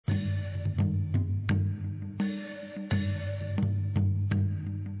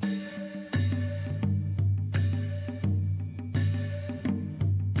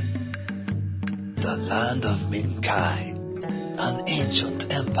the land of Minkai, an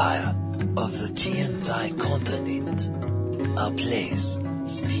ancient empire of the Tianzai continent, a place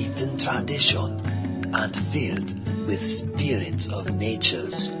steeped in tradition and filled with spirits of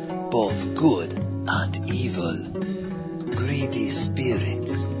natures, both good and evil. Greedy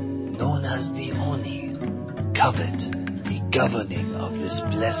spirits, known as the Oni, covet the governing of this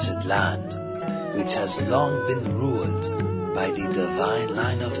blessed land, which has long been ruled by the divine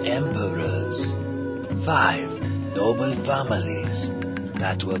line of emperors. 5 noble families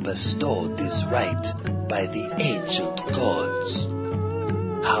that were bestowed this right by the ancient gods.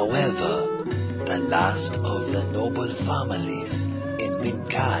 However, the last of the noble families in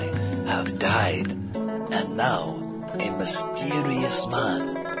Minkai have died, and now a mysterious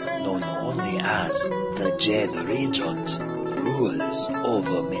man known only as the Jade Regent rules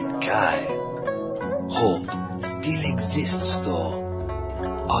over Minkai. Hope still exists though.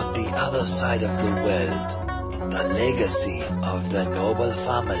 On the other side of the world, the legacy of the noble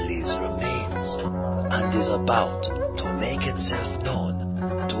families remains and is about to make itself known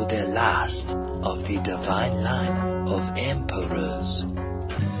to the last of the divine line of emperors.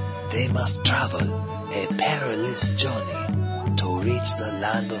 They must travel a perilous journey to reach the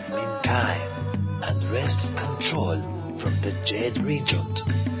land of Minkai and wrest control from the Jade Regent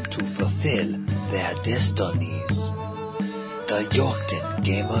to fulfill their destinies. The Yorkton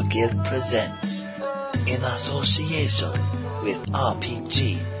Gamer Guild presents, in association with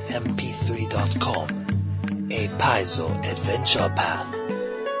RPGMP3.com, a Paizo adventure path,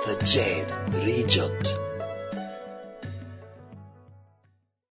 the Jade Regent.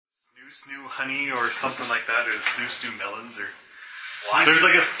 Snoo honey or something like that, or snoo melons, or there's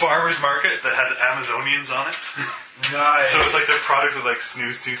like a farmer's market that had Amazonians on it. Nice. So it's like their product was like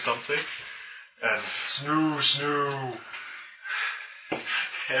snoo something, and Snoo.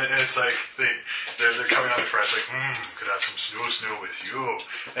 and it's like they're coming on the press like, could have some snoo with you,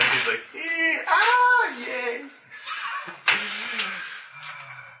 and he's like, Yeah.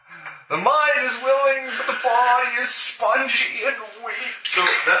 The mind is willing, but the body is spongy and weak. So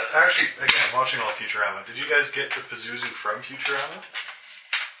that actually, again, I'm watching all Futurama. Did you guys get the Pazuzu from Futurama?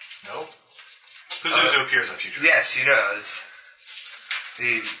 No? Pazuzu appears on Futurama. Yes, he does.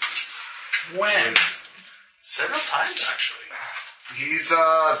 When? Several times, actually. He's, 2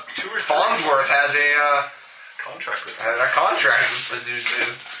 or 3 Farnsworth has a contract with him.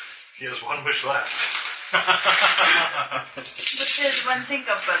 Pazuzu. He has one wish left. Which is one thing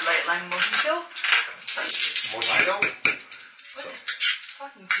of Bud Light Lime Mojito. Mojito?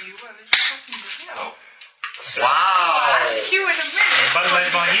 Talking to you, I was talking to him. Oh. I'll Wow. ask you in a minute. Bud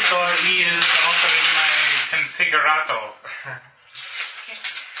Light Mojito is also in my configurato.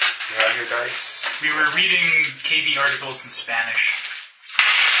 You have your dice. We were reading KB articles in Spanish.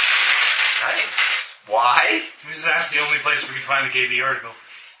 Nice. Why? That's the only place we could find the KB article.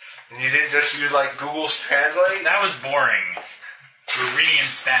 And you didn't just use like Google Translate? That was boring. We were reading in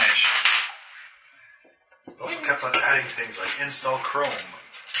Spanish. Also kept on adding things like install Chrome.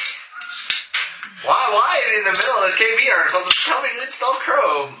 Why in the middle of this KB article tell me to install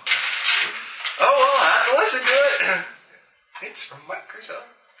Chrome? Oh well, I have to listen to it. It's from Microsoft.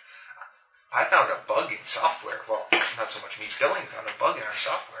 I found a bug in software. Well, not so much me filling, found a bug in our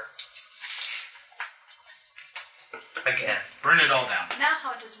software. Again. Burn it all down. Now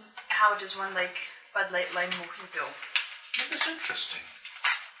how does one like Bud Light Lime Mojito? That was interesting.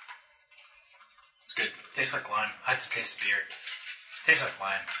 It's good. Tastes like lime. That's a taste of beer. Tastes like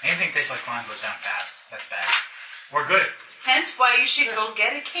lime. Anything tastes like lime goes down fast. That's bad. We're good. Hence why you should go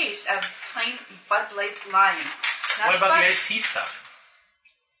get a case of plain Bud Light Lime. What about the iced tea stuff?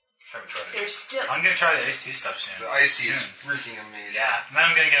 Haven't tried it. There's still... I'm going to try the iced tea stuff soon. The iced tea is freaking amazing. Yeah. And then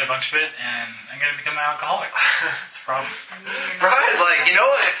I'm going to get a bunch of it, and I'm going to become an alcoholic. It's a problem. Brian's like, you know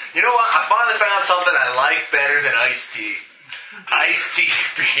what? I finally found something I like better than iced tea. Iced tea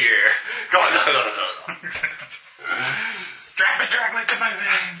beer. Go on. Strap it directly to my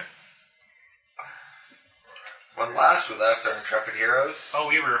veins. When last we left our intrepid heroes, Oh,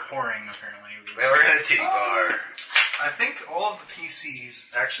 we were whoring, apparently. they were in a titty bar. I think all of the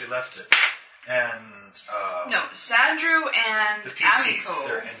PCs actually left it. And, No, Sandru and the PCs, Amiko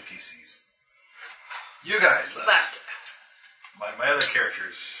they're NPCs. You guys left. My other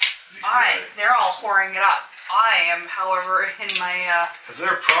characters. They're all whoring it up. I am, however, in my, Because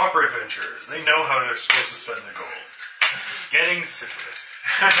they're proper adventurers. They know how they're supposed to spend their gold. Getting syphilis.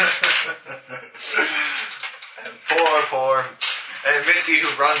 Poor. And Misty,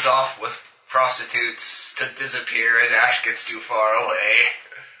 who runs off with prostitutes to disappear as Ash gets too far away.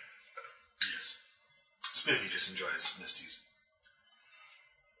 Yes. Spiffy just enjoys Misty's.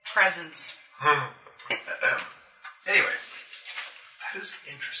 presents. Anyway, that is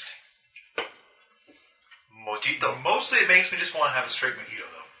interesting. Mojito. Mostly it makes me just want to have a straight mojito,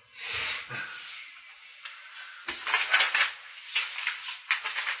 though.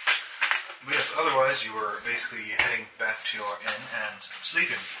 But yes, otherwise you were basically heading back to your inn and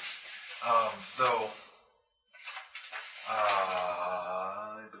sleeping. Though,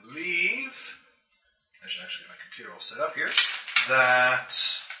 I believe, I should actually get my computer all set up here, that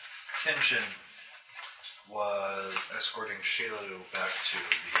Kenshin was escorting Shailu back to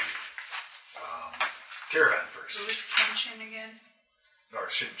the caravan first. Who is Kenshin again? Or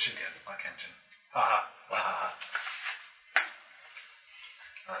Shinken, not Kenshin. Haha. Wahaha.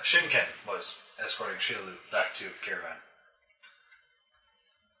 Shinken was escorting Shailu back to caravan.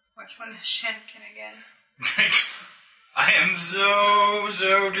 Which one is Shinken again? I am so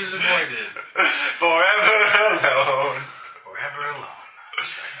disappointed. Forever alone. Forever alone.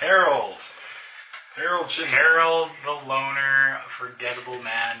 That's right. Harold Shinken. Harold the Loner, forgettable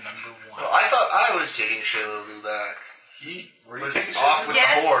man number 1. Well, I thought I was taking Shailu back. He Were you was taking off Shailu? with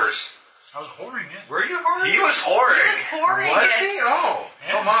Yes. the whores. I was whoring it. Were you horny? He was whoring. He was pouring Was it. he? Oh.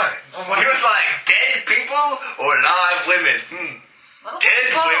 Yeah. Oh my. Oh my. He was like, dead people or live women? Little Dead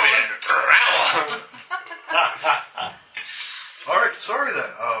both. women. Growl. Alright, sorry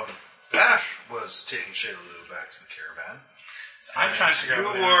then. Ash was taking Shailu back to the caravan. So I'm trying to figure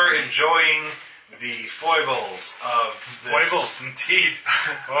out You what were it is. enjoying the foibles of this. Foibles, indeed.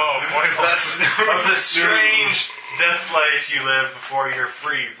 Oh, foibles. Of the strange death life you live before you're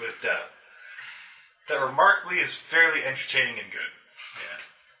freed with death. That remarkably is fairly entertaining and good.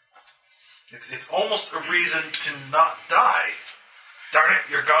 Yeah. It's almost a reason to not die. Darn it,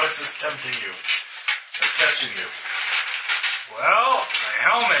 your goddess is tempting you. Or testing you. Well, the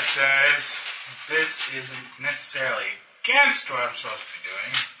helmet says this isn't necessarily against what I'm supposed to be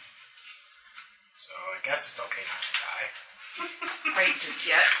doing. So I guess it's okay not to die. Right, just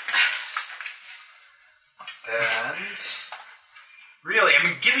yet. And Really, I've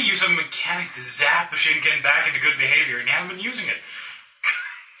been giving you some mechanic to zap Shinken back into good behavior, and you haven't been using it.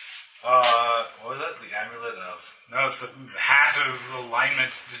 what was that? The amulet of... No, it's the hat of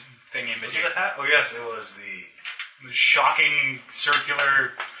alignment thingy. Was it a hat? Oh yes, it was the... Shocking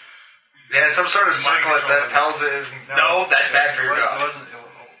circular. Yeah, some sort of Mind circlet that control. tells him, no, that's bad for your It god. wasn't...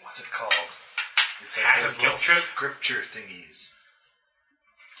 What's it called? It's Hat those of guilt little trip? scripture thingies.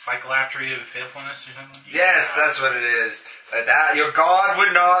 Phycalaptry of faithfulness or something? Yes, that's what it is. That your god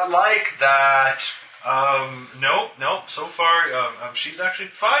would not like that. No. So far, she's actually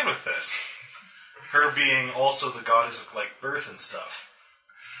fine with this. Her being also the goddess of like birth and stuff,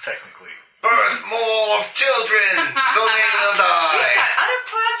 technically. Birth more of children, so they will She's die. got other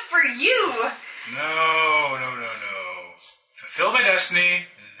plans for you. No. Fulfill my destiny,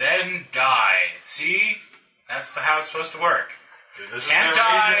 then die. See? That's how it's supposed to work. This Can't is the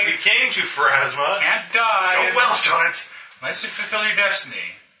die. reason we came to Phrasma. Can't die. Don't welch on it. Unless you fulfill your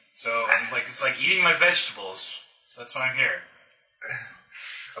destiny. So, it's like eating my vegetables. So that's why I'm here.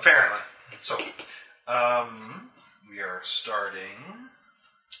 Apparently. So, we are starting.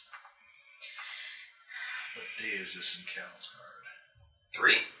 What day is this in Calsgard?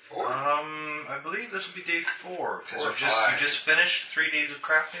 3, 4. I believe this will be day 4 because 4 or you 5. just finished 3 days of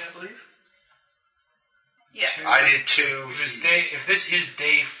crafting, I believe. Yeah. I did 2. If this is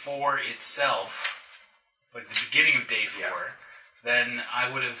day 4 itself, like the beginning of day 4, then I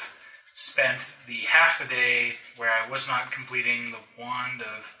would have spent the half a day where I was not completing the wand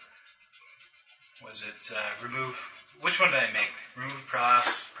of... remove... Which one did I make? Remove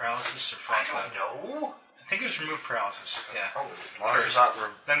paralysis or fog cloud? No. I think it was remove paralysis, yeah. Probably. As long as it's not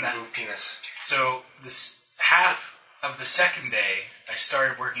Then that. remove penis. So this half of the second day, I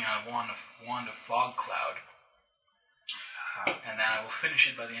started working on a wand of fog cloud, and then I will finish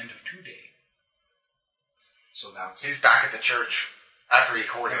it by the end of 2 day. So now it's... He's back at the church after he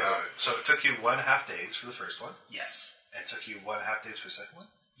hoarded out. So it took you 1.5 days for the first one, Yes. and it took you 1.5 days for the second one.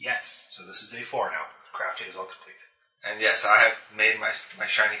 Yes. So this is day 4 now. Crafting is all complete. And yes, I have made my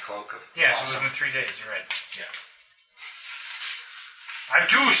shiny cloak of Yeah, so awesome. within 3 days, you're right. Yeah. I have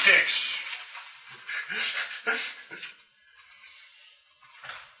 2 sticks!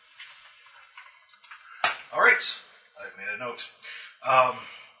 All right. I've made a note.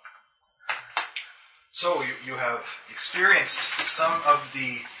 So you have experienced some of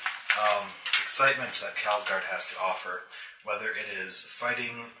the excitements that Calsgard has to offer, whether it is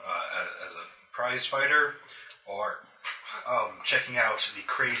fighting as a prize fighter or checking out the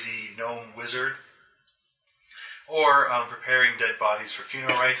crazy gnome wizard, or preparing dead bodies for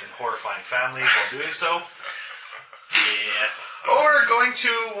funeral rites and horrifying families while doing so. Yeah. Or going to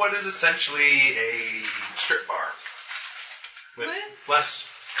what is essentially a strip bar. With less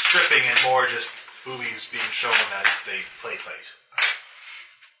stripping and more just boobies being shown as they play fight.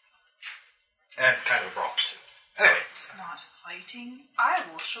 And kind of a brothel too. Anyway. It's not fighting. I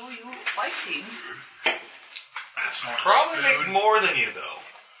will show you fighting. That's not Probably a make spoon. more than you, though.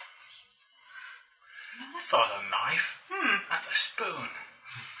 That's not a knife. That's a spoon.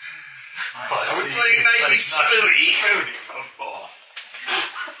 I would play knifey spoonie.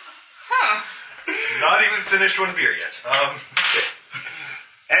 Huh. Not even finished one beer yet.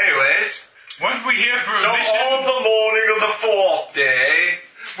 Anyways, Weren't we here for a so mission? on the morning of the 4th day,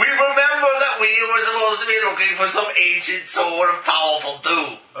 we remember that we were supposed to be looking for some ancient sword of powerful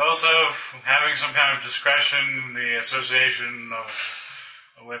doom. Also, having some kind of discretion in the association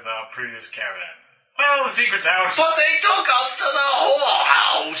with our previous caravan. Well, the secret's out. But they took us to the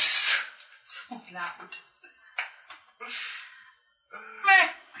whorehouse. So loud. Meh.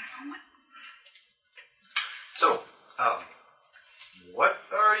 So, what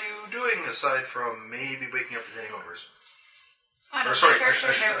are you doing aside from maybe waking up and hangovers? I don't Or, sorry, think characters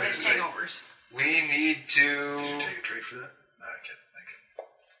I should- never I get should say- hangovers. We need Did you to... take a trade for that? No, I can't.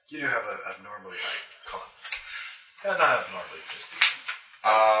 You do have a abnormally high con. Yeah, not abnormally, just decent.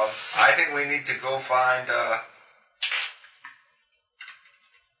 I think we need to go find...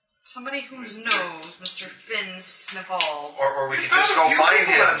 Somebody who knows Mr. Finn Sniffle. Or we could just go You find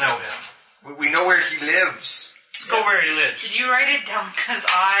people that him. know him. We know where he lives. Let's go where he lives. Did you write it down? Because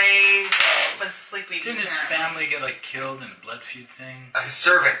I was sleeping. Didn't his apparently. family get killed in a blood feud thing? His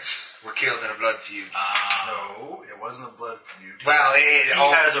servants were killed in a blood feud. No, it wasn't a blood feud. Well, he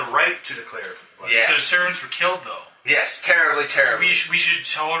has a right to declare blood Yeah. So his servants were killed, though. Yes, terribly, terribly. We should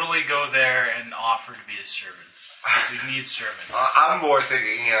totally go there and offer to be his servants. Because he needs servants. I'm more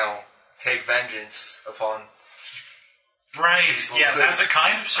thinking, take vengeance upon... Right, People yeah, could- that's a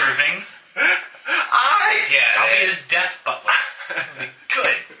kind of serving. I get I'll be it. his death butler.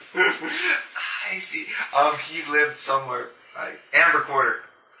 Good. I see. He lived somewhere. Amber Quarter.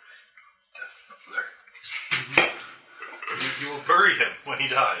 You will bury him when he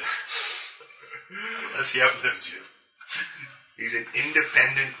dies. Unless he outlives you. He's an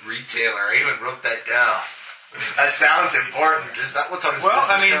independent retailer. I even wrote that down. That sounds important. Is that what's on his Well,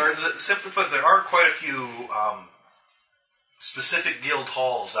 business I mean, cards? simply put, there are quite a few specific guild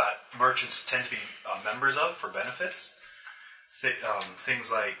halls that merchants tend to be members of for benefits.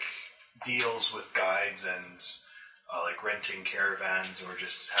 Things like deals with guides and like renting caravans or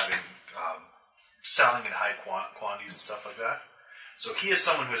just having selling in high quantities and stuff like that. So he is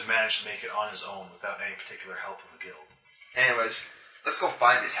someone who has managed to make it on his own without any particular help of a guild. Anyways, let's go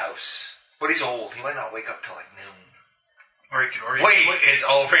find his house. But he's old. He might not wake up till noon. Or he could already Wait, it's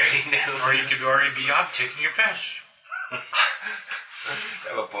already noon. Or you could already be up taking your piss.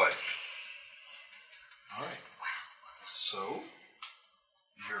 Have a point. Alright. So,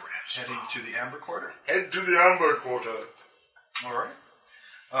 you're heading to the Amber Quarter? Head to the Amber Quarter. Alright.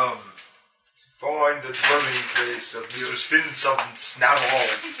 Find the dwelling place of Mr. Spinsabnsnavel.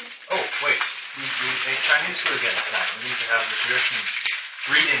 Oh, wait. We ate Chinese food again tonight. We need to have the traditional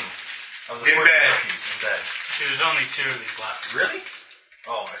reading of the In fortune bed. cookies in bed. See, there's only 2 of these left. Really?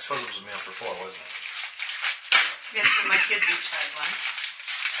 Oh, I suppose it was a meal for 4, wasn't it? Yes, but my kids each had one.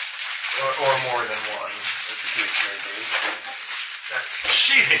 Or more than one, if the case may be. That's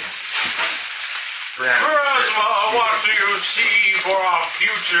cheating. Plasma, what do you see for our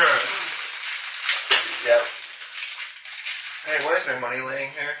future? Yep. Hey, where's their money laying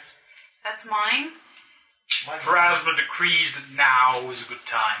here? That's mine. Plasma decrees that now is a good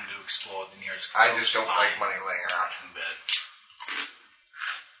time to explore the nearest I just don't coastline like money laying around. in bed.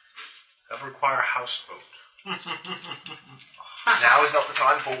 That would require a houseboat. Now is not the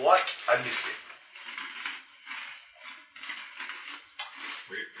time for what? I missed it.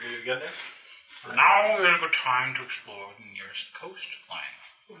 Ready to get there? Now is a good time to explore the nearest coastline.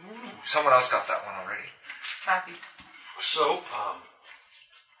 Someone else got that one already. Happy. So,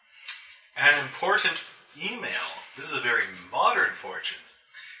 an important email. This is a very modern fortune.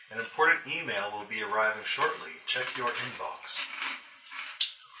 An important email will be arriving shortly. Check your inbox.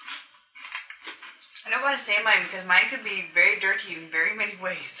 I don't want to say mine because mine could be very dirty in very many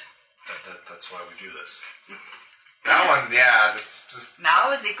ways. That's why we do this. That one, yeah, that's just...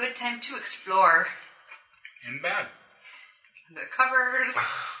 Now is a good time to explore In bed. the covers.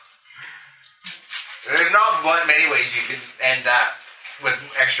 There's not many ways you can end that with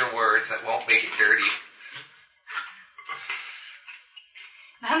extra words that won't make it dirty.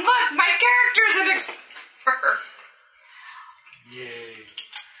 And look, my character's an explorer. Yay.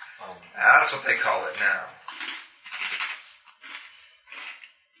 That's what they call it now.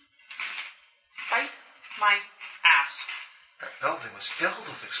 my ass. That building was filled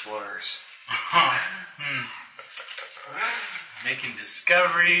with explorers. Making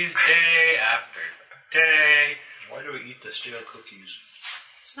discoveries day after day. Why do we eat the stale cookies?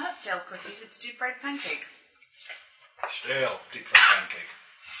 It's not stale cookies, it's deep fried pancake. Stale deep fried pancake.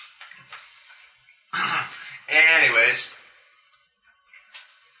 Anyways,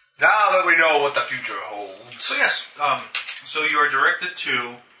 now that we know what the future holds. So yes, so you are directed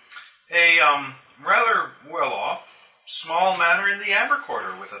to a rather well-off small manor in the Amber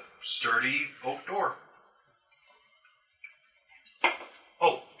Quarter with a sturdy oak door.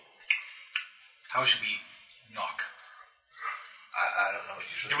 Oh. How should we knock? I don't know.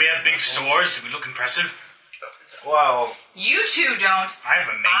 Usually Do we have big swords? Do we look impressive? Well, You two don't. I have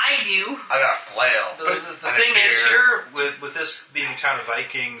a mace. I do. I got a flail. the thing is here, with this being a town of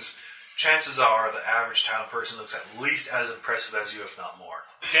Vikings, chances are the average town person looks at least as impressive as you, if not more.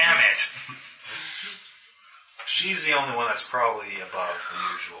 Damn it. She's the only one that's probably above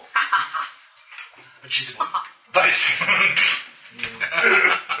the usual. But she's a woman. But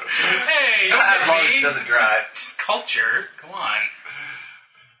Hey, don't as get long me. as she doesn't drive. Just culture. Come on.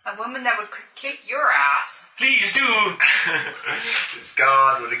 A woman that would kick your ass. Please do. Because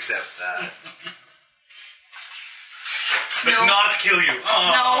God would accept that. But No. not kill you.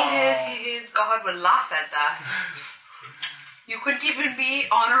 Oh. No, his God would laugh at that. You couldn't even be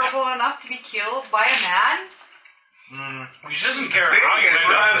honorable enough to be killed by a man? She doesn't care Thing how you is, went.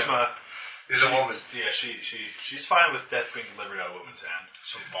 Plasma. Is a woman. Yeah, she's fine with death being delivered out of a woman's hand.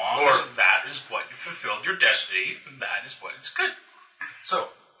 So long as that is what you fulfilled your destiny, that is what is good. So,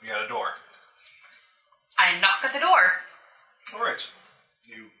 you got a door. I knock at the door. Alright.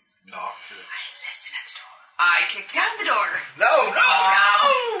 You knock to it. Listen at the door. I kick down the door. No!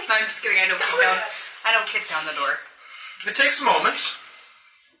 No, I'm just kidding. I don't kick down the door. It takes moments,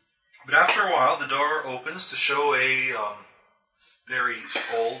 but after a while, the door opens to show a very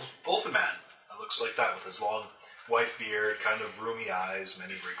old wolfen man. That looks like that, with his long white beard, kind of roomy eyes,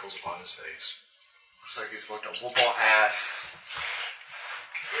 many wrinkles upon his face. Looks like he's about to whoop our ass.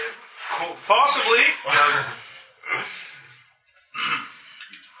 Possibly.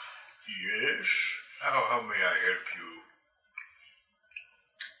 Yes. How may I help you?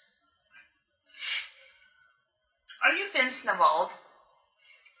 Are you Finsnavold?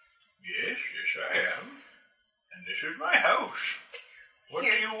 Yes, I am. And this is my house. What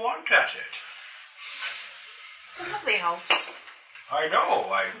Here. do you want at it? It's a lovely house. I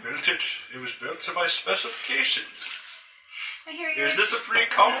know. I built it. It was built to my specifications. I hear you. Is this a free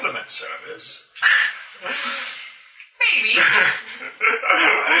compliment service? Maybe.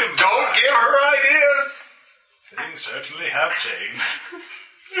 Don't give her ideas! Things certainly have changed.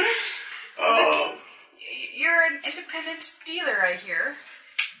 You're an independent dealer, I hear.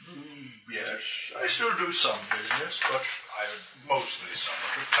 Yes, I still do some business, but I'm mostly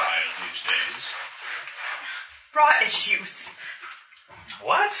somewhat retired these days. Bra issues.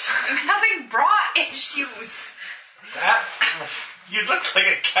 What? I'm having bra issues. That? You look like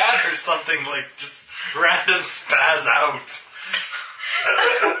a cat or something, like just random spaz out.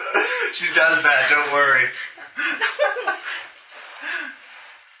 She does that, don't worry.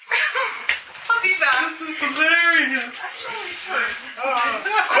 I'll be back. This is hilarious.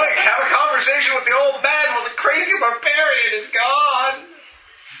 Quick, have a conversation with the old man while the crazy barbarian is gone.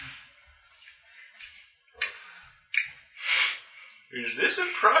 Is this a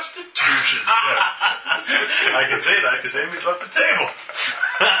prostitution? I can say that because Amy's left the table.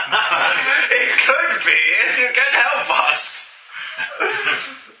 It could be, if you can help us.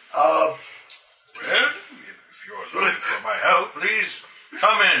 Well, if you're looking for my help, please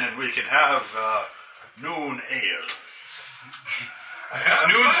come in and we can have noon ale. It's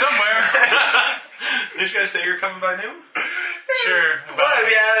noon somewhere. Did you guys say you're coming by noon? Sure.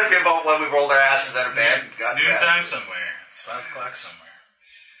 Well, yeah, that'd be about when we rolled our asses out of bed. It's noontime somewhere. It's 5 o'clock somewhere.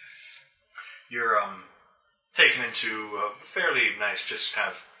 You're taken into a fairly nice, just kind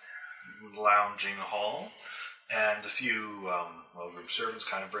of lounging hall, and a few room servants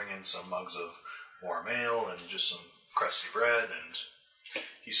kind of bring in some mugs of warm ale and just some crusty bread, and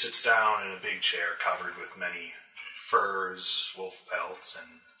he sits down in a big chair covered with many furs, wolf pelts,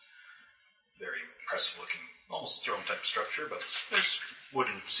 and very impressive looking, almost throne type structure, but there's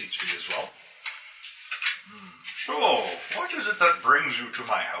wooden seats for you as well. So, what is it that brings you to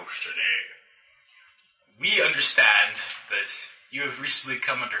my house today? We understand that you have recently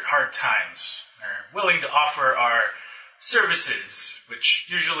come under hard times, are willing to offer our services, which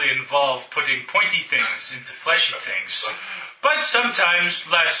usually involve putting pointy things into fleshy things, but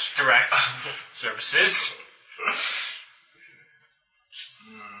sometimes less direct services.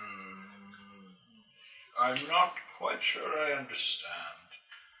 I'm not quite sure I understand.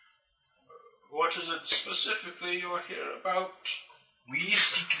 What is it specifically you're here about? We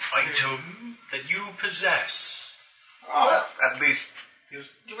seek an item that you possess. Well, at least you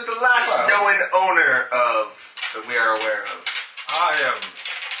were the last known owner of that we are aware of. I am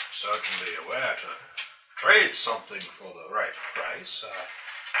certainly aware to trade something for the right price.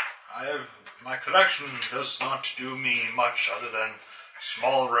 My collection does not do me much other than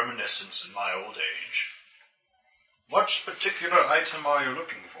small reminiscence in my old age. What particular item are you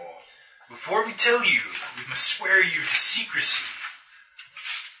looking for? Before we tell you, we must swear you to secrecy.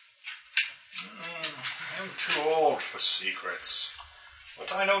 I'm too old for secrets,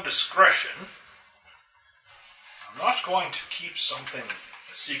 but I know discretion. I'm not going to keep something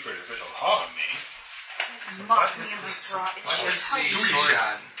a secret if it'll harm me. Mock me in my bra. It's just how you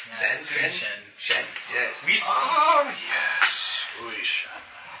Suishan. Shen. Yes. Yes, Suishan.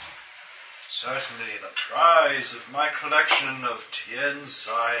 Certainly the prize of my collection of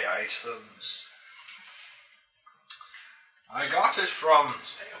Tianzai items. I got it from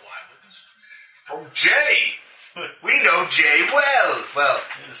Jay. We know Jay well. Well,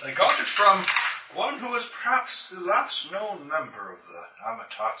 yes, I got it from one who is perhaps the last known member of the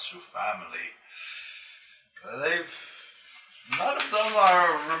Amatatsu family. None of them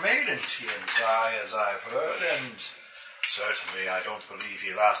are made in Tianzai, as I've heard, and certainly I don't believe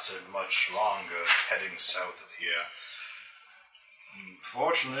he lasted much longer heading south of here.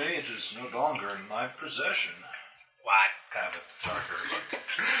 Fortunately, it is no longer in my possession. What? Kind of a darker look,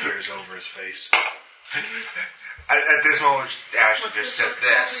 tears over his face. at this moment, Ashley just says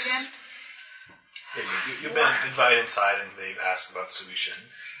this. Yeah, you've been invited inside and they've asked about Suishin.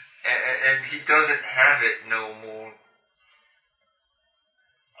 And he doesn't have it no more.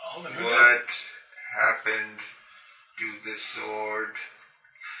 Oh, What happened to the sword?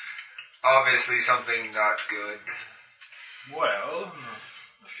 Obviously something not good. Well,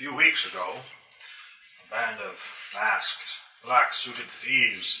 a few weeks ago, a band of masked, black-suited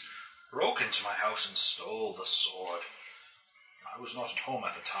thieves broke into my house and stole the sword. I was not at home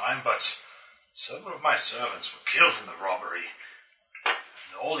at the time, but several of my servants were killed in the robbery.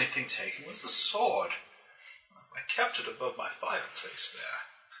 The only thing taken was the sword. I kept it above my fireplace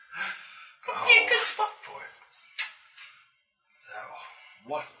there. Be a good spot for it.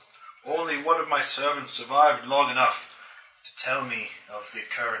 Only one of my servants survived long enough to tell me of the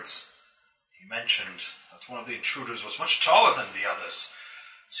occurrence. He mentioned that one of the intruders was much taller than the others.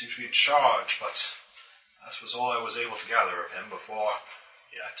 Seemed to be in charge, but that was all I was able to gather of him before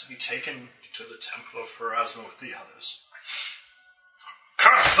he had to be taken to the temple of Pharasma with the others.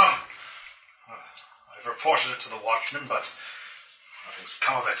 Curse them! I've reported it to the watchman, but nothing's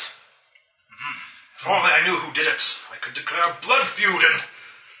come of it. If only I knew who did it, I could declare a blood feud and...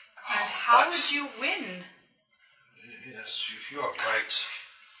 And how would you win? Yes, you're right.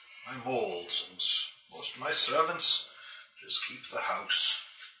 I'm old, and most of my servants just keep the house.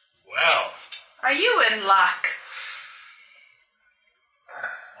 Well, Are you in luck?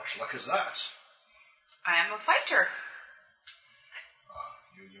 What luck is that? I am a fighter.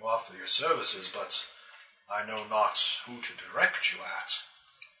 You offer your services, but I know not who to direct you at.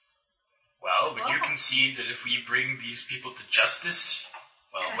 well, would you concede that if we bring these people to justice,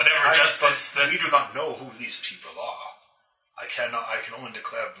 well, whatever justice that... We do not know who these people are. I can only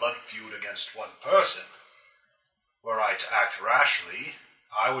declare blood feud against one person. Were I to act rashly,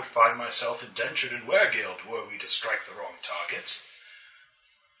 I would find myself indentured in Weregild were we to strike the wrong target.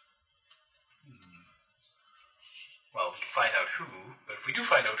 Well, we can find out who, but if we do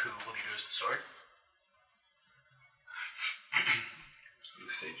find out who, will he lose the sword? You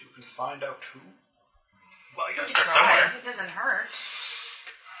think you can find out who? Well, you gotta You start try. somewhere. It doesn't hurt.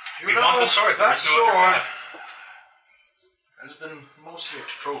 We want the sword. That There's no other sword way. has been mostly a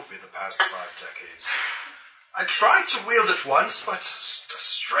trophy the past 5 decades. I tried to wield it once, but a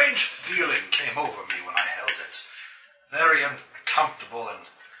strange feeling came over me when I held it. Very uncomfortable, and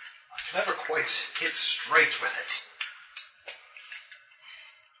I could never quite hit straight with it.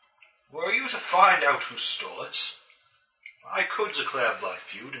 Were you to find out who stole it, I could declare blood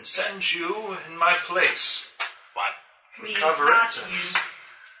feud and send you in my place. What? Recover not it and... you.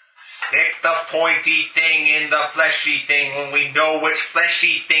 Stick the pointy thing in the fleshy thing when we know which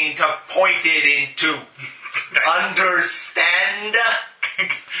fleshy thing to point it into. Understand?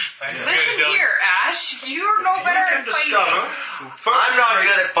 Listen here, Ash. You're no better You can at discover fighting. who I'm not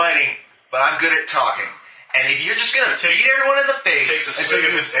good at fighting, but I'm good at talking. And if you're just gonna beat everyone in the face, Takes a until swig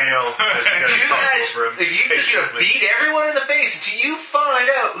of you- his ale as he if goes you talk guys, over him. if you just gonna patiently. beat everyone in the face until you find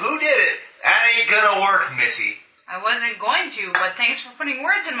out who did it, that ain't gonna work, Missy. I wasn't going to, but thanks for putting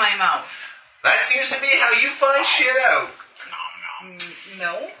words in my mouth. That seems to be how you find shit out. Nom nom.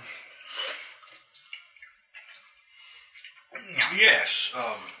 No. Yes,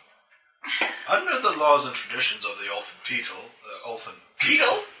 under the laws and traditions of the Elfin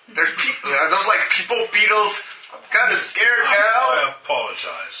Beetle? There's are those like people beetles? I'm kind of scared now. I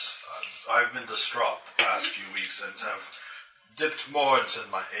apologize. I've been distraught the past few weeks and have dipped more into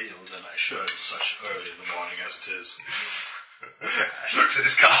my ale than I should such early in the morning as it is. Looks at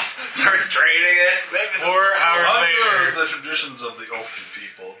his cup, starts draining it. 4 hours Under later. the traditions of the Elfin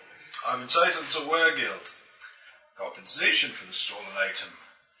people, I'm entitled to weregild, compensation for the stolen item.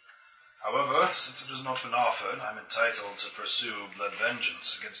 However, since it has not been offered, I'm entitled to pursue blood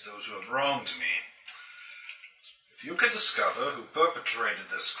vengeance against those who have wronged me. If you can discover who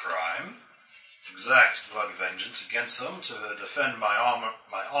perpetrated this crime, exact blood vengeance against them to defend my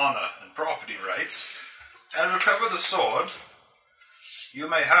honor and property rights, and recover the sword, you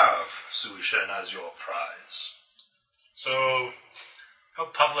may have Suishen as your prize. So, how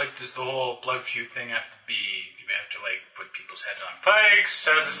public does the whole blood feud thing have to be? Do we have to, put people's heads on pikes?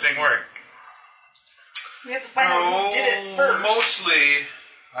 How does this thing work? We have to find out who did it first. Mostly,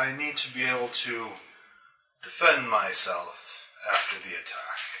 I need to be able to defend myself after the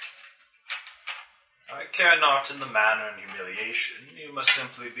attack. I care not in the manner and humiliation. You must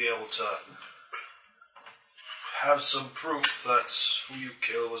simply be able to have some proof that who you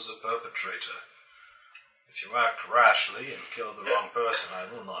kill was the perpetrator. If you act rashly and kill the wrong person, I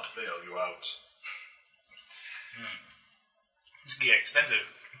will not bail you out. This could get expensive.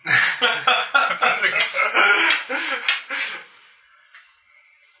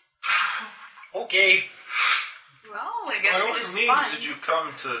 Okay. Well, I guess By we what just means find. did you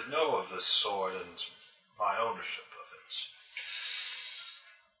come to know of this sword and my ownership of it?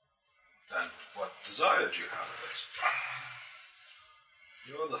 And what desire did you have of it?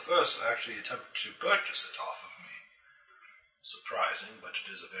 You were the first to actually attempt to purchase it off of me. Surprising, but it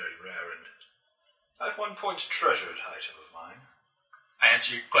is a very rare and at one point treasured item of mine. I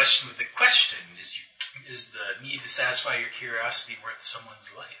answer your question with a question. Is the need to satisfy your curiosity worth someone's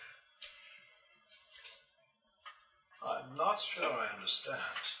life? I'm not sure I understand.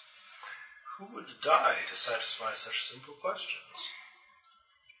 Who would die to satisfy such simple questions?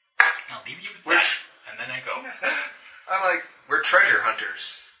 I'll leave you with that, and then I go. I'm like, we're treasure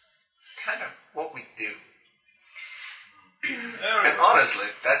hunters. It's kind of what we do. And honestly,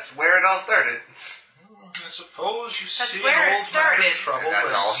 that's where it all started. I suppose you That's see an where it old man started. in trouble. And that's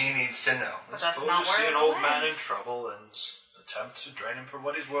and- all he needs to know. But I that's suppose not you see where an it old man went. in trouble and attempt to drain him for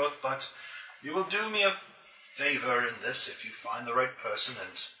what he's worth, but you will do me a favor in this if you find the right person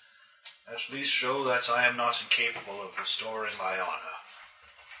and at least show that I am not incapable of restoring my honor.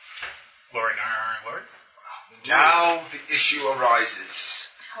 Lord, Lord. Now the issue arises.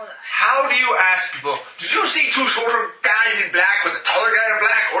 Hold on. How do you ask people, did you see two shorter guys in black with a taller guy in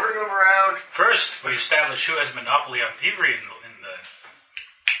black ordering them around? First, we establish who has a monopoly on thievery in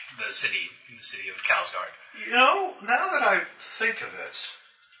the city of Kalsgard. You know, now that I think of it,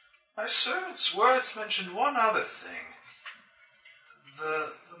 my servant's words mentioned one other thing.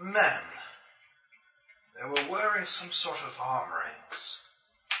 The men. They were wearing some sort of arm rings.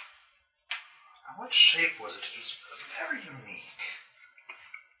 Now, what shape was it? It was very unique.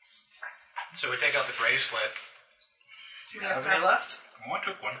 So we take out the bracelet. Do you have any left? Oh, I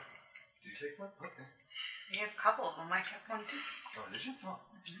took one. Do you take one? Okay. You have a couple of them. I kept one too. Oh, did you? Oh.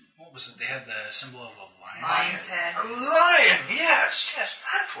 What was it? They had the symbol of a lion. Lion's head. A lion! Yes,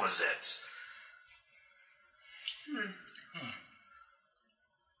 that was it.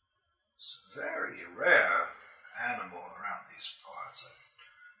 It's a very rare animal around these parts.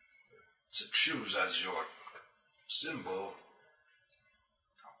 To choose as your symbol.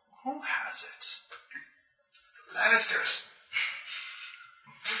 Who has it? The Lannisters.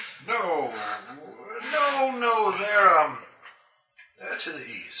 No, they're to the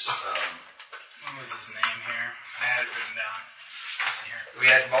east. What was his name here? I had it written down. Let's see here. We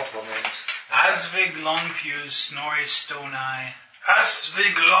had multiple names. Asvig Longfuse, Snorri Stone Eye.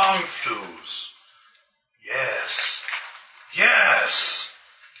 Asvig Longfuse. Yes.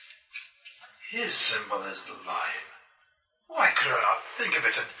 His symbol is the lion. Why could I not think of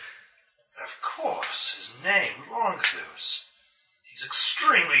it? And of course, his name, Longfuse. He's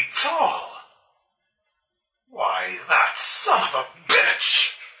extremely tall. Why, that son of a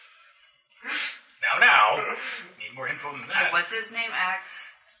bitch! Now. Need more info than that. What's his name?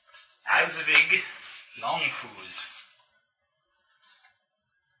 Axe. Asvig Longfuse.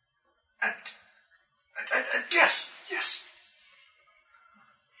 And yes.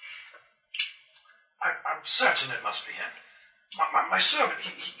 I'm certain it must be him. My servant,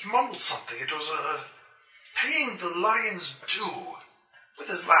 he mumbled something. It was paying the lion's due with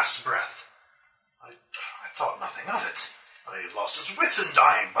his last breath. I thought nothing of it. I lost his wits in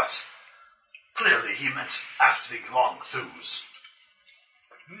dying, but clearly he meant asking long thews.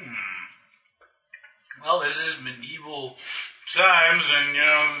 Well, this is medieval times, and,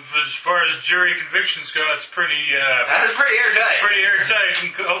 as far as jury convictions go, it's pretty, That's pretty airtight. pretty airtight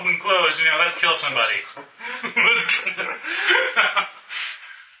and open closed. Let's kill somebody.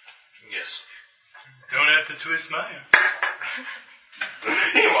 Yes. Don't have to twist my arm.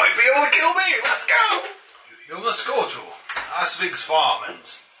 He might be able to kill me. Let's go. You must go to Asvig's farm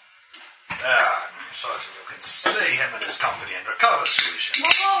and certain you can slay him and his company and recover solution.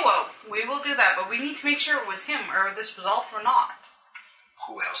 Whoa. We will do that, but we need to make sure it was him, or this was all for naught.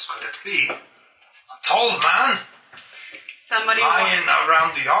 Who else could it be? A tall man Somebody lying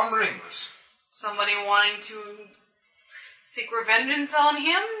around the arm rings. Somebody wanting to seek revengeance on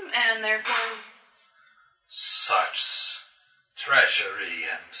him, and therefore... Such treachery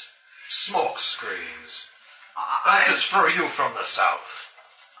and smoke screens. That is for you from the south.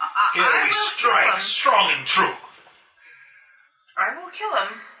 Here we strike strong and true. I will kill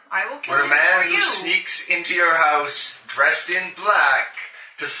him. I will kill We're a him man for who you. sneaks into your house dressed in black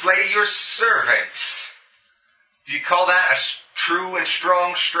to slay your servants. Do you call that a true and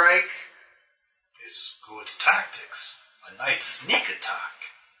strong strike? It's good tactics. A night sneak attack.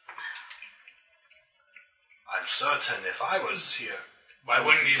 I'm certain if I was here, Why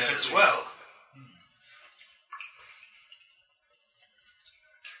wouldn't he dead as simply... well?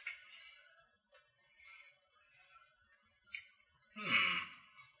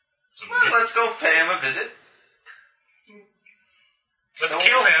 Well, let's go pay him a visit. Let's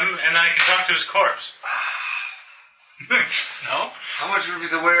kill him, and then I can talk to his corpse. No? How much would be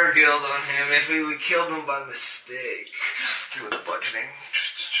the wear guild on him if we killed him by mistake? Doing the budgeting.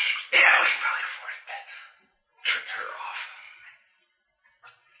 Yeah, we can probably afford it. Trick her off.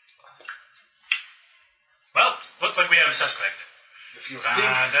 Well, looks like we have a suspect. If you Dun, think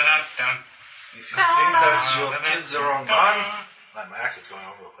dun, dun, dun. that you have killed the wrong man, my accent's going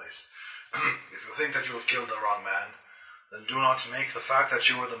over the place. If you think that you have killed the wrong man, then do not make the fact that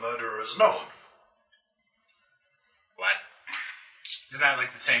you were the murderers known. What? Isn't that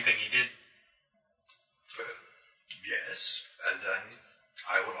like the same thing he did? Yes, and then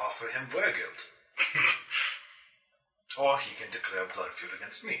I will offer him guilt. Or he can declare blood feud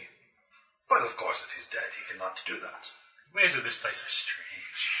against me. But of course, if he's dead, he cannot do that. Ways of this place are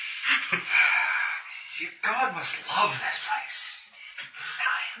strange. Your God must love this place.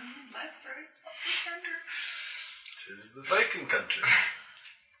 I am leopard center. 'Tis the Viking country.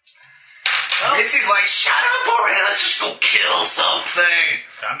 Well, Missy's like, shut up already, let's just go kill something.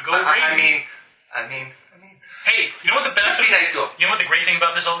 time to go I raiding. mean, Hey, you know what the let's benefit? be nice to him. You know what the great thing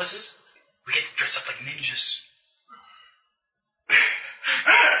about all this is? We get to dress up like ninjas.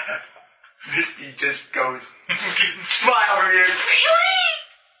 Misty just goes, smile over here.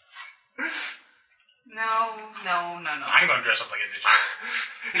 No. I'm going to dress up like a ninja.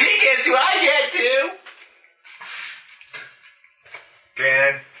 He gets who I get to.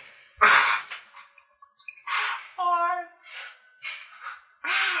 Dan. Why? I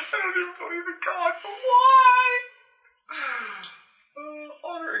don't even believe in God, but why?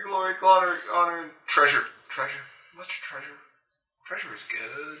 Honor and glory, honor and treasure. Treasure. What's treasure? Treasure is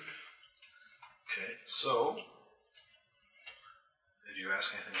good. Okay, so, did you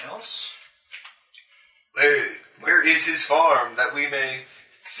ask anything else? Where is his farm that we may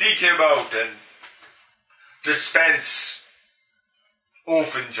seek him out and dispense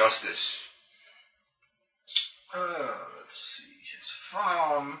orphan justice? Let's see, his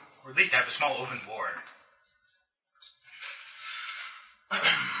farm. Or at least have a small open war.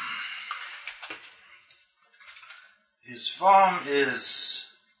 His farm is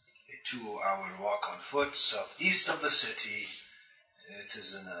a 2-hour walk on foot southeast of the city. It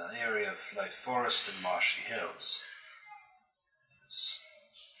is in an area of light forest and marshy hills. It's,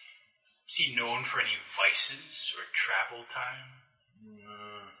 Is he known for any vices or travel time?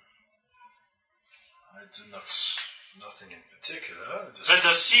 I do not, nothing in particular. Just, Let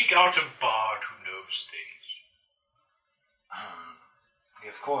us seek out a bard who knows things. he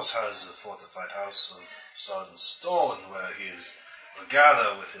of course has a fortified house of sodden stone where he is will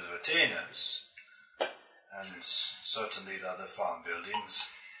gather with his retainers, and certainly the other farm buildings.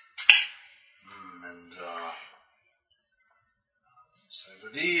 So I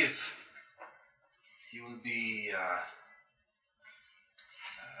believe he will be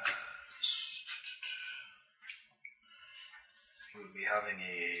having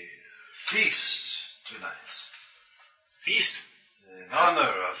a feast tonight. Feast? In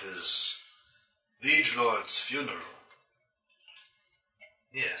honor of his liege lord's funeral.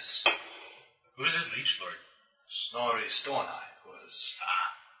 Yes. Who's his liege lord? Snorri Stoneeye, who has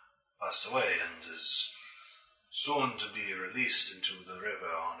passed away and is soon to be released into the river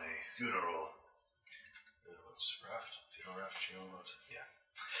on a funeral. What's raft? Funeral boat? Yeah.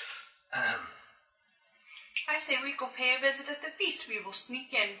 I say we go pay a visit at the feast. We will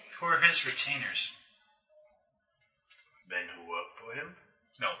sneak in. Who are his retainers? Men who work for him?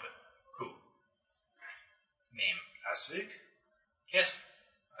 No, but who? Name. Asvik? Yes.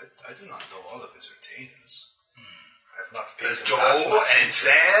 I do not know all of his retainers. I have not paid There's him Joel that much and interest.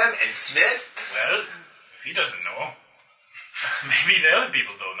 Sam and Smith. Well, if he doesn't know, maybe the other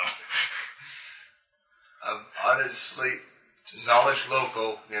people don't know. Honestly, knowledge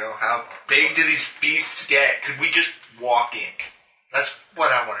local, how big do these beasts get? Could we just walk in? That's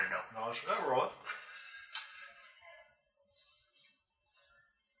what I want to know. Knowledge for that, roll it.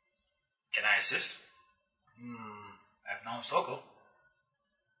 Can I assist? I have knowledge local.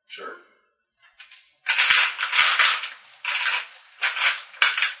 Sure.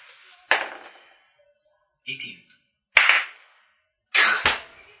 $18.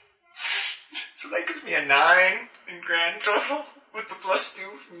 So that gives me a 9 in grand total with the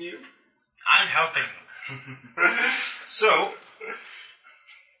 +2 from you. I'm helping. So,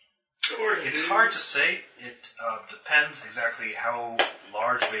 it's hard to say. It depends exactly how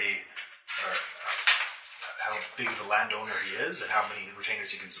large or how big of a landowner he is and how many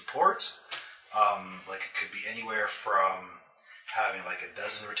retainers he can support. Like it could be anywhere from having like a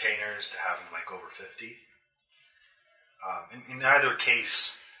dozen retainers to having like over 50. In either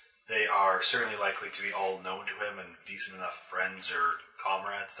case, they are certainly likely to be all known to him and decent enough friends or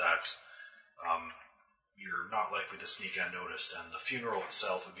comrades that you're not likely to sneak unnoticed, and the funeral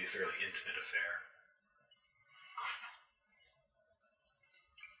itself would be a fairly intimate affair.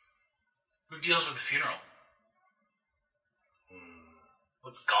 Who deals with the funeral?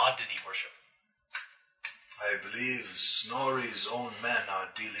 What god did he worship? I believe Snorri's own men are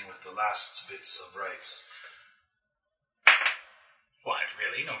dealing with the last bits of rites. What,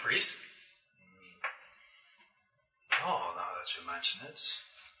 really? No priest? Oh, now that you mention it,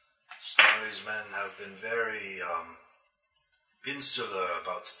 Snorri's men have been very insular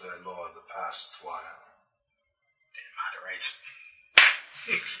about their lord the past while. Didn't matter, right?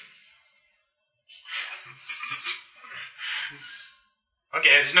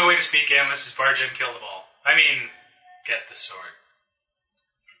 Okay, there's no way to sneak in. Let's just barge in and kill them all. I mean, get the sword.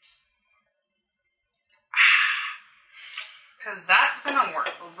 Because that's going to work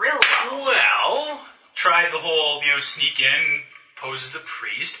real well. Well, try the whole, sneak in, pose as the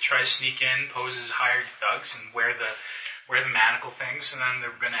priest, try sneak in, pose as hired thugs, and wear the manacle things, and then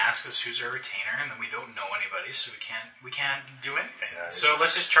they're going to ask us who's our retainer, and then we don't know anybody, so we can't do anything. Yeah, so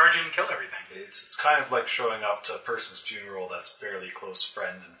let's just charge in and kill everything. It's kind of like showing up to a person's funeral that's fairly close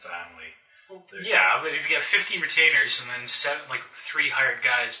friend and family. Yeah, but if you have 50 retainers and then 3 hired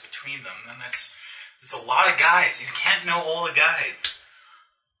guys between them, then it's a lot of guys. You can't know all the guys.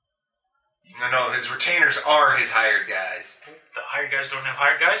 No, his retainers are his hired guys. The hired guys don't have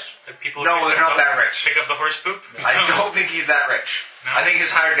hired guys? The people No, they're not that rich. Pick up the horse poop? I don't think he's that rich. No? I think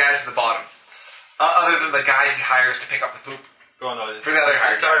his hired guys are the bottom. Other than the guys he hires to pick up the poop. Oh, no, it's For the other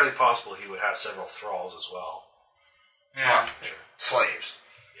hired entirely guys. possible he would have several thralls as well. Yeah. Well, slaves.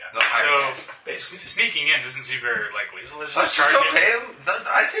 Yeah. Not hired guys. So, Basically. sneaking in doesn't seem very likely, so let's Let's just just charge go in. pay him.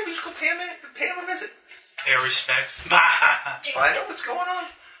 I say we just go pay him a visit. Pay our respects. Find out what's going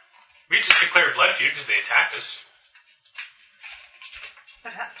on. We just declared blood feud because they attacked us.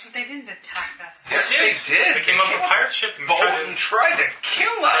 But they didn't attack us. Yes, they did. They came up with a pirate ship and tried to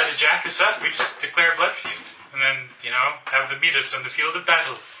kill tried to us. jack us up. We just declared blood feud. And then, have them meet us on the field of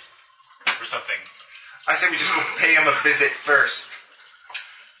battle. Or something. I say we just go pay him a visit first.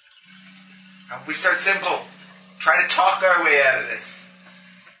 We start simple. Try to talk our way out of this.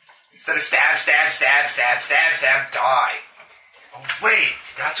 Instead of stab, die. Oh, wait.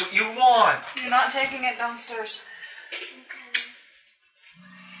 That's what you want. You're not taking it downstairs.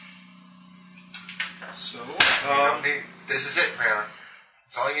 So, You don't need, this is it, man.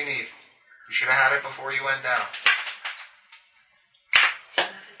 That's all you need. You should have had it before you went down. Do you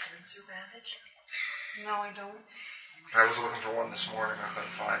have a cancer ravage? No, I don't. I was looking for one this morning. I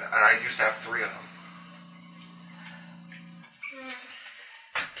couldn't find it. And I used to have 3 of them.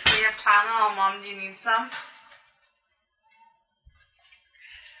 Do you have Tylenol, Mom? Do you need some?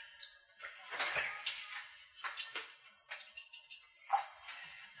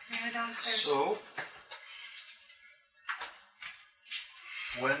 Maybe downstairs. so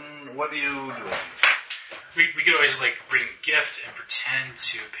what are you doing? We could always bring a gift and pretend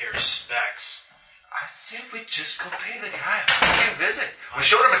to pay respects. I said we just go pay the guy a fucking visit. We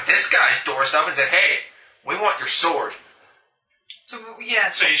showed up at this guy's doorstep and said, "Hey, we want your sword." So yeah.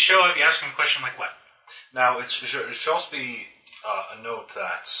 So you show up, you ask him a question like what? Now, it should also be a note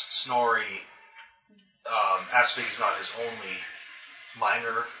that Snorri, Aspig is not his only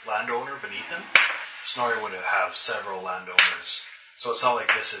minor landowner beneath him. Snorri would have several landowners, so it's not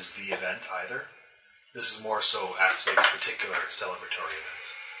like this is the event either. This is more so Aspig's particular celebratory event.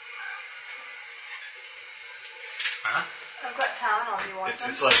 Huh? I've got Tylenol. Do you want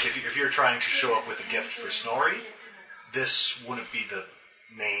It's like if you're trying to show up with a gift for Snorri, this wouldn't be the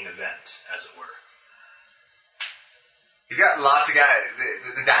main event, as it were. He's got lots of guys.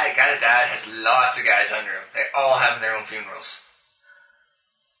 The guy that died has lots of guys under him. They all have their own funerals.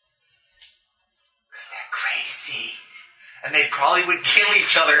 Because they're crazy. And they probably would kill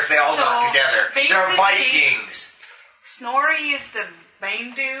each other if they all got together. They're Vikings. Snorri is the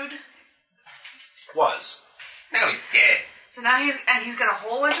main dude. Was. Now he's dead. So now he's got a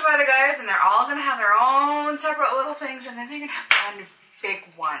whole bunch of other guys, and they're all going to have their own separate little things, and then they're going to have one big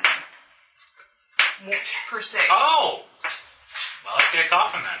one. Per se. Oh! Well, let's get a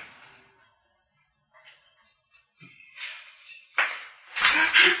coffin then.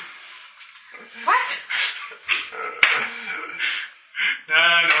 What?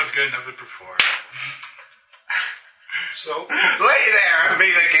 No one's good enough to perform. So, Lay there and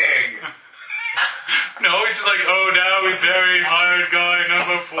be the king. No, it's like, oh, now we buried hired guy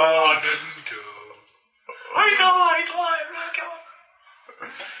number 402. Oh, he's alive, we're gonna kill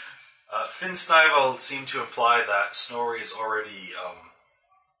him. Finn Snivald seemed to imply that Snorri is already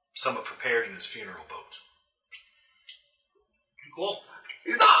somewhat prepared in his funeral boat. Cool.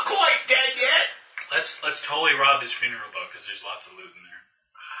 He's not quite dead yet. Let's totally rob his funeral boat because there's lots of loot in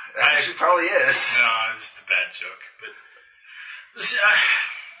there. Actually, probably is. No, it's just a bad joke. But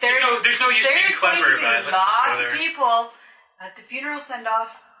there's no use being clever about it. Let's just go Lots there. of people at the funeral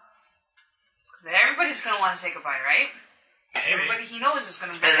send-off. Because everybody's going to want to say goodbye, right? Maybe. Everybody he knows is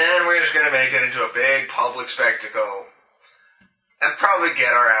going to be And then we're just going to make it into a big public spectacle. And probably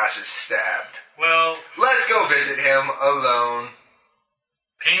get our asses stabbed. Well, Let's go visit him alone.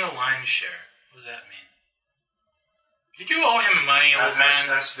 paying a lion's share. What does that mean? Did you owe him money, old man?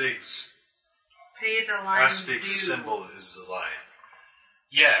 Aspig's pay the line due. symbol is the lion.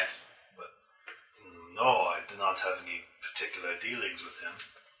 Yes. But no, I did not have any particular dealings with him.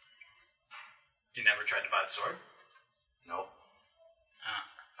 You never tried to buy the sword? No.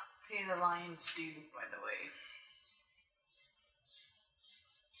 Pay the lion's due, by the way.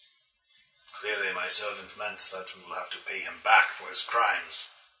 Clearly my servant meant that we will have to pay him back for his crimes.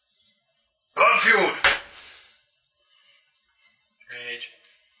 Blood feud. Rage.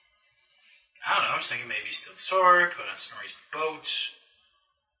 I don't know, I was thinking maybe steal the sword, put it on Snorri's boat.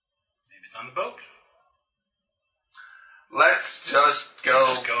 Maybe it's on the boat. Let's just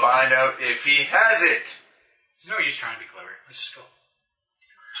go find out if he has it. There's no use trying to be clever. Let's just go.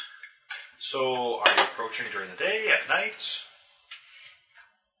 So, are you approaching during the day, at night?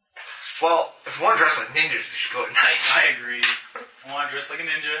 Well, if we want to dress like ninjas, we should go at night. I agree. I want to dress like a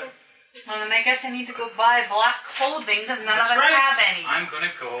ninja. Well, then I guess I need to go buy black clothing because none That's of us right. have any. I'm going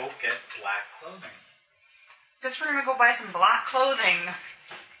to go get black clothing. Guess we're going to go buy some black clothing.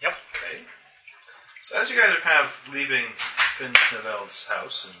 Yep. Okay. So as you guys are kind of leaving Finn Sniveld's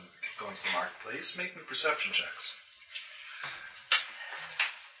house and going to the marketplace, make me perception checks.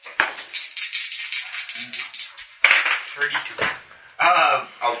 32.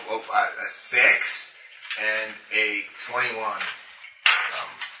 A 6 and a 21.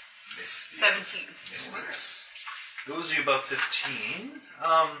 Misty. 17. Mistiness. Those of you above 15,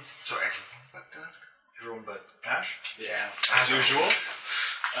 So everyone but everyone but Ash, yeah, as usual.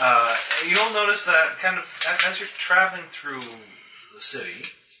 You'll notice that kind of, as you're traveling through the city,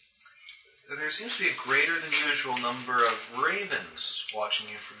 there seems to be a greater than usual number of ravens watching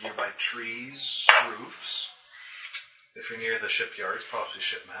you from nearby trees, roofs. If you're near the shipyards, possibly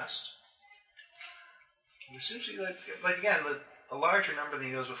shipmast. There seems to be, like again, a larger number than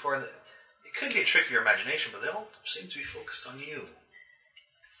you was before. And it could be a trick of your imagination, but they all seem to be focused on you.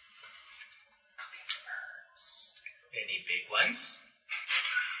 Any big ones?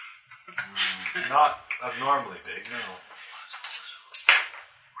 Not abnormally big, no.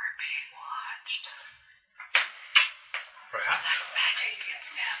 We're being watched. Perhaps. Magic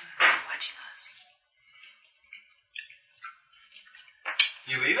against them. They're watching us.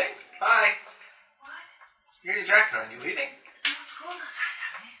 You leaving? Hi. What? You got your jacket on. You leaving? No, it's cold outside,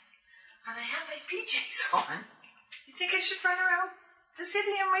 honey. And I have my PJs on. You think I should run around the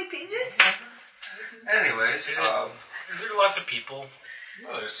city in my PJs? Anyways, Is there lots of people?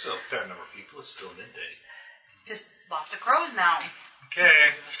 Well, there's still a fair number of people. It's still midday. Just lots of crows now.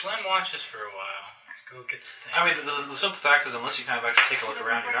 Okay, Slim watches for a while. Let's go get the thing. I mean, the simple fact is, unless you kind of actually take a look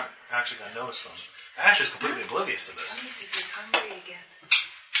around, you're not actually going to notice them. Ash is completely oblivious to this. He's hungry again.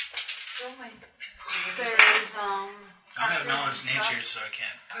 Don't mind. There's I don't have knowledge of nature, so I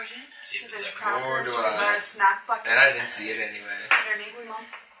can't Pardon? see So if it's there's ever. Nor crackers do with I. a snack bucket and I didn't see it anyway. underneath, Mom.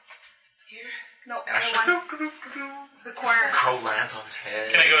 Here? No, Ashley? other one. The corner. Crow lands on his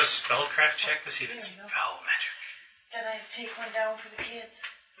head. Can I go a spellcraft check to see if it's foul magic? Then I take one down for the kids.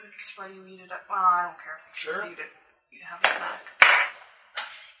 That's why you eat it up. Well, I don't care if you Sure. eat it. You have a snack.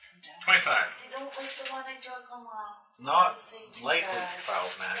 I'll take them down. 25. They don't like the one I took them off. Not Say too likely bad. foul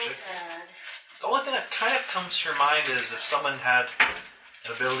So magic. sad. The only thing that kind of comes to your mind is if someone had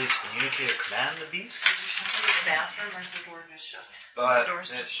an ability to communicate or command the beasts. Is there something in the bathroom or is the door just shut? But The door's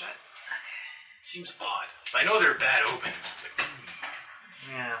just shut. It seems odd. I know they're bad open. It's like,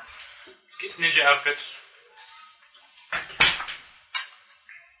 yeah. let's get ninja outfits.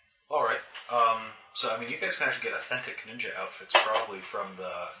 All right. So I mean, you guys can actually get authentic ninja outfits probably from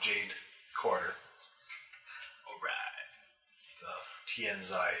the Jade Quarter, Alright. the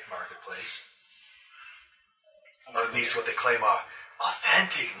Tianzai marketplace, or at least what they claim are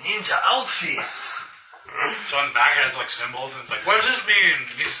authentic ninja outfits. So on the back it has like symbols, and it's like, what does this mean?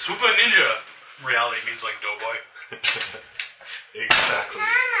 It means super ninja. In reality, it means like doughboy. Exactly.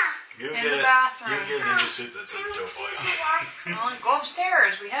 You In get the a, bathroom. you get a ninja suit that says doughboy on it. Well, go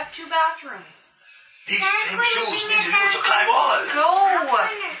upstairs. We have 2 bathrooms. These same shoes ninja use to climb walls. Go!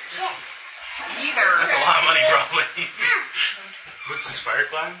 Either. That's a lot of money, probably. What's his fire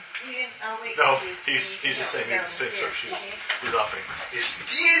climb? I'll wait No, for you. he's just saying he's the same sort of shoes. Okay? He's offering. A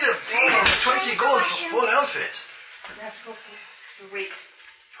steal of damn 20 gold for full outfit. You have to go upstairs. So wait.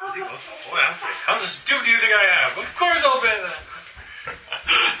 Boy, outfit. How stupid do you think I am? Of course I'll pay that.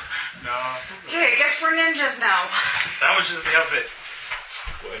 No. Okay, guess we're ninjas now. So how much is the outfit?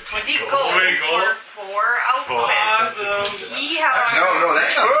 20 gold 20 gold? for 4 outfits. Awesome. We have No,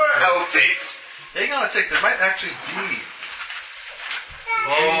 that's your outfits. Hang on a sec. There might actually be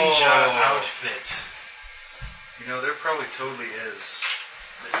Ninja outfit. You know, there probably totally is.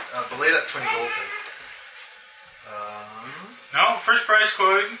 Belay that 20 gold thing. No, first price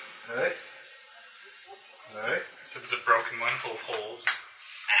quote. Alright. Alright. Except it's a broken one full of holes.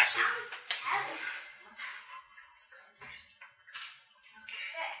 Acid.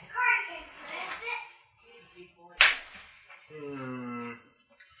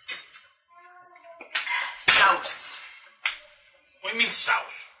 South. What do you mean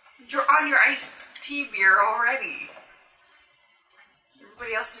south? You're on your iced tea beer already.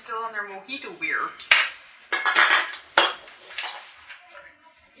 Everybody else is still on their mojito beer.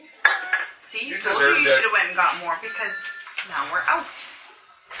 See? You Told deserved you it. should have went and got more because now we're out.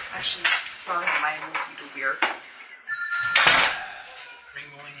 Actually, burned my mojito beer.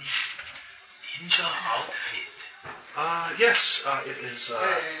 Ringling ninja outfit. Yes, it is.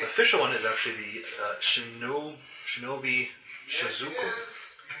 The official one is actually the Shinobi Shizuku,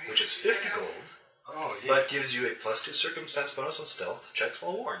 which is 50 gold, but gives you a +2 circumstance bonus on stealth checks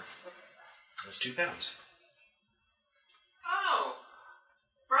while worn. That's £2. Oh,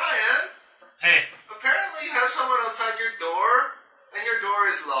 Brian. Hey, Apparently you have someone outside your door, and your door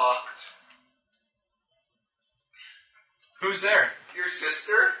is locked. who's there? Your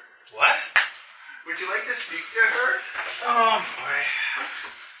sister? What? Would you like to speak to her? Oh boy.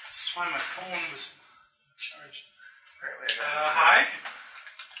 This is why my phone was charged. Apparently I got Hi?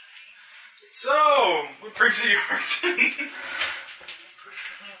 So, what brings you here?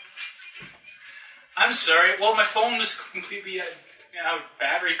 I'm sorry. Well, my phone was completely out of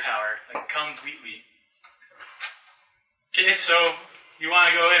battery power. Like, completely. Okay, so, you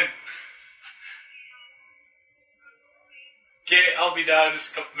want to go in? Okay, I'll be down in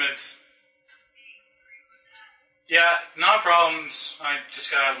just a couple minutes. Yeah, no problems. I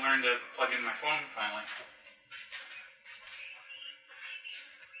just gotta learn to plug in my phone finally.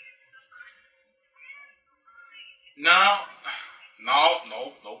 No.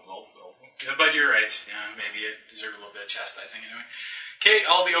 Yeah, but you're right. Yeah, maybe I deserve a little bit of chastising anyway. Okay,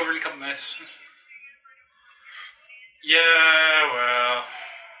 I'll be over in a couple minutes. Yeah, well.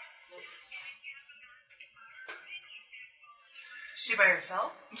 Is she by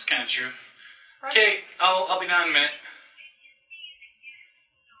herself? It's kind of true. Okay, I'll be down in a minute.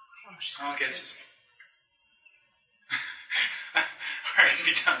 Oh, she's I'll got get kids. Alright,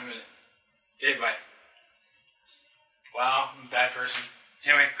 be down in a minute. Okay, bye. Wow, I'm a bad person.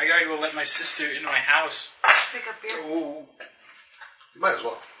 Anyway, I gotta go let my sister into my house. Pick up beer. Oh. Might as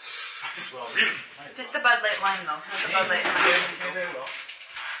well. Well, really. Just the Bud Light line, though. Not the Bud Light line. Very well.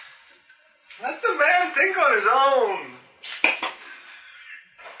 Let the man think on his own.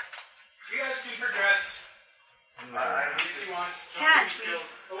 You guys can progress. If you want. Can't we? Oh,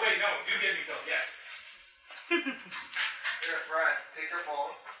 wait, no. Do get me killed, yes. Here, Brian, take your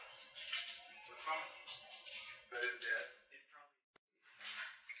phone. That is dead.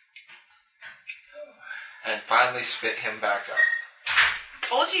 And finally spit him back up.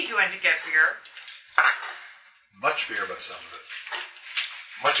 Told you he went to get beer. Much beer by the sound of it.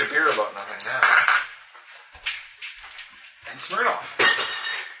 Much of beer about nothing now. And Smirnoff.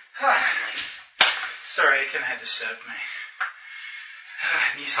 Sorry, I kind of had to set up my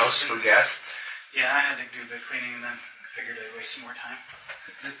nieces. House for guests. Yeah, I had to do a bit of cleaning and then figured I'd waste some more time.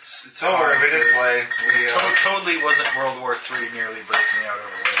 It's Don't worry, we didn't play. We, Totally wasn't World War III nearly breaking out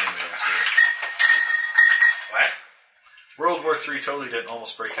over wagon wheels here. What? World War III totally didn't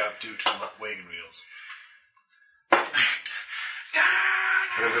almost break out due to wagon wheels. They're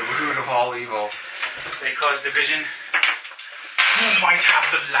the root of all evil. They caused division. Who might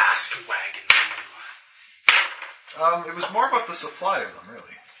have the last wagon wheel? It was more about the supply of them,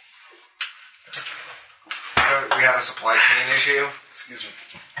 really. We had a supply chain issue. Excuse me.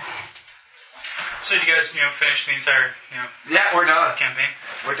 So you guys, finished the entire, Yeah, we're done. campaign?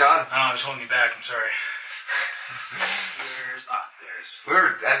 We're done. Oh, I was holding you back. I'm sorry.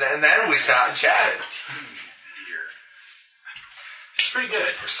 And then we sat and chatted. It's pretty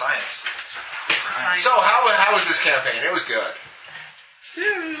good. For science. So how was this campaign? It was good.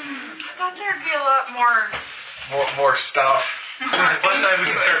 I thought there'd be a lot more. More stuff. Plus, we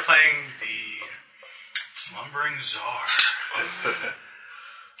can start playing the Slumbering Czar.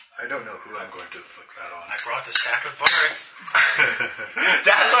 I don't know who I'm going to flick that on. I brought the stack of bards.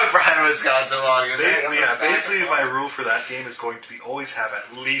 That's why Brian was gone so long. Basically my rule for that game is going to be always have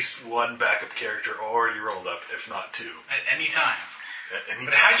at least one backup character already rolled up, if not two. At any time. At any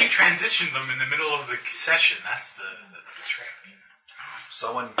But how do you transition them in the middle of the session? That's the trick.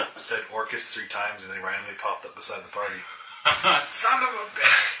 Someone said Orcus 3 times and they randomly popped up beside the party. Son of a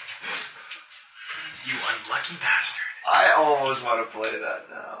bitch. You unlucky bastard. I almost want to play that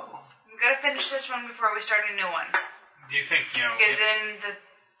now. We gotta finish this one before we start a new one. Do you think, Because in the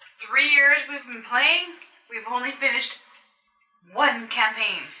 3 years we've been playing, we've only finished one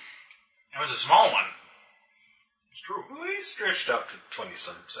campaign. That was a small one. It's true. We stretched out to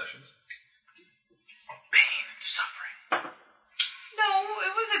 20-some sessions. Of pain and suffering. No,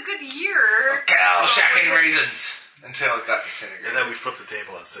 it was a good year. Cow shacking raisins. Until it got disintegrated. And then we flipped the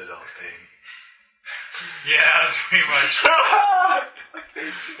table and Citadel of Pain. Yeah, that's pretty much.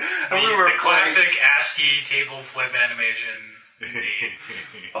 the classic ASCII table flip animation. Indeed.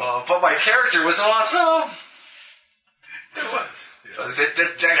 But my character was awesome. It was. Yes. Was it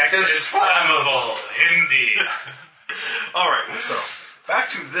Detect is flammable. Indeed. Alright, so back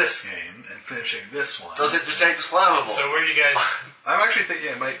to this game and finishing this one. Does it detect as flammable? So where do you guys... I'm actually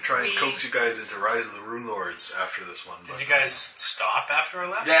thinking I might try and coax you guys into Rise of the Rune Lords after this one. Did you guys stop after I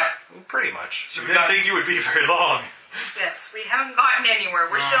left? Yeah. Well, pretty much. So We we didn't got- think you would be very long. Yes, we haven't gotten anywhere.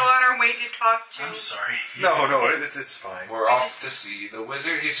 We're still on our way to talk to... I'm sorry. No, it's fine. We're off to see the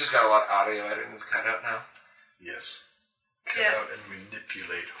wizard. He's just got a lot of audio editing to cut out now. Yes. Cut Yeah. out and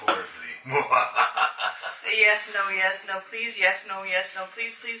manipulate horribly. Yes, no, please, yes, no, please,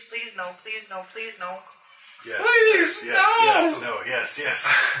 no, please, no, please, no. Yes, Please, yes, no. yes, no, yes, yes.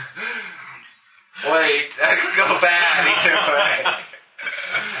 Wait, that could go bad either way.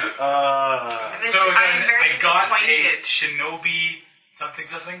 This, So I'm again, very I got a disappointed. shinobi something.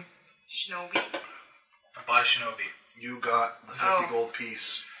 Shinobi. I bought a shinobi. You got the 50 gold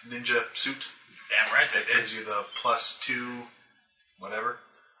piece ninja suit. Damn right I That did. gives you the +2 whatever.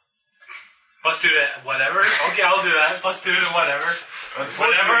 Plus 2 to whatever. Okay, I'll do that. Plus 2 to whatever.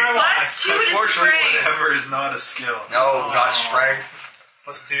 Whatever I want. Plus 2 to Unfortunately, strength. whatever is not a skill. No, not strength.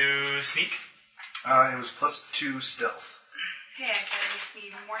 Plus 2 sneak. It was +2 stealth. Yeah, that makes me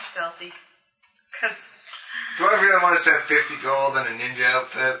even more stealthy. Because... Do I really want to spend 50 gold on a ninja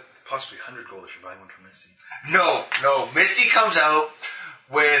outfit? Possibly 100 gold if you're buying one from Misty. No. Misty comes out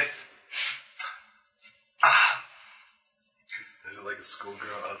with... Is it like a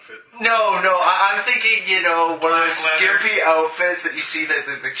schoolgirl outfit? No, I'm thinking, one of those Black leather. skimpy outfits that you see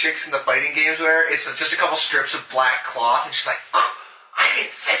the chicks in the fighting games wear. It's just a couple strips of black cloth, and she's like, oh, I'm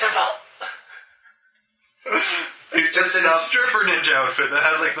invisible. It's just It's a stripper ninja outfit that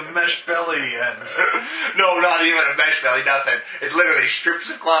has like the mesh belly and... No, not even a mesh belly, nothing. It's literally strips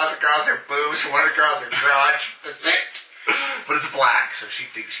of cloth across her boobs, one across her crotch. That's it. But it's black, so she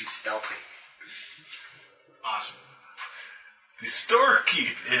thinks she's stealthy. Awesome. The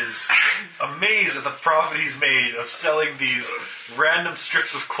storekeep is amazed at the profit he's made of selling these random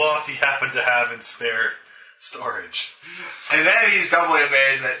strips of cloth he happened to have in spare storage. And then he's doubly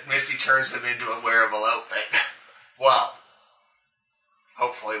amazed that Misty turns them into a wearable outfit. Well,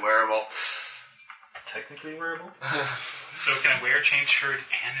 hopefully wearable. Technically wearable? So can I wear a chain shirt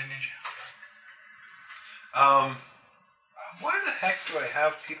and a ninja? Why the heck do I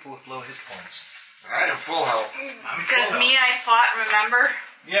have people with low hit points? I am full health. Because me, I fought, remember?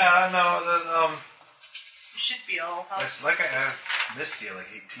 Yeah, no, You should be all healthy. it's like I have Misty at like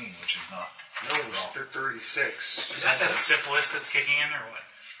 18, which is not. No, they're 36. Is that syphilis that's kicking in, or what?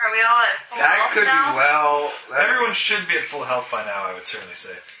 Are we all at full That health could now? be well. Everyone should be at full health by now, I would certainly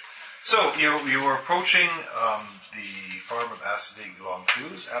say. So, you were approaching the farm of Asvig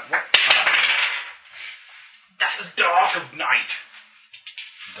Longclues at what time? Dusk. Dark of night.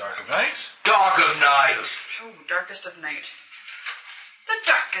 Dark of night? Dark of night. Oh, darkest of night. The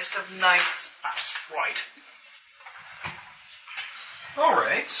darkest of nights. That's right.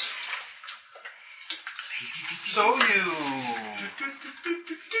 Alright. So you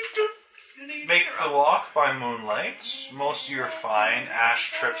make the walk by moonlight. Most of you are fine.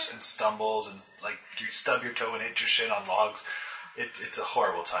 Ash trips and stumbles and like you stub your toe and hit your shin on logs. It's a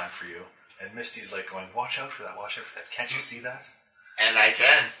horrible time for you. And Misty's like going, watch out for that, watch out for that. Can't you see that? And I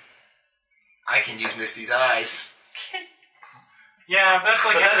can use Misty's eyes. Yeah, that's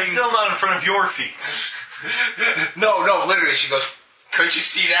like But that's having... still not in front of your feet. No, literally, she goes, couldn't you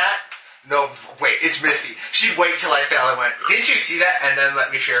see that? No, wait, it's Misty. She'd wait till I fell and went, didn't you see that? And then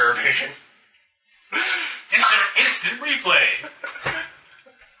let me share her vision. Instant replay.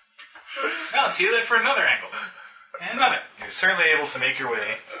 Now let's see that for another angle. And another. You're certainly able to make your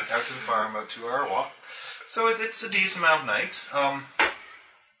way out to the farm, about 2-hour walk. So it's a decent amount of night.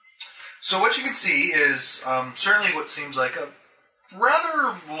 So what you can see is certainly what seems like a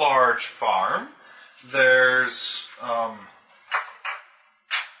rather large farm. There's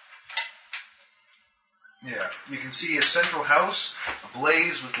you can see a central house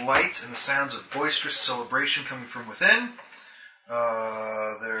ablaze with light and the sounds of boisterous celebration coming from within.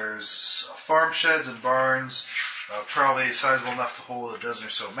 There's farm sheds and barns, probably sizable enough to hold a dozen or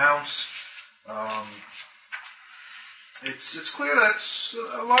so mounts. It's clear that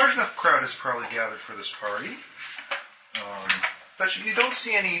a large enough crowd is probably gathered for this party. But you don't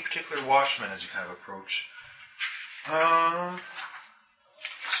see any particular watchmen as you kind of approach.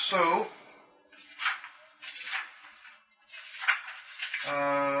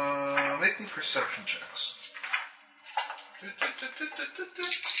 Make me perception checks.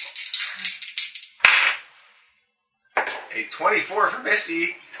 A 24 for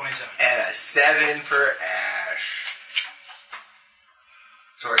Misty, 27. and a 7 for Ash.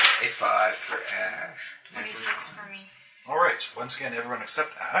 Sorry, a 5 for Ash. 26 for me. Alright, once again, everyone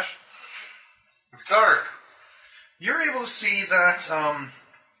except Ash. It's dark. You're able to see that,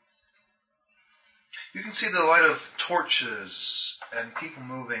 you can see the light of torches and people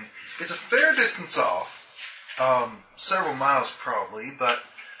moving. It's a fair distance off, several miles probably, but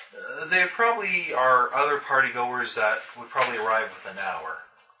they probably are other partygoers that would probably arrive within an hour.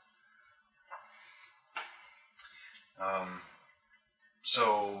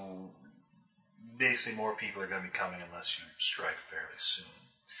 So basically more people are going to be coming unless you strike fairly soon.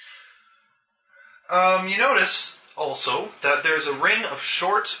 You notice also that there's a ring of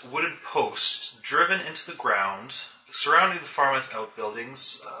short wooded posts driven into the ground surrounding the farm's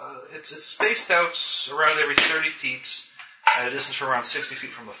outbuildings. It's spaced out around every 30 feet at a distance of around 60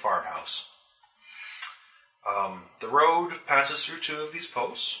 feet from the farmhouse. The road passes through 2 of these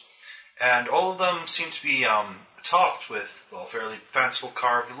posts, and all of them seem to be topped with, well, fairly fanciful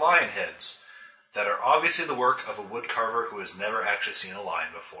carved lion heads that are obviously the work of a wood carver who has never actually seen a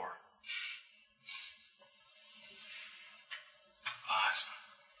lion before. Awesome.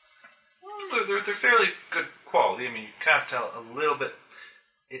 Well, they're fairly good quality. I mean, you kind of tell a little bit.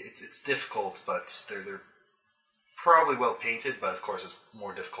 It's difficult, but they're probably well painted. But of course, it's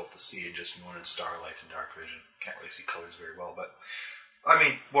more difficult to see in just moon and starlight and dark vision. Can't really see colors very well. But I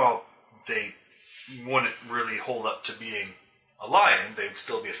mean, well, they wouldn't really hold up to being a lion. They'd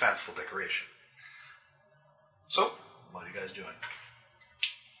still be a fanciful decoration. So, what are you guys doing?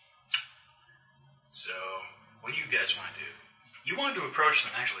 So, what do you guys want to do? You wanted to approach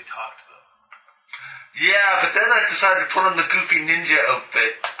them and actually talk to them. Yeah, but then I decided to put on the goofy ninja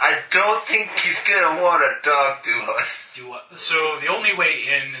outfit. I don't think he's gonna want to talk to us. Do what? So, the only way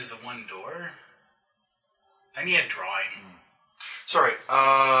in is the one door? I need a drawing. Sorry,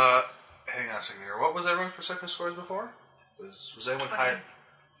 hang on a second here. What was everyone's perception scores before? Was anyone 20. higher?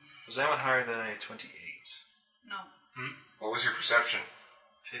 Was anyone higher than a 28? No. What was your perception?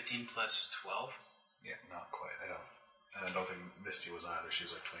 15 plus 12. Yeah, not quite. I don't think Misty was either. She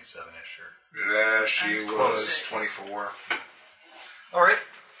was like 27-ish or... Yeah, she I'm was close. 24. All right.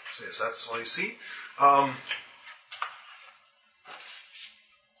 So yes, that's all you see.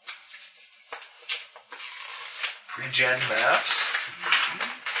 Pre-gen maps.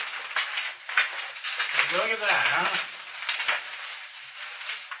 Look at that, huh?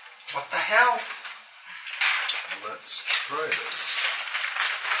 What the hell? Let's try this.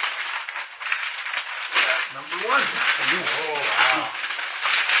 Number 1. Oh, wow.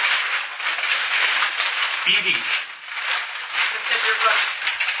 Speedy. Look at your books.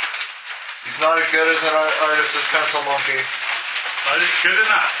 He's not as good as an artist as Pencil Monkey, But it's good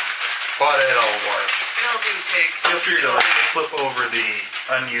enough. but it'll work. It'll do, Pig. Feel free to It'll do. flip over the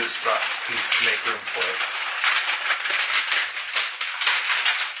unused piece to make room for it.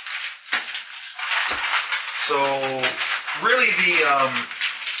 So, really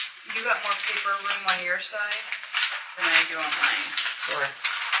You got more paper room on your side than I do on mine. Sorry.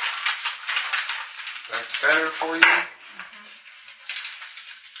 That's better for you?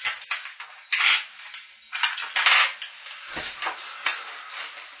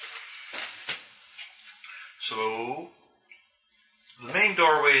 So, the main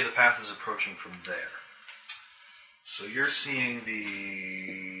doorway, the path is approaching from there. So you're seeing these...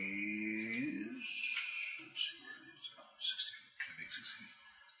 Let's see where these are. 60 feet, kind of big 60 feet.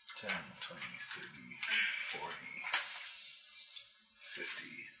 10, 20, 30, 40, 50,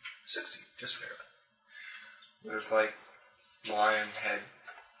 60. Just barely. There's like lion head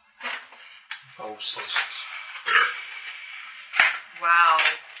posts. Wow.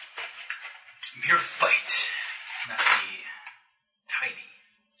 Mere fight. Not be tidy.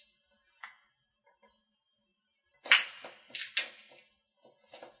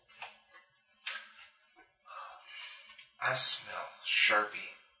 I smell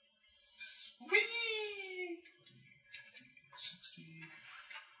Sharpie. Whee! 50, 60.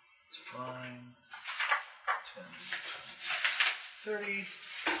 It's fine. 10, 20, 30.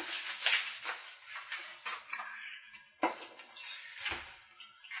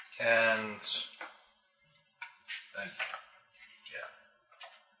 And yeah,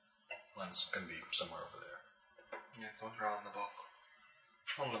 one's going to be somewhere over there. Yeah, don't draw on the book.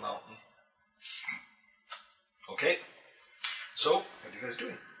 On the mountain. Okay. So, what are you guys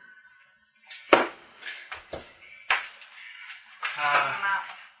doing?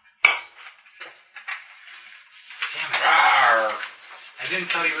 Damn it. Rawr! I didn't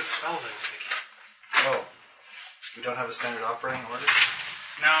tell you what spells I was picking. Oh, we don't have a standard operating order?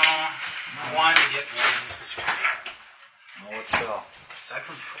 No, I wanted to get one specifically. No, what spell? Aside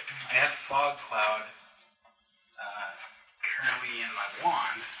from, I have Fog Cloud currently in my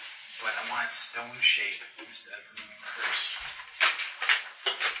wand, but I wanted Stone Shape instead of removing Curse.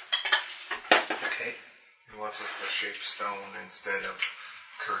 Okay. He wants us to shape stone instead of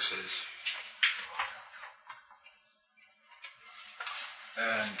curses.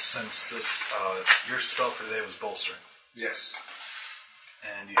 And since this, your spell for today was bolstering, Yes.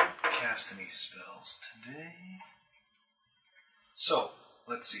 and you didn't cast any spells today. So,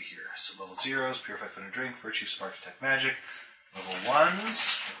 let's see here. So level 0s, Purify Food and Drink, Virtue, Smart, Detect Magic. Level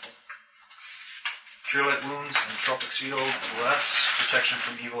 1s, Cure Light Wounds, and Tropic Shield, less protection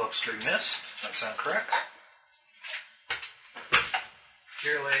from evil obscuring mist. Does that sound correct?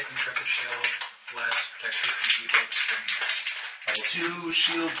 Pure Light, Intrepid Shield, less protection from evil obscuring. Level 2,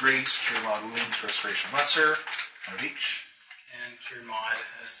 Shield, Grace, Cure Mod Wounds, Restoration Lesser, one of each. And Cure Mod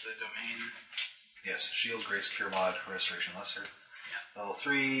as the domain. Yes, Shield, Grace, Cure Mod, Restoration Lesser. Yeah. Level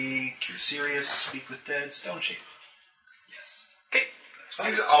 3, Cure Serious, Speak with Dead, Stone Shape. Yes. Okay, that's fine.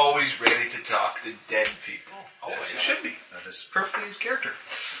 He's always ready to talk to dead people. As it should be. That is perfectly his character.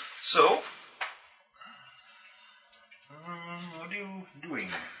 So, what are you doing?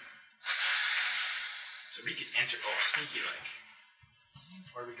 So we can enter all sneaky like.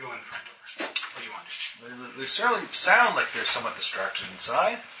 Or we go in front door. What do you want to do? They certainly sound like they're somewhat distracted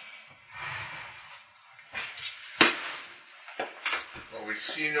inside. Well, we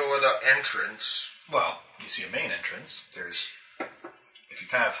see no other entrance. Well, you see a main entrance. There's, if you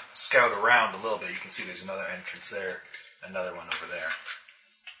kind of scout around a little bit, you can see there's another entrance there, another one over there.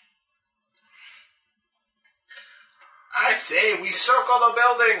 I say we circle the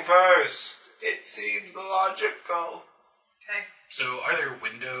building first. It seems logical. Okay. So are there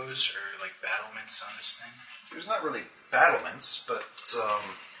windows or like battlements on this thing? There's not really battlements, but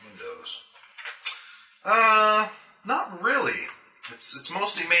windows. Not really. It's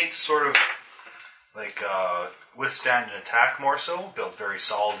mostly made to sort of like withstand an attack more so, built very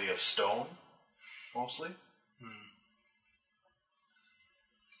solidly of stone, mostly.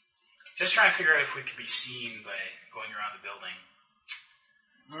 Just trying to figure out if we could be seen by going around the building.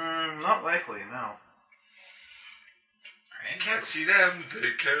 Not likely, no. Alright, Can't so see them,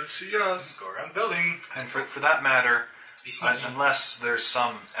 they can't see us. go around the building. And for that matter, Let's be sneaky. unless there's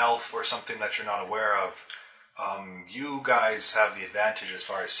some elf or something that you're not aware of, you guys have the advantage as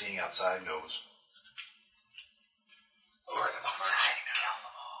far as seeing outside goes. Or the outside, kill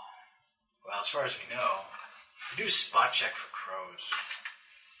them all. Well, as far as we know, we do a spot check for crows.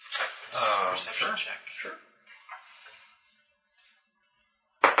 Perception sure. check. Sure.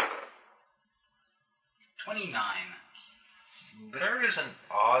 29. There is an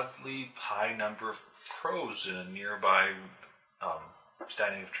oddly high number of crows in a nearby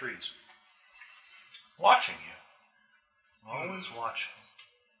standing of trees. Watching you. Always watching.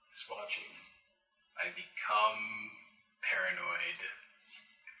 Just watching. I become paranoid.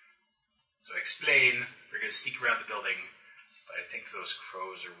 So explain, we're going to sneak around the building, but I think those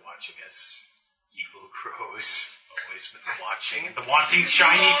crows are watching us. Evil crows. Always with the watching and the wanting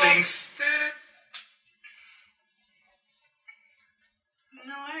shiny things.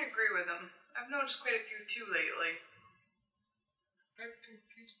 No, I agree with him. I've noticed quite a few too lately.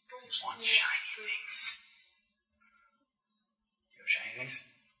 Want shiny things. Do you have shiny things?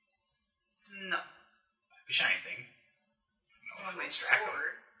 No. A shiny thing. No, On if my we'll distract them.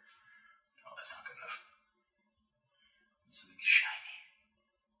 sword. No, that's not good enough. Something shiny.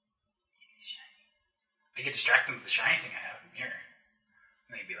 Shiny. I could distract them with the shiny thing I have, the mirror.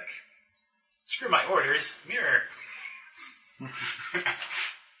 And they'd be like, screw my orders, mirror.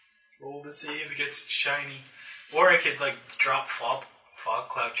 Roll to see if it gets shiny. Or I could like drop fog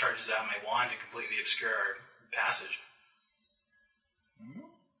cloud charges out of my wand and completely obscure our passage.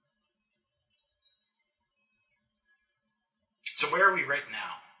 So where are we right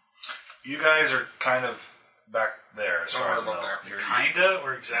now? You guys are kind of back there as far as I about know. there. You're- Kinda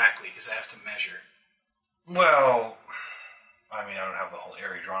or exactly? Because I have to measure. Well, I mean, I don't have the whole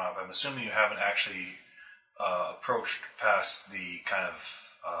area drawn up. I'm assuming you haven't actually approached past the kind of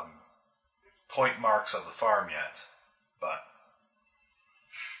point marks of the farm yet. But,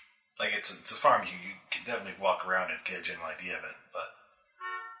 like, it's a farm. You can definitely walk around and get a general idea of it. But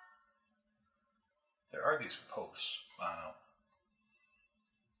there are these posts. I don't know.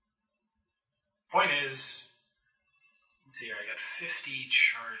 Point is, let's see here, I got 50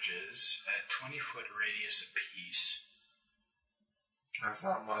 charges at 20-foot radius apiece. That's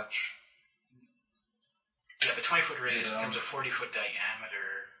not much. Yeah, the 20-foot radius Yeah. becomes a 40-foot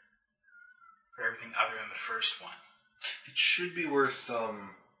diameter for everything other than the first one. It should be worth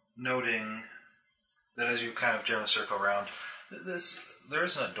noting that as you kind of generally circle around, there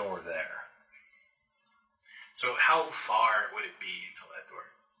isn't a door there. So how far would it be until that door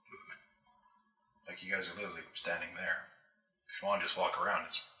movement? Like, you guys are literally standing there. If you want to just walk around,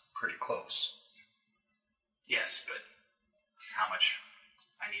 it's pretty close. Yes, but how much?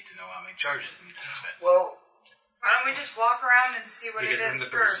 I need to know how many charges need to be spent. Well, Why don't we just walk around and see what Because it then is the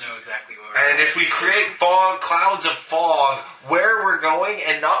birds first? know exactly what we're and doing. if we create clouds of fog where we're going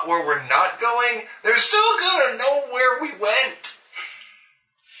and not where we're not going, they're still gonna know where we went.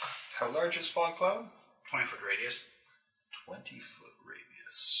 How large is fog cloud? 20-foot radius. 20-foot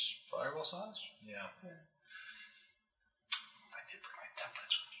radius. Fireball size? Yeah. I did bring my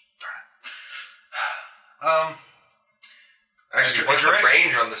templates with me. Darn it. Actually, what's Is it the right?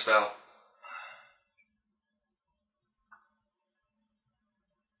 range on the spell?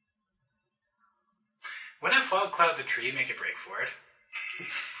 Wouldn't fog cloud the tree make a break for it?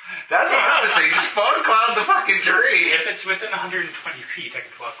 That's what I was saying. Just fog cloud the fucking tree. If it's within 120 feet, I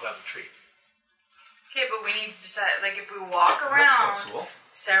can fog cloud the tree. Okay, but we need to decide, like, if we walk That's around possible.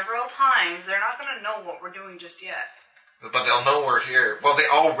 several times, they're not going to know what we're doing just yet. But they'll know we're here. Well, they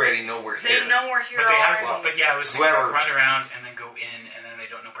already know we're They here. know we're here But they have, already. but yeah, I was thinking Whoever- run around and then go in, and then they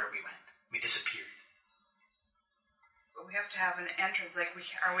don't know where we went. We disappeared. But we have to have an entrance. Like,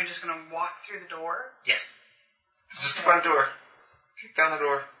 are we just going to walk through the door? Yes. It's just the front door. Kick down the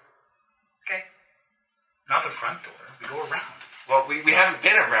door. Okay. Not the front door. We go around. Well, we haven't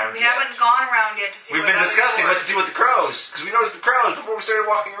been around We yet. haven't gone around yet to see We've what been other discussing doors. what to do with the crows. Because we noticed the crows before we started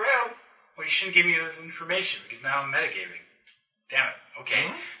walking around. Well, you shouldn't give me this information because now I'm metagaming. Damn it. Okay.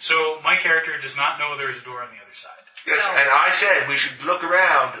 Mm-hmm. So my character does not know there's a door on the other side. Yes, No. and I said we should look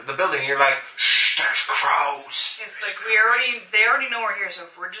around the building. You're like, shh, there's crows. It's like they already know we're here, so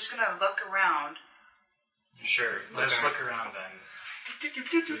if we're just going to look around. Sure. Let's look around then.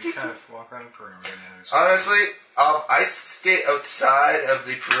 You kind of walk around the perimeter. and the other side. Honestly, I stay outside of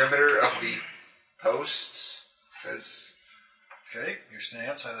the perimeter of the posts. Okay, you're standing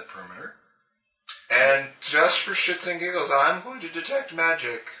outside the perimeter. And just for shits and giggles, I'm going to detect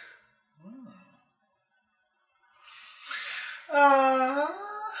magic.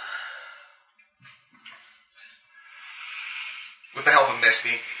 With the help of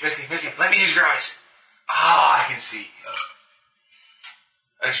Misty. Misty, let me use your eyes. Ah, I can see.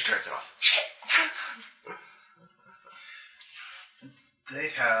 And she turns it off. They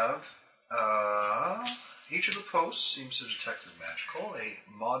have, each of the posts seems to detect as magical, a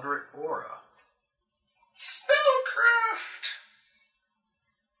moderate aura. Spellcraft.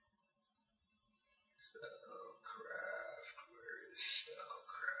 Where is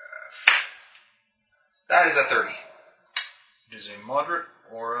spellcraft? That is a 30. It is a moderate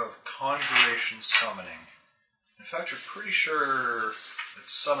aura of conjuration summoning. In fact, you're pretty sure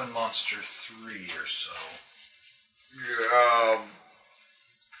it's summon monster 3 or so.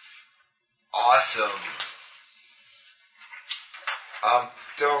 Awesome.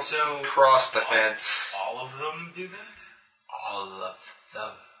 Don't cross the fence. All of them do that? All of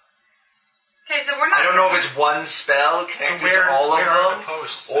them. Okay, so we're not. I don't know if it's one spell connected to all of where are them, the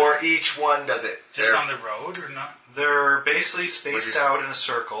posts, or each one does it. Just on the road or not? They're basically spaced out in a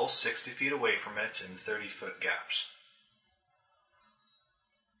circle, 60 feet away from it, in 30-foot gaps.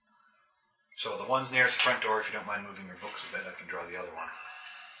 So the one's nearest the front door, if you don't mind moving your books a bit, I can draw the other one.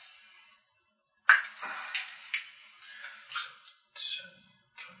 10,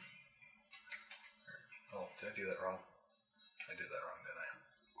 20... Oh, did I do that wrong? I did that wrong, didn't I?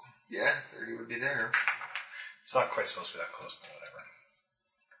 Yeah, 30 would be there. It's not quite supposed to be that close, but whatever.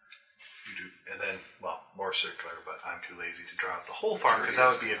 You do, and then, well, more circular, but I'm too lazy to draw out the whole farm, because that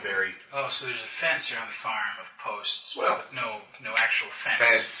would be a very... Oh, so there's a fence around the farm of posts, Well, with no actual fence.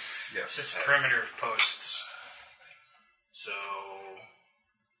 Fence. Yes. It's just a perimeter of posts. So,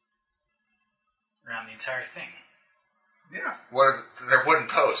 around the entire thing. Yeah. They're wooden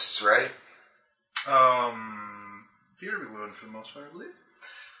posts, right? Appear to be wooden for the most part, I believe.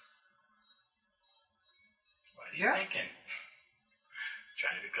 What are you thinking?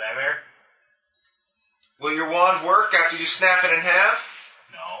 Trying to be clever? Will your wand work after you snap it in half?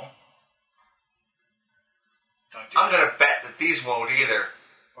 No. Don't do I'm that. going to bet that these won't either.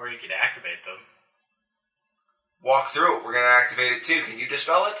 Or you could activate them. Walk through it. We're going to activate it too. Can you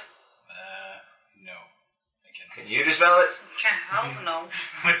dispel it? No. I can. Can you dispel it? Hells no.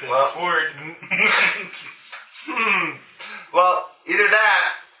 With the Well- sword. Well, either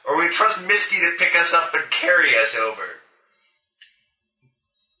that, or we trust Misty to pick us up and carry us over.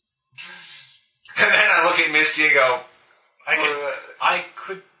 And then I look at Misty and go, I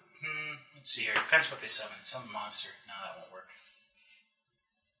could. Let's see here. Depends what they summon. Summon monster. No, that won't work.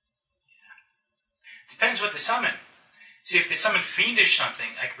 Yeah. Depends what they summon. See, if they summon fiendish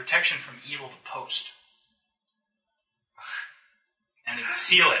something, like protection from evil to post. And it'd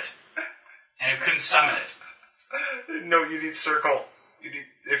seal it. And it couldn't summon it. no, you need circle.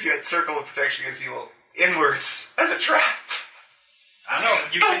 If you had circle of protection against evil, inwards, as a trap. I don't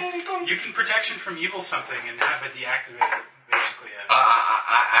know. You can protection from evil something and have it deactivated, basically.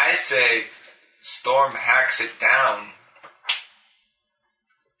 I say Storm hacks it down.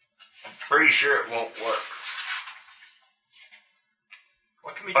 I'm pretty sure it won't work.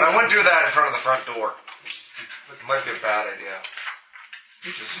 What can we But do? I wouldn't do that in front of the front door. Look It might be a bad idea.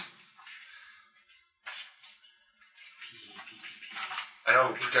 I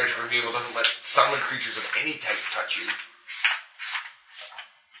know protection from evil doesn't let summon creatures of any type touch you.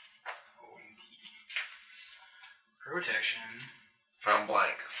 Protection. From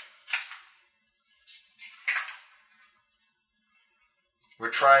blank. We're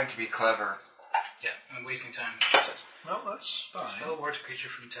trying to be clever. Yeah, I'm wasting time. No, that's fine. Spell wards a creature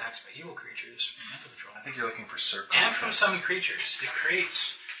from attacks by evil creatures. Mental control. I think you're looking for circle. And from defense. summoned creatures. It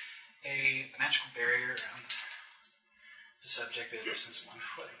creates a magical barrier around the subject at a distance of 1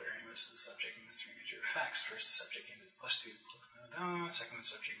 foot. Barrier moves to the subject and this 3 major effects. First, the subject gains +2. Second, the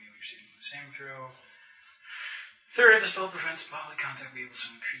subject may be receiving the same throw. Third, the spell prevents bodily contact with evil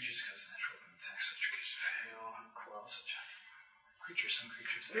summoned creatures because natural weapon attacks such creatures fail and coil such creatures. Some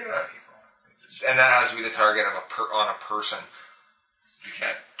creatures that are people. And that has to be the target of on a person. You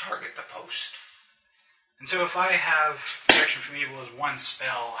can't target the post. And so if I have protection from evil as 1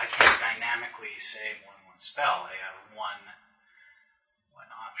 spell, I can't dynamically say more than 1 spell. I have one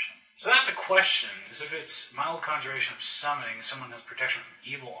option. So that's a question, is if it's mild conjuration of summoning, someone has protection from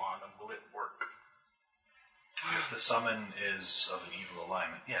evil on them, will it work? If the summon is of an evil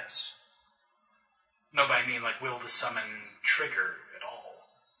alignment, yes. No, but I mean, like, will the summon trigger at all?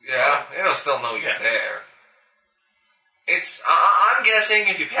 Yeah, it'll still know you're Yes. there. I'm guessing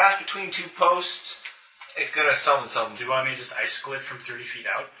if you pass between 2 posts, it's gonna summon something. Do you want me to just icicle it from 30 feet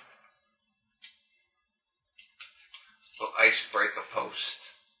out? Will ice break a post?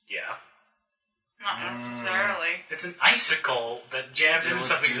 Yeah. Not necessarily. It's an icicle that jams into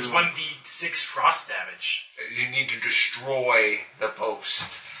something. Does 1d6 frost damage. You need to destroy the post.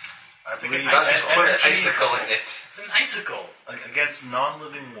 I believe Let's just put an icicle in it. It's an icicle. against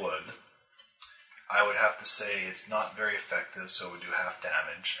non-living wood, I would have to say it's not very effective, so it would do half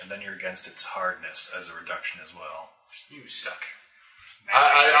damage, and then you're against its hardness as a reduction as well. You suck.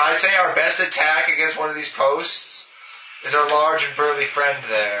 I say our best attack against one of these posts is our large and burly friend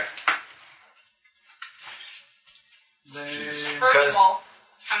there. First of all,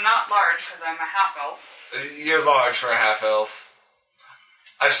 I'm not large because I'm a half elf. You're large for a half elf.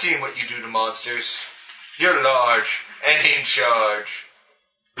 I've seen what you do to monsters. You're large and in charge.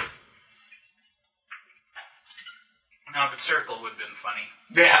 No, but circle would have been funny.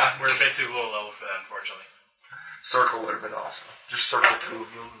 Yeah. We're a bit too low level for that, unfortunately. Circle would have been awesome. Just circle two of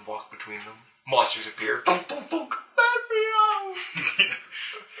them and walk between them. Monsters appear. Dunk, dunk, dunk. Let me out.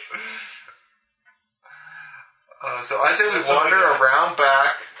 So I say we wander around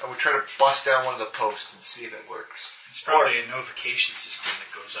back and we try to bust down one of the posts and see if it works. It's probably a notification system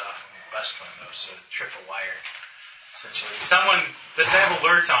that goes off when you bust one of those, so to trip a wire. Essentially, someone does it have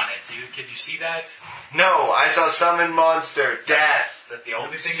alert on it? Can you see that? No, I saw summon monster, death. Is that the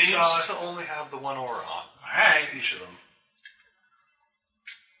only It thing you seems saw? to only have the one aura on. Alright. Each of them.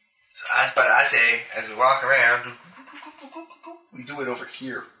 But I say, as we walk around, We do it over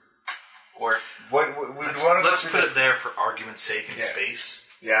here. Or what? Let's put it there for argument's sake in space.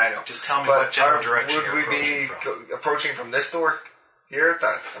 yeah, I know. Just tell me what general direction would you're we approaching be from. approaching from this door here, the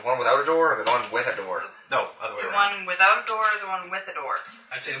one without a door, or the one with a door? No, other way The around. one without a door or the one with a door?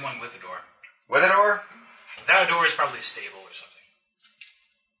 I'd say the one with a door. With a door? Without a door is probably stable or something.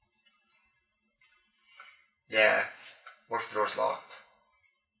 Yeah. What if the door's locked?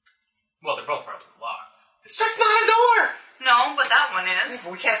 Well, they're both probably locked. It's That's just, not a door! No, but that one is.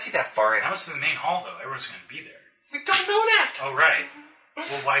 We can't see that far in. that was in the main hall, though. Everyone's going to be there. We don't know that! Oh, right.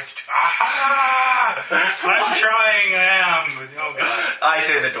 Well, why'd you... Aha! I'm trying, I am. But, oh, God. I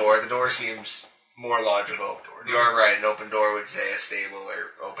say the door. The door seems more logical. You are right. An open door would say a stable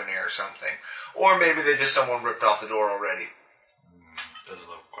or open air or something. Or maybe someone ripped off the door already. Doesn't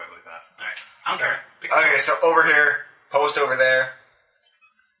look quite like that. Alright. I don't care. Pick Okay, so over here, post over there.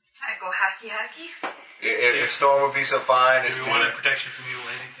 I go hacky hacky. If Storm would be so fine as Do we to... want a protection from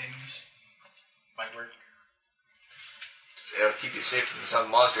mutilating things? Might work. It'll keep you safe from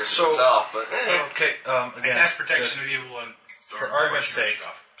some monsters So- himself, but... Okay, I again, cast protection just to be able to... for argument's sake,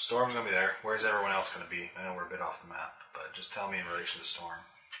 Storm's going to be there. Where's everyone else going to be? I know we're a bit off the map, but just tell me in relation to Storm.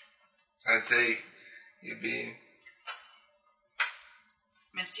 I'd say you'd be...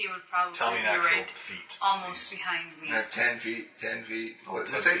 Misty would probably Tell me be in actual right feet. almost please. behind me. 10 feet. Oh,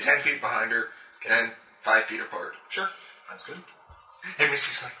 Let's 10 say feet. 10 feet behind her, Okay. and 5 feet apart. Sure, that's good. And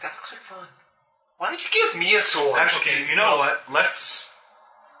Misty's like, that looks like fun. Why don't you give me a sword? Actually, Okay, you know what? Let's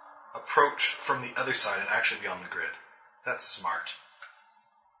approach from the other side and actually be on the grid. That's smart.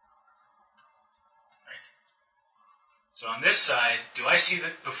 Right. So on this side, do I see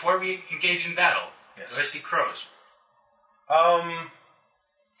that before we engage in battle? Yes. Do I see crows?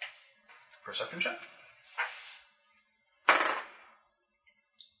 Perception check?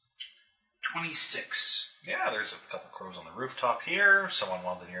 26. Yeah, there's a couple crows on the rooftop here, some on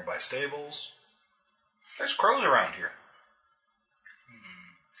one of the nearby stables. There's crows around here.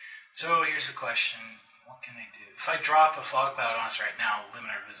 So here's the question. What can I do? If I drop a fog cloud on us right now, it'll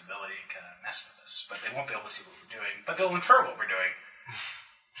limit our visibility and kind of mess with us. But they won't be able to see what we're doing. But they'll infer what we're doing.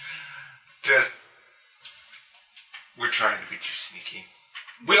 Just... We're trying to be too sneaky.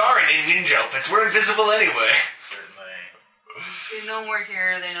 We are in ninja outfits. We're invisible anyway. Certainly. They know we're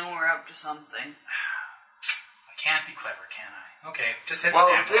here. They know we're up to something. I can't be clever, can I? Okay, just hit Well,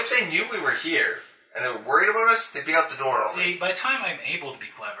 the damn if they knew we were here, and they were worried about us, they'd be out the door already. See, by the time I'm able to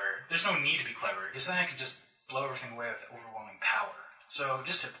be clever, there's no need to be clever, because then I can just blow everything away with overwhelming power. So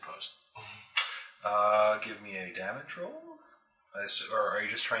just hit the post. Give me a damage roll? Or are you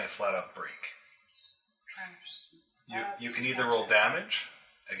just trying to flat out break? You can either roll damage,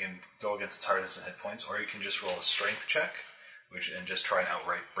 again, go against its hardness and hit points, or you can just roll a strength check, and just try and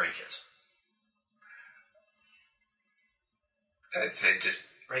outright break it. I'd say just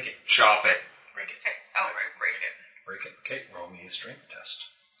Break it. chop it. Break it. Okay, outright break it. Break it. Okay, roll me a strength test.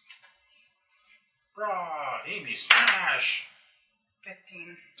 Brah! Amy, smash!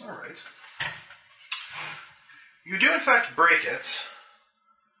 15. Alright. You do in fact break it,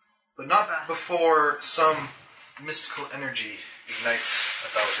 but not before some mystical energy ignites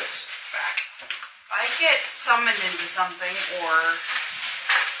about it. I get summoned into something or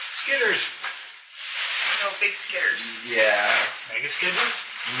Skitters! no big skitters. Yeah. Mega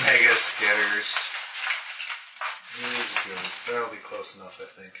skitters? Mega skitters. Here's a good. That'll be close enough, I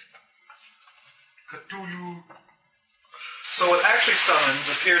think. Cthulhu. So what actually summons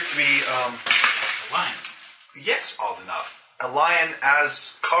appears to be, A lion. yes, odd enough, a lion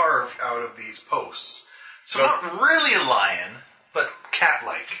as carved out of these posts. So not really a lion, but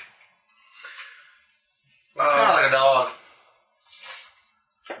cat-like. Kind of like a dog.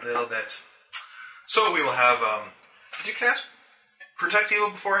 A little bit. So we will have, did you cast Protect Evil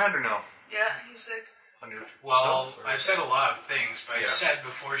beforehand or no? Yeah, he's like, On your Well, self, or- I've said a lot of things, but I Yeah. said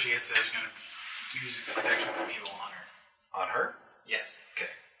before she hits it, I was going to use protection from evil on her. On her? Yes. Okay.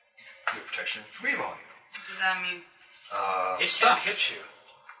 You have protection from evil on you. what does that mean? It Stuff. can hit you.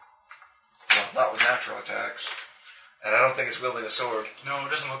 Well, not with natural attacks. And I don't think it's wielding a sword. No, it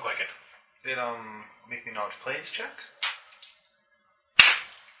doesn't look like it. Then, make me knowledge planes check.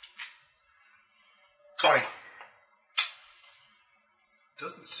 20.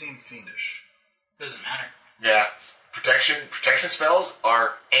 Doesn't seem fiendish. Doesn't matter. Yeah. Protection spells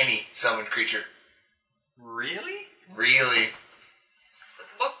are any summoned creature. Really? Really. But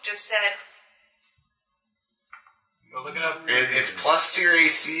the book just said, Go look it up. It's plus to your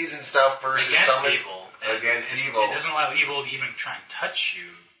ACs and stuff versus Against summoned evil. against It evil. doesn't allow evil to even try and touch you.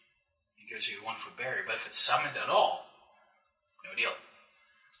 It gives you a 1-foot barrier, but if it's summoned at all, no deal.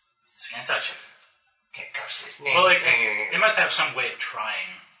 Just can't touch it. Can't touch this. Well, like, they must have some way of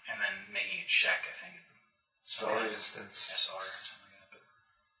trying and then making a check, I think. Some Spell kind of resistance. SR or something like that.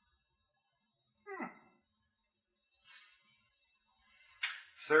 But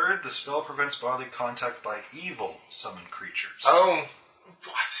Third, the spell prevents bodily contact by evil summoned creatures. Oh. it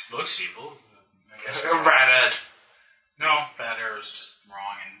looks evil. I guess Ratted. No, that error is just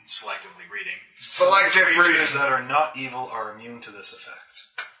wrong and selectively reading. Selective Creatures reading. that are not evil are immune to this effect.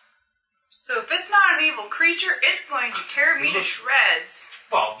 so if it's not an evil creature, it's going to tear me to shreds.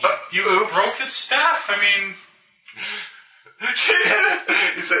 Well, you Oops. broke its staff. I mean,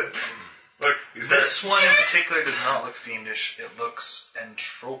 He said, look, he's there. This one in particular does not look fiendish. It looks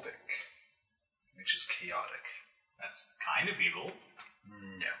entropic, which is chaotic. that's kind of evil.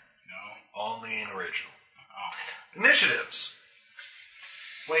 No. No. Only in original. Oh. Initiatives.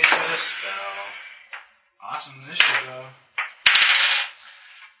 Wait for this spell. Awesome initiative, though.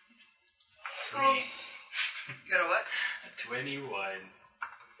 3. You got a what? A 21.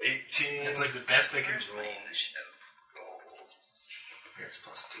 18. That's like the best they can Where's roll. my initiative? It's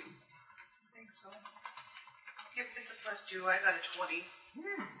plus 2. I think so. Yep, it's a +2. I got a 20.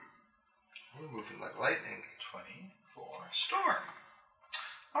 We're moving like lightning. 20 for Storm.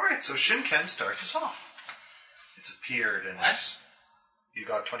 Alright, so Shinken starts us off. It's appeared and What? you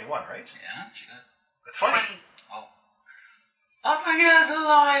got 21, right? Yeah, she got. A 20. Oh. Oh my god, the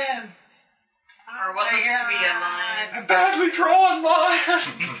lion! Or what looks to be a lion. A badly drawn lion.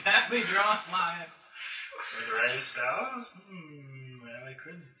 Badly drawn lion. Would I write spells? Well, I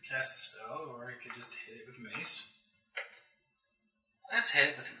could cast a spell, or I could just hit it with mace. Let's hit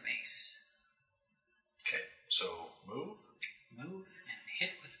it with a mace. Okay, so move. Move and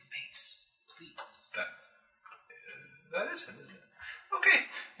hit with mace, please. That is him, isn't it? Okay,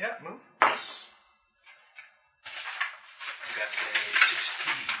 yeah, move. Yes. That's a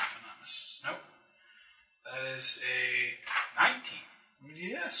 16, if I'm not mistaken. Nope. That is a 19.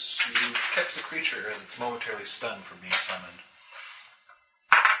 Yes, you catch the creature as it's momentarily stunned from being summoned.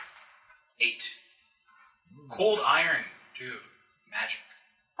 8. Cold iron, too. Magic.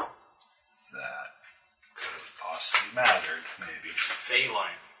 That could have possibly mattered, maybe.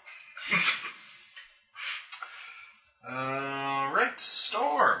 Phaline. Right,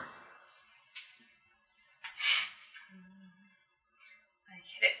 Storm. I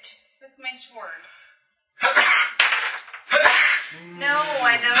hit it with my sword. No,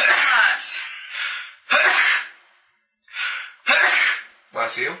 I do not.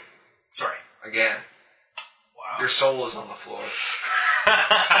 Bless you. Sorry. Again. Wow. Your soul is on the floor. You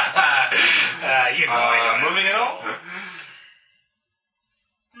know I don't moving have at all? soul.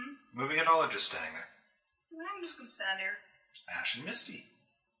 Moving at all or just standing there? I'm just going to stand here. Ash and Misty.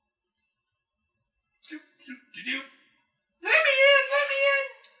 Let me in!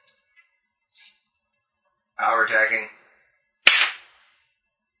 Power attacking.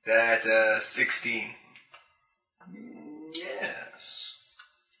 That's 16. Yes.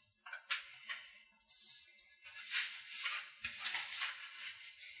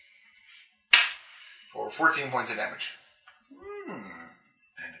 For 14 points of damage.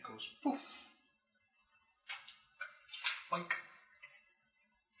 And it goes poof. Boink.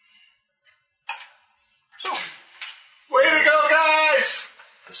 So, Way to go, guys!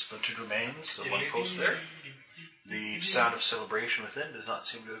 the splintered remains, the one post there. The sound of celebration within does not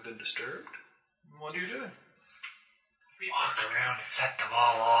seem to have been disturbed. What are you doing? Walk around and set them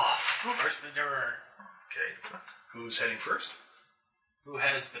all off. Where's the door? Okay. Who's heading first? Who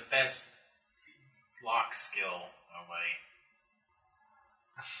has the best lock skill? Nobody.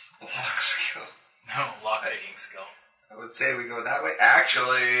 Lock skill. No, lock-picking skill. I would say we go that way.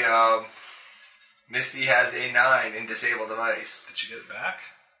 Actually, Misty has a 9 in disable device. Did you get it back?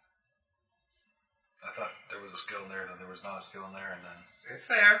 I thought there was a skill in there, then there was not a skill in there, and then... It's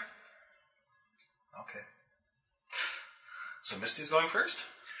there. Okay. So Misty's going first?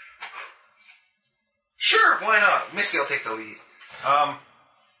 Sure, why not? Misty will take the lead. No.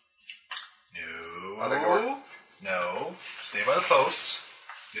 Other door? No. Stay by the posts.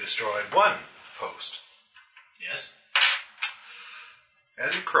 You destroyed one post. Yes.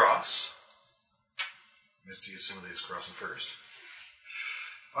 As you cross, Misty assumedly is crossing first.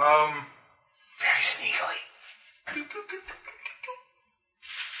 Very sneakily.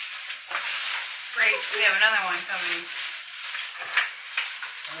 Great, we have another one coming.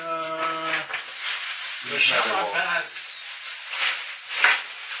 You shall not pass.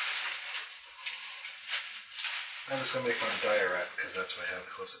 I'm just going to make one a dire rat because that's what I have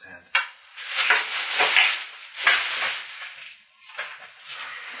close at hand.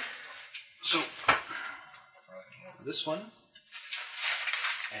 So, this one,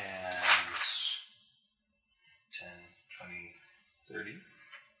 and 10, 20, 30.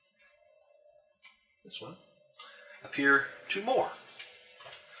 This one. Appear two more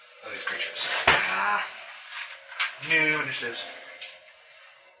of these creatures. New initiatives.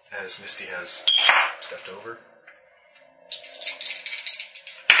 As Misty has stepped over.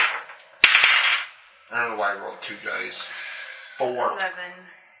 I don't know why I rolled 2 dice. 4. 11.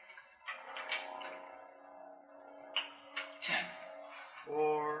 10.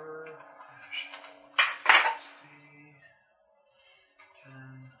 4.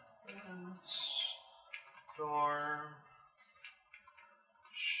 10. Storm.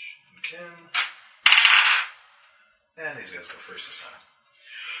 Shinken. And these guys go first this time.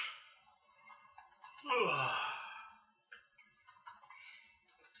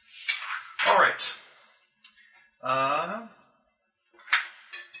 All right.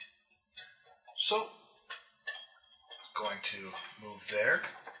 So, going to move there.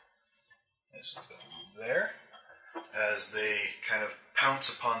 This is going to move there. As they kind of pounce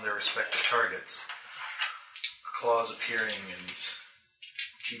upon their respective targets. Claws appearing and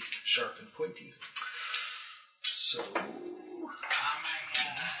teeth sharp and pointy. So,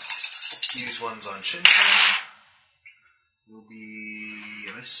 these ones on Shinken will be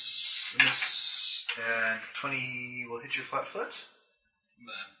a miss, and 20 will hit your flat foot.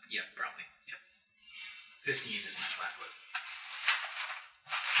 Yeah, probably. Yep. 15 is my flat foot.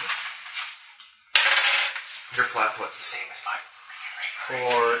 Your flat foot's the same as mine.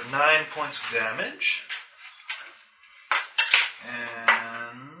 For 9 points of damage.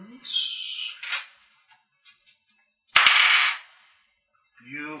 And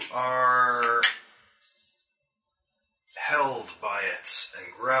you are held by it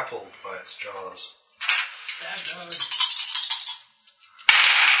and grappled by its jaws.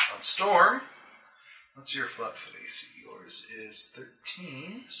 On Storm, what's your flat foot AC? Yours is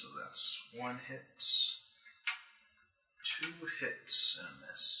 13, so that's 1 hit, 2 hits, and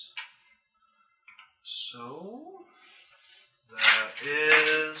a miss. So that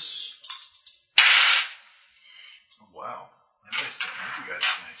is... Oh, wow. My dice don't like you guys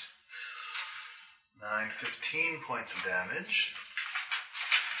tonight. 9, 15 points of damage.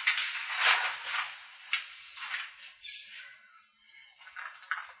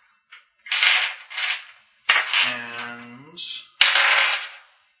 And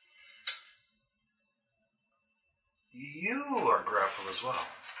you are grappled as well.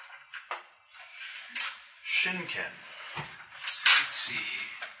 Shinken. So let's see.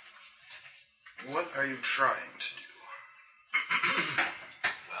 What are you trying to do?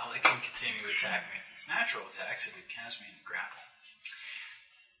 Well, it can continue to attack me with its natural attacks if it casts me in the grapple.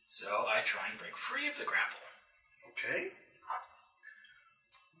 So I try and break free of the grapple. Okay.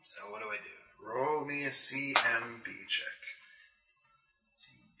 So what do I do? Roll me a CMB check.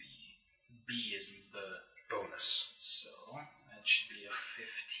 B. B is the Bonus. so that should be a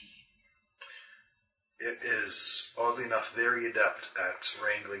 15. It is, oddly enough, very adept at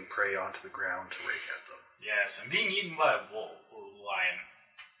wrangling prey onto the ground to rake at them. Yes, I'm being eaten by a wolf. Lion.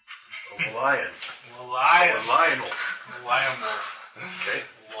 A lion. Lion. A lion wolf. Lion wolf. Okay.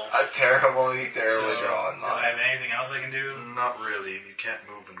 Wolf. I'm terribly So, drawn. do I have anything else I can do? Not really. You can't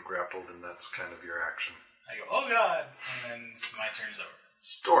move and grappled, and that's kind of your action. I go, oh god, and then my turn's over.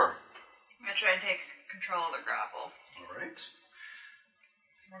 Storm. I'm gonna try and take control of the grapple. All right.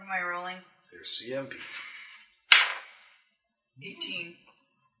 What am I rolling? There's CMB. 18.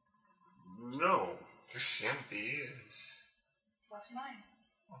 No. Your CMB is... Plus 9.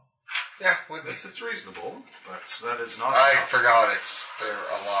 Yeah, with It's reasonable, but that is not I enough. forgot it's... They're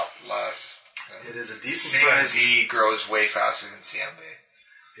a lot less. It is a decent sized... CMB grows way faster than CMB.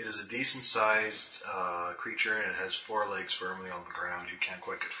 It is a decent sized creature, and it has 4 legs firmly on the ground. You can't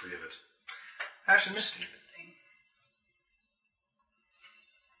quite get free of it. Ash and Misty.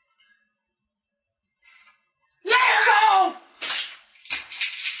 Let her go!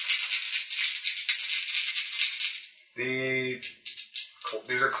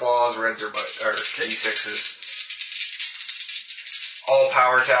 These are claws, reds are D6s. All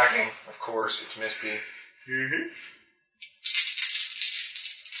power attacking, of course, it's Misty. Mm-hmm.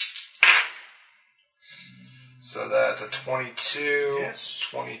 So that's a 22. Yes.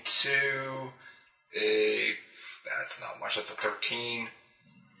 22. That's not much, that's a 13.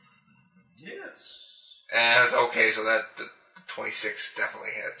 Yes. And okay, so that the 26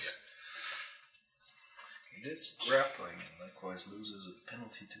 definitely hits. It is grappling and likewise loses a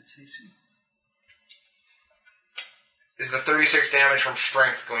penalty to its AC. Is the 36 damage from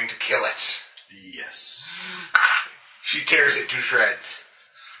strength going to kill it? Yes. She tears it to shreds.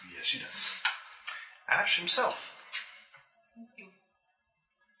 Yes, she does. Ash himself. Thank you.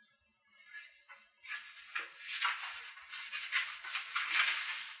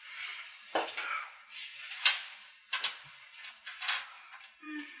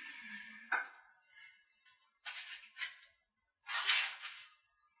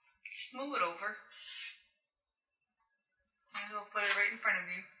 Just move it over. Might as well put it right in front of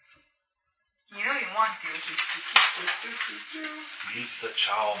you. You know you want to. Eats the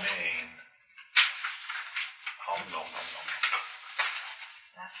chow mein. Nom nom nom nom.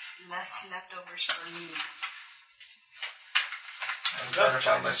 Less leftovers for me. I'm trying to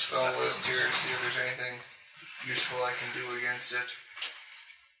find my spell list here to see if there's anything useful I can do against it.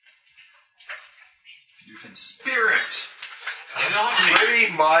 You can spirit.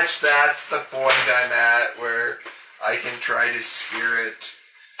 Pretty much that's the point I'm at, where I can try to spirit,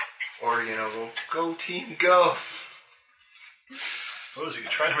 or, go team, go. Suppose you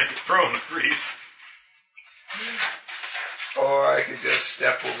could try to make it prone with freeze. Or I could just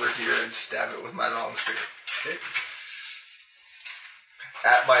step over here and stab it with my long spear. Okay.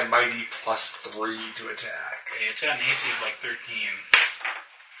 At my mighty +3 to attack. Okay, it's got an AC of like 13.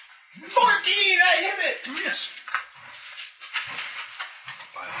 14! I hit it! Yes.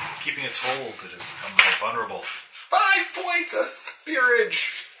 By keeping its hold, it has become more vulnerable. 5 points of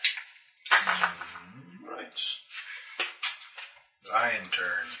spearage! Right. Zion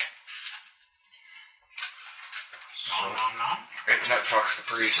turn. Nom nom nom. It nut talks the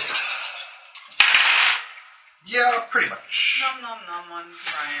priest. Yeah, pretty much. Nom nom nom on It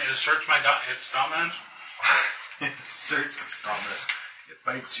Brian. asserts its dominance. It asserts its dominance. It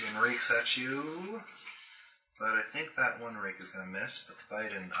bites you and rakes at you. But I think that one rake is going to miss, but the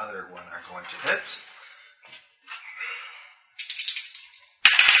bite and other one are going to hit.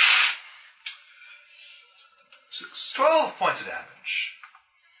 So it's 12 points of damage.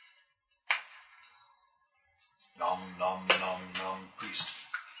 Nom nom nom nom priest.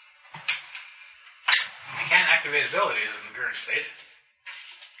 I can't activate abilities in the current state.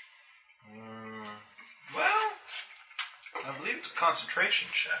 Well, I believe it's a concentration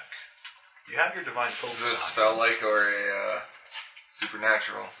check. You have your divine focus Is it a on spell you. like or a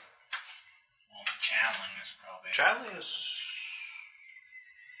supernatural? Well, channeling is probably. Channeling is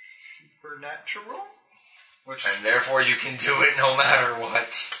supernatural, which And therefore you can do it no matter what.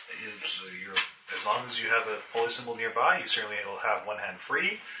 is as long as you have a holy symbol nearby, you certainly will have one hand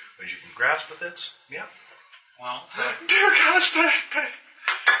free, which you can grasp with it. Yeah. Well, so Dear God, save me!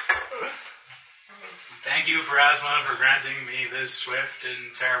 thank you, Pharasma, for granting me this swift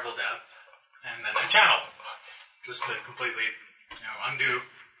and terrible death. And then I channel. Just to completely, undo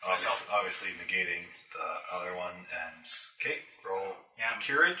myself. Obviously negating the other one. And okay, roll Yeah.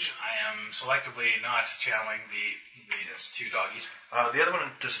 courage. I am selectively not channeling the two doggies. The other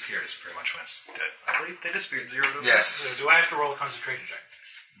one disappears pretty much when it's dead. I believe they disappeared 0 to Yes. So do I have to roll a concentration check?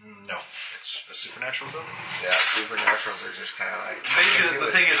 No, it's a supernatural ability. Yeah, supernaturals are just kind of like... Basically,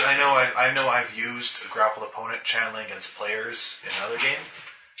 the thing is, I know I've used a grappled opponent channeling against players in another game,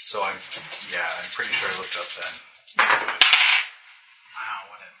 so I'm pretty sure I looked up then.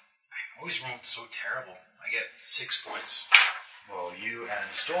 Wow, I always roll so terrible. I get 6 points. Well, you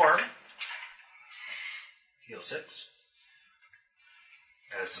and Storm heal 6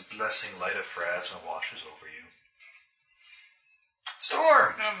 as the blessing light of Pharasma washes over you.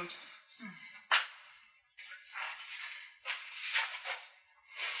 Storm.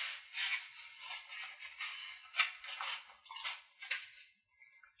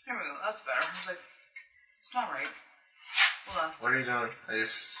 What are you doing? I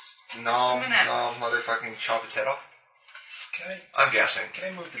just a nom, minute. motherfucking chop its head off? I'm guessing.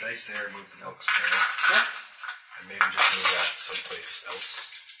 Can I move the dice there, move the books there? Yeah. And maybe just move that someplace else?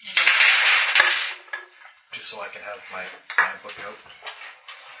 Just so I can have my book out.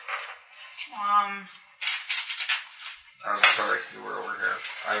 I'm sorry, you were over here.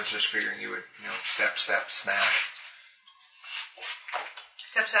 I was just figuring you would, step, smash.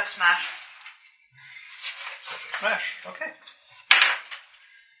 Step, smash. Smash. Okay.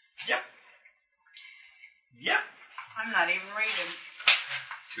 Yep. I'm not even reading.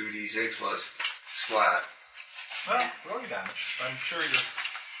 2d6 was splat. Well, rolling damage. I'm sure you're...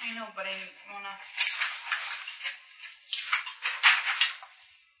 I know, but I wanna...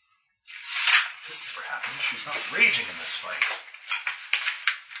 This never happened. She's not raging in this fight.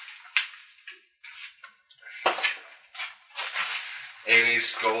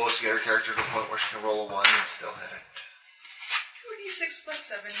 Amy's goal is to get her character to the point where she can roll a 1 and still hit it. 2d6 plus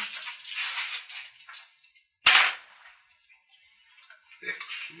 7. 15.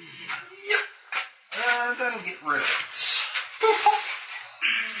 Yep. That'll get rid of it. So,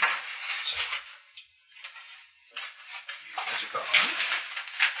 these guys are gone.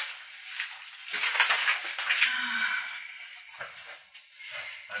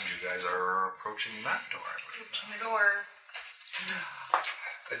 And you guys are approaching that door, I believe. Open the door.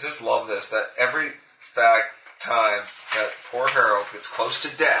 I just love this, that every time that poor Harold gets close to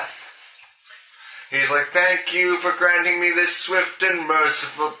death, he's like, thank you for granting me this swift and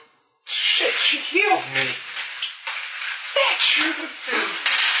merciful... Shit, she healed me. That's you.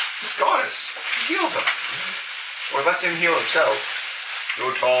 This goddess. She heals him. Or lets him heal himself.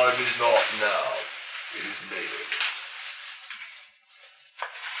 Your time is not now. It is later.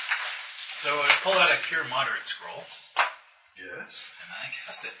 So I pull out a Cure Moderate scroll, Yes. and I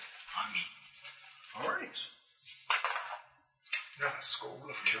cast it on me. Alright. You got a scroll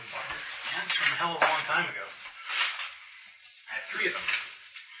of Cure Moderate. And it's from a hell of a long time ago. I have 3 of them.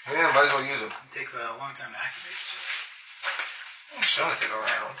 Yeah, might as well use them. It takes a long time to activate, so She'll only take a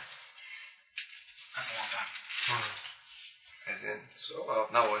round. that's a long time. As in,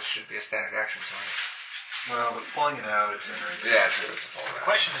 no, it should be a standard action, sorry. Well, but pulling it out, it's generates. Yeah, true, it's a full The round.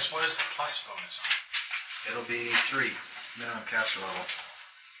 question is, what is the plus bonus on it? It'll be 3 minimum caster level.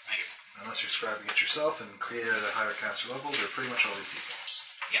 Thank you. Unless you're scribing it yourself and create it at a higher caster level, they're pretty much always defaults.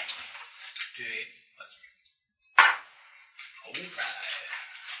 Yeah. D8 plus 3. Alright.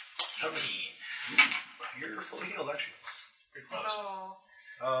 18. You're fully healed, aren't you? Pretty close. Oh.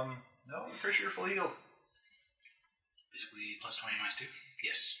 No, I'm pretty sure you're fully healed. Basically, plus 20 minus 2.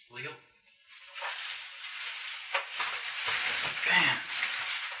 Yes, fully healed. Bam.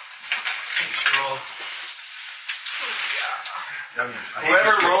 Take a scroll. I mean, I hate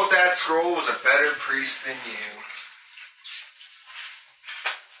Whoever this wrote that scroll was a better priest than you.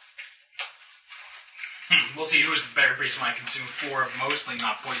 We'll see who's the better priest when I consume 4 of mostly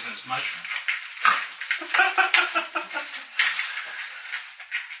not poisonous mushrooms.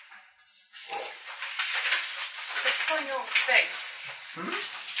 Quit pulling out figs.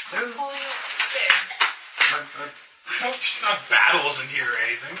 Quit pulling out figs. There's not battles in here or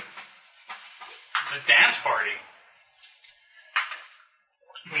anything. It's a dance party.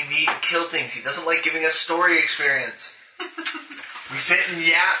 We need to kill things. He doesn't like giving us story experience. We sit and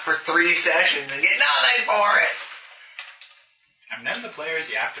yap for 3 sessions and get nothing for it. And then the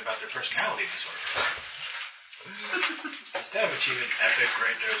players yapped about their personality disorder. Instead of achieving epic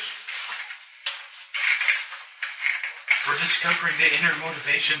greatness, we're discovering the inner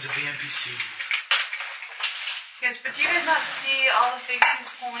motivations of the NPCs. Yes, but do you guys not see all the figs he's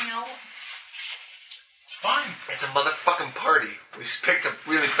pulling out? It's fine. It's a motherfucking party. We just picked a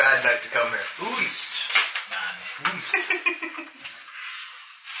really bad night to come here. Oonst. Man, oonst.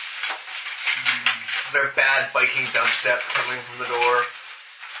 Their bad Viking dubstep coming from the door.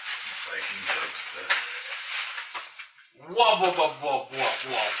 Viking dubstep. Wah, wah, wah, wah, wah,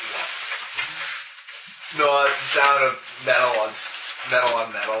 wah. No, it's the sound of metal on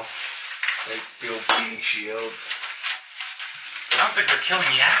metal. They feel beating shields. Sounds like they're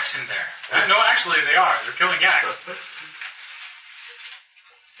killing yaks in there. No, actually they are. They're killing yaks.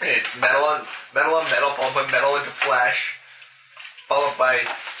 It's metal on metal, followed by metal into flesh, followed by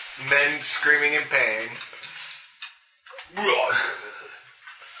men screaming in pain.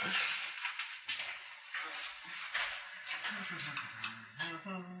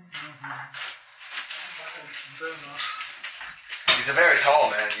 He's a very tall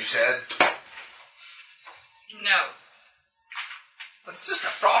man, you said. No. But it's just a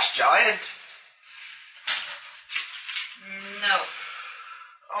frost giant. No.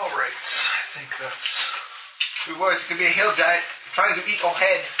 Alright, I think that's... Two boys, it could be a hill giant. Trying to eat a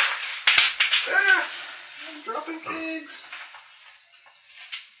head. Ah, I'm dropping pigs.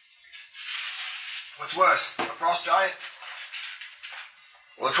 What's worse, a frost giant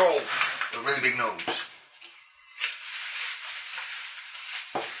or a troll with a really big nose?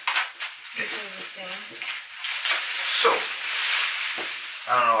 So,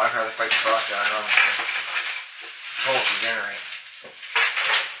 I don't know, I'd rather fight the frost giant, honestly. Trolls regenerate.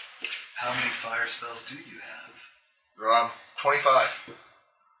 How many fire spells do you have? 25.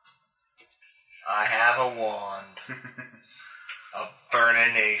 I have a wand. Of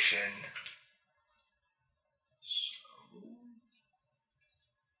Burnination.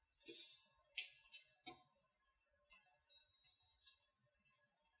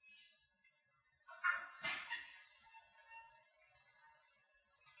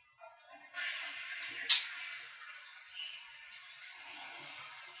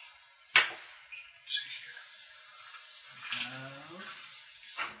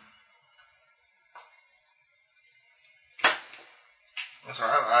 I'm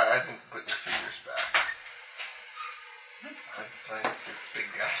sorry, I didn't put your figures back. I'm playing with your big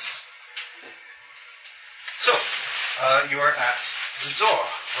guys. So, you are at the door.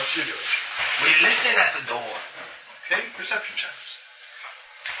 What you doing? We listen at the door. Okay, perception checks.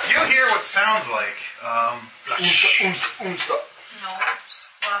 You hear what sounds like No.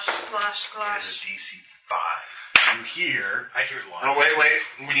 Splash, splash, it is splash. a DC 5. You hear I hear Oh, lots. wait.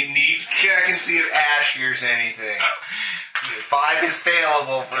 We need to check and see if Ash hears anything. 5 is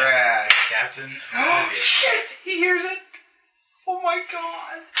failable for Ash. Captain. Oh, shit! He hears it! Oh my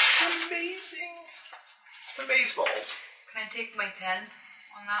god! It's amazing! The baseballs. Can I take my 10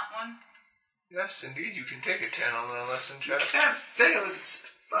 on that one? Yes, indeed, you can take a 10 on the lesson check. can't fail it. It's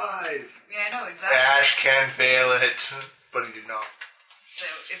 5. Yeah, I know exactly. Ash can fail it, but he did not. So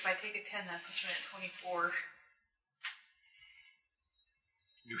if I take a 10, that puts me at 24.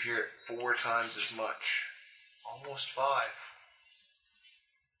 You hear it 4 times as much. Almost 5.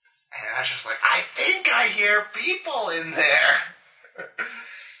 And Ash is like, I think I hear people in there.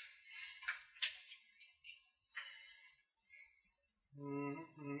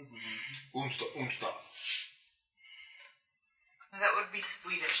 Unsta. That would be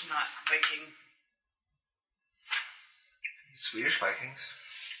Swedish, not Viking. Swedish Vikings.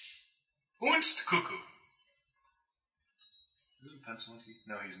 Unst cuckoo. Isn't Pennsylvania?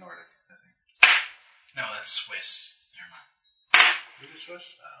 No, he's Nordic, I think. No, that's Swiss. Never mind. Who is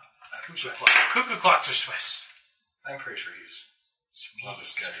Swiss? Cuckoo clock. Cuckoo clocks are Swiss. I'm pretty sure he's not the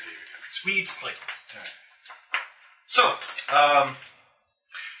Swedes. Scandinavian country. Swedes, like, So,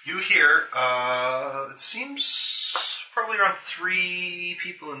 you hear, it seems probably around 3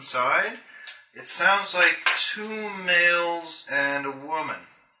 people inside. It sounds like 2 males and a woman.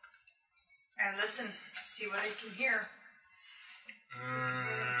 And listen, see what I can hear.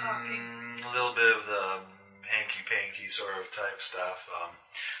 Talking. A little bit of the hanky-panky sort of type stuff.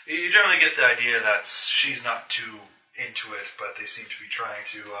 You generally get the idea that she's not too into it, but they seem to be trying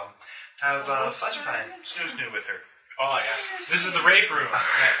to have fun time. Snoo with her. oh yes. This is the rape room.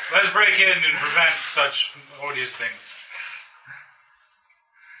 Yes. Let's break in and prevent such odious things.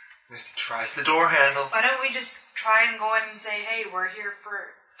 Misty tries the door handle. Why don't we just try and go in and say, hey, we're here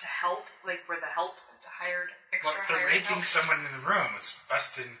to help, like we're the help, the hired, extra Well, they're hired raping help. someone in the room. Let's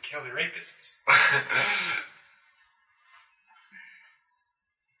bust in and kill the rapists.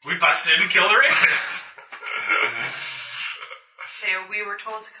 We busted in and kill the rapists. Say, we were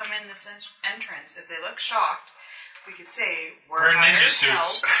told to come in this entrance. If they look shocked, we could say, We're in hired ninja suits.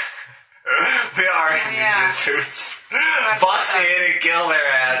 help. We are in yeah. ninja suits. Bust in and kill their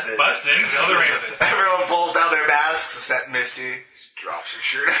asses. Bust in, kill the rapists. Everyone pulls down their masks except Misty. She drops her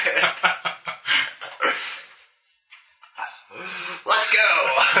shirt ahead. Let's go!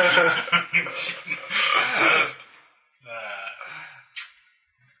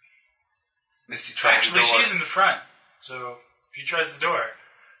 Misty tries Actually, the door. she's in the front. So, if he tries the door,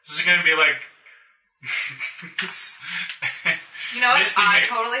 this is going to be like... You know what? Misty I Mc-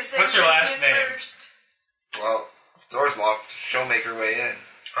 totally say What's her last Misty in name? first. Well, if the door's locked, she'll make her way in.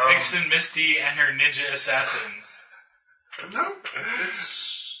 Vixen, Misty, and her ninja assassins. No,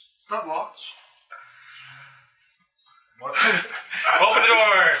 it's not locked. What? Open the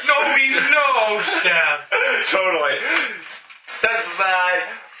door! No means no! Stab! Totally. Steps aside,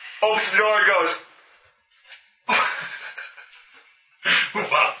 opens the door, and goes.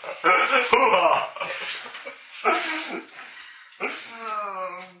 Hoo-ha. Hoo-ha!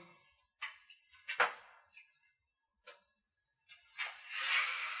 Oh.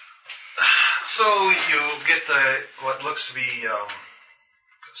 So you get what looks to be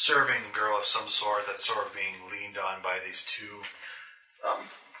serving girl of some sort that's sort of being leaned on by these two.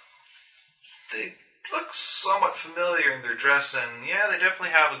 They look somewhat familiar in their dress, and yeah, they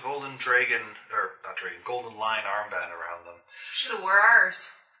definitely have a golden golden line armband around them. Should have wore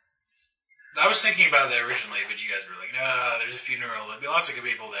ours. I was thinking about that originally, but you guys were like, no, there's a funeral. There'll be lots of good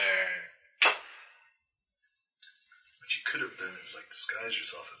people there. What you could have done is disguise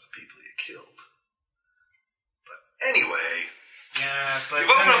yourself as the people you killed. But anyway, Yeah, but you've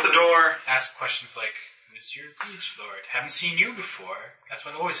opened up the door. Ask questions like, who's your liege lord? Haven't seen you before. That's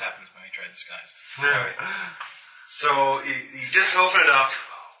what always happens when we try to disguise. Right. So you just open it up.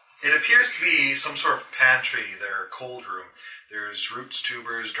 It appears to be some sort of pantry, their cold room. There's roots,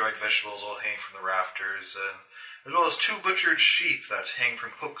 tubers, dried vegetables all hanging from the rafters, as well as 2 butchered sheep that hang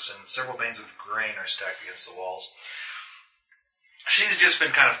from hooks, and several bales of grain are stacked against the walls. She's just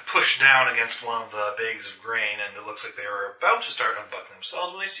been kind of pushed down against one of the bags of grain, and it looks like they were about to start unbuckling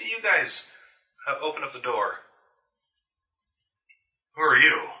themselves when they see you guys open up the door. Who are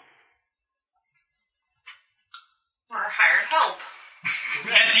you? We're hired help.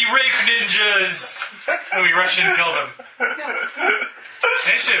 Anti-rape ninjas! And we rush in and kill them.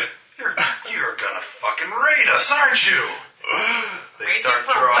 Initiative. You're gonna fucking raid us, aren't you? They start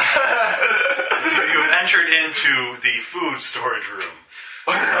drawing. You've entered into the food storage room.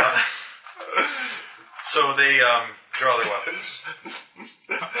 So they draw their weapons.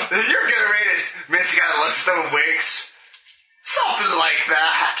 You're gonna read it. Miss, you gotta look some winks. Something like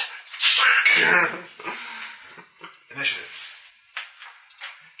that. Initiatives.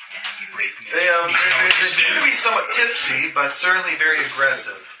 Anti-rape They ninjas. seem to be somewhat tipsy, but certainly very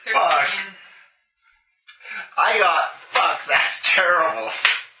aggressive. Fuck. I got... Fuck, that's terrible.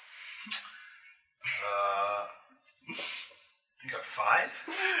 You got 5?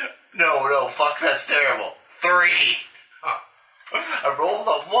 No, fuck, that's terrible. 3. Oh. I rolled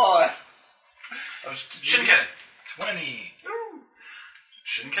a 1. Shinken. 20.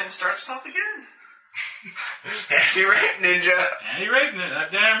 Shinken starts us off again. Anti-rape ninja. Anti-rape ninja.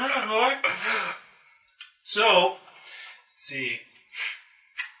 That damn right, boy. So, let's see.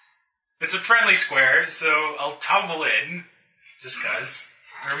 It's a friendly square, so I'll tumble in, just cuz.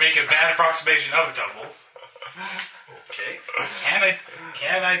 Or make a bad approximation of a tumble. Okay.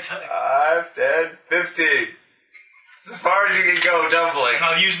 Can I tell you? 5, 10, 15. As far as you can go, tumbling. And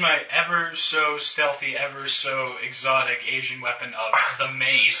I'll use my ever so stealthy, ever so exotic Asian weapon of the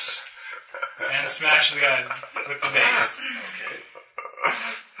mace. And smash the guy with the mace. Okay.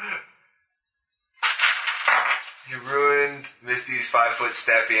 You ruined Misty's 5-foot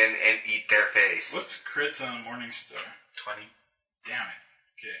step in and eat their face. What's crit on Morningstar? 20. Damn it.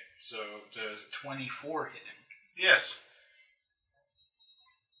 Okay, so does 24 hit him? Yes.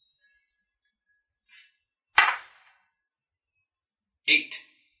 Eight.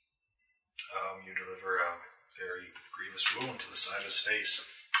 You deliver a very grievous wound to the side of his face.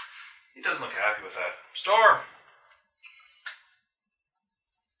 He doesn't look happy with that. Storm!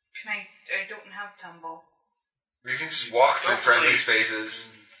 I don't have tumble. You can just walk through friendly spaces.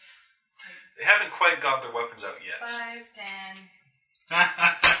 They haven't quite got their weapons out yet. 5, 10.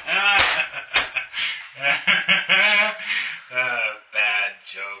 Bad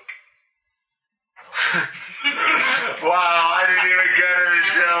joke. Wow, I didn't even get her I'm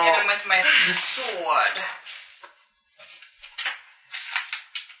gonna hit until... him with my sword.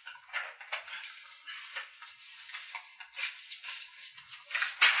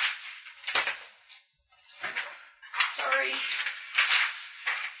 Sorry.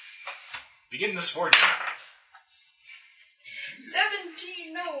 Begin the sword job.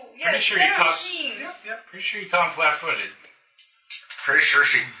 17, no. Pretty Yes, sure you caught. 17. Yep. Pretty sure you caught him flat-footed. Pretty sure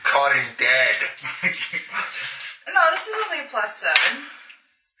she caught him dead. No, this is only a +7.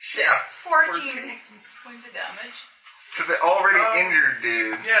 Yeah. 14 points of damage. To the already injured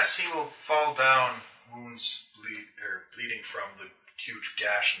dude. Yes, he will fall down, wounds bleeding from the huge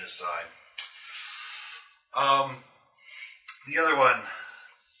gash in his side. The other one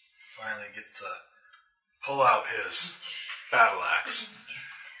finally gets to pull out his battle axe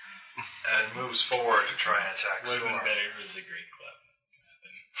and moves forward to try and attack Would have Storm. been better if it was a great club.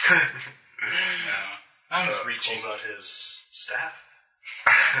 No. I'm just reaching. Pulls out his staff.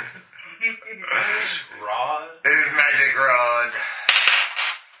 His rod. His magic rod.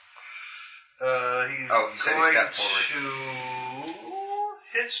 He's Oh, you said he going stepped forward.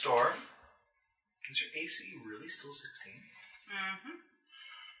 to hit Storm. Is your AC really still 16? Mm-hmm.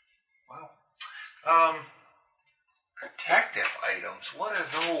 Wow. Protective items. What are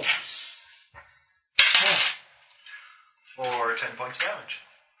those? For 10 points damage.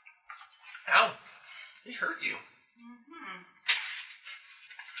 Ow. He hurt you. Mm-hmm.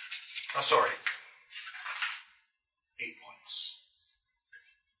 Oh, sorry. 8 points.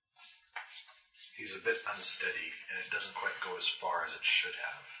 He's a bit unsteady, and it doesn't quite go as far as it should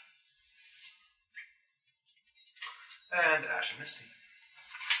have. And Ash and Misty.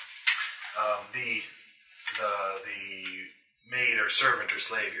 The maid or servant or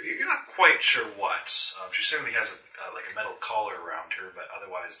slave, you're not quite sure what. She certainly has a metal collar around her, but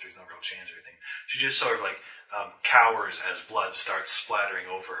otherwise there's no real change or anything. She just sort of cowers as blood starts splattering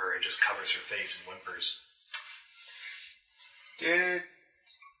over her and just covers her face and whimpers. Did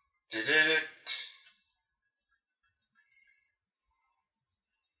it.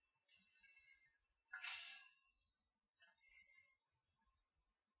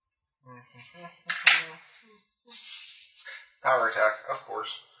 Power attack, of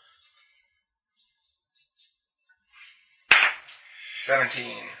course. 17.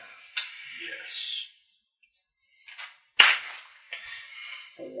 Yes.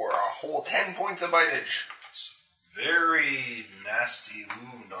 For a whole 10 points of bitage. It's a very nasty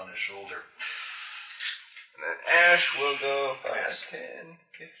wound on his shoulder. And then Ash will go 5, Yes. 10,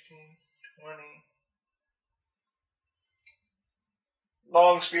 15, 20.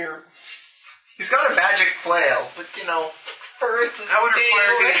 Long spear. He's got a magic flail, but first is That would stay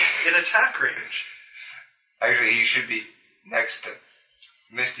require away. getting in attack range. Actually, he should be next to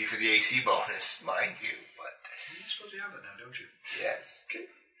Misty for the AC bonus, mind you, but You're supposed to have that now, don't you? yes. Okay.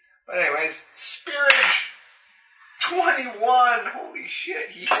 But anyways, Spearage! 21! Holy shit,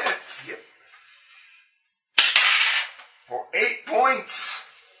 he hits. Yep. For 8 points.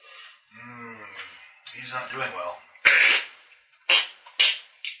 He's not doing well.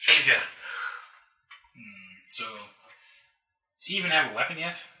 Shoot again. So, does he even have a weapon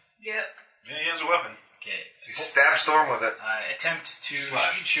yet? Yep. Yeah, he has a weapon. Okay. He stabs Storm with it. Attempt to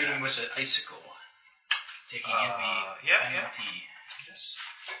Slash. shoot him with an icicle. Taking in the yeah. penalty. Yes.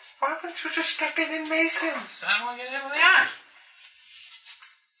 Why wouldn't you just step in and mace him? So I don't want to get hit in the eye.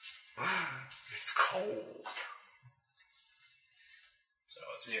 It's cold. So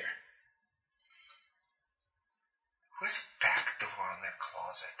it's here. Who's back door on their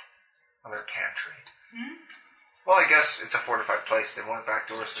closet? On their pantry? Hmm? Well, I guess it's a fortified place. They want a back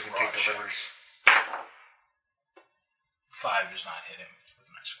door so they can take Garage. deliveries. 5 does not hit him with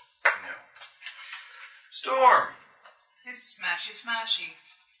an icicle. No. Storm. It's smashy smashy.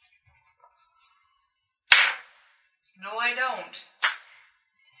 No, I don't.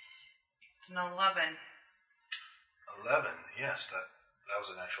 It's an 11. 11. Yes, that was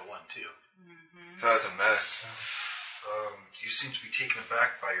an actual one, too. So that's a mess. You seem to be taken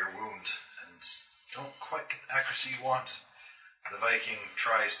aback by your wound and don't quite get the accuracy you want. The Viking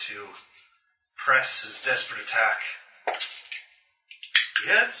tries to press his desperate attack. He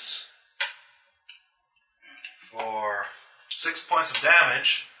hits for 6 points of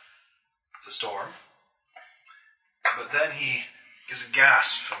damage to Storm. But then he gives a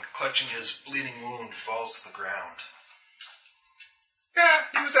gasp and, clutching his bleeding wound, falls to the ground. Yeah,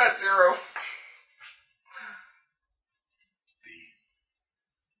 he was at 0. The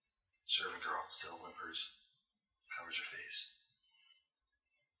servant girl still whimpers, covers her face.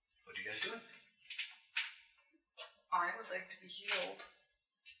 What are you guys doing? I would like to be healed.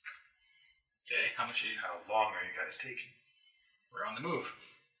 Okay, how much are you? How long are you guys taking? We're on the move.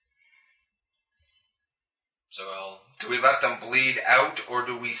 So I'll... Do we let them bleed out, or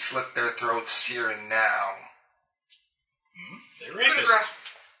do we slit their throats here and now? They're Coup de rapists. grace.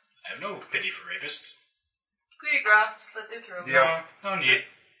 I have no pity for rapists. Coup de grace. Slit their throat. Yeah. No need.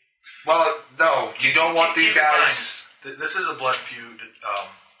 Well, no, you don't want these Keep in guys... mind, this is a blood feud.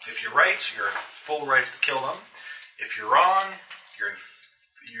 If you're right, you're in full rights to kill them. If you're wrong,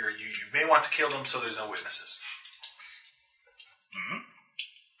 you may want to kill them so there's no witnesses.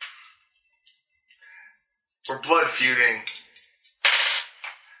 We're blood feuding.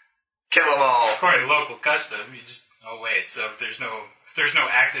 Kill them all. According to local custom, you just... Oh wait, so if there's no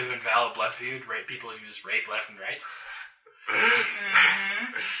active and valid blood feud, people can just rape left and right?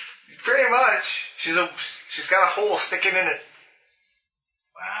 Pretty much. She's got a hole sticking in it.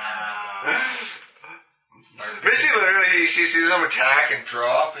 Wow. Missy literally, she sees them attack and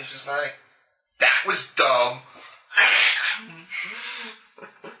drop, and she's like, that was dumb.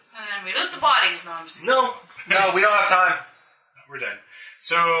 And then we loot the bodies. No, I'm just No, we don't have time. We're done.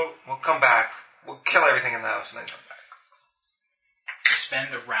 So, We'll come back. We'll kill everything in the house and then come back. I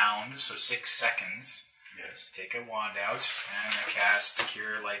spend a round, so 6 seconds. Yes. Take a wand out, and I cast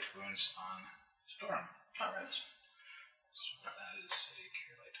Cure Light Wounds on Storm. Alright. So that is a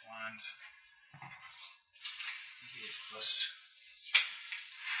Cure Light Wand. It's plus...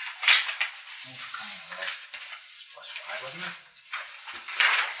 Oh, for crying out loud. It's plus 5, wasn't it?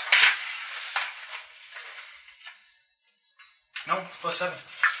 No, it's +7.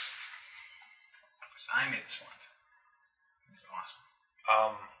 Because I made this one. It's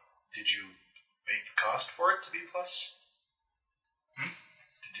awesome. Did you make the cost for it to be plus?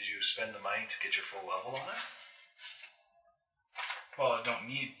 Did you spend the money to get your full level on it? Well, I don't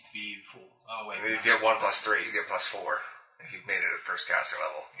need to be full. Oh, wait. You get 1 + 3, you get +4 if you've made it at first caster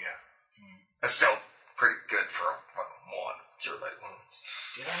level. Yeah. That's still pretty good for a fucking 1. Cure light wounds.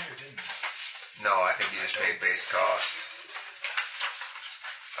 Did I or didn't I? No, I think you just paid base cost.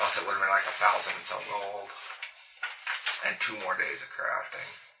 Else it would have been like 1,000 and some gold. And 2 more days of crafting.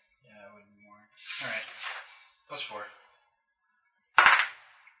 Yeah, it would be more. Alright. +4.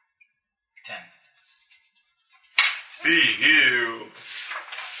 10. Be healed.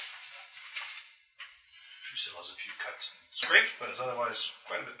 She still has a few cuts and scrapes, but is otherwise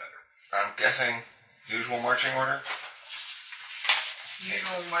quite a bit better. I'm guessing usual marching order.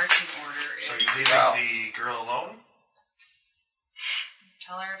 Usual marching order is So you're leaving the girl alone?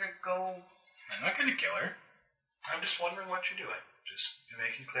 tell her to go. I'm not going to kill her. I'm just wondering what you're doing. Just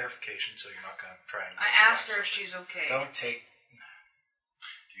making clarification so you're not going to try and... I asked her if she's okay. Don't take...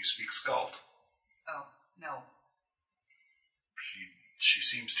 Do you speak Scald? Oh, no. She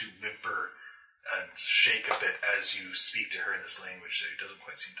seems to whimper and shake a bit as you speak to her in this language that she doesn't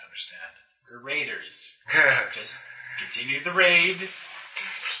quite seem to understand. We're raiders. Just continue the raid.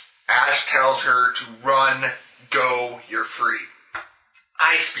 Ash tells her to run, go, you're free.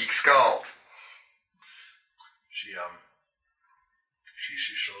 I speak Scald. She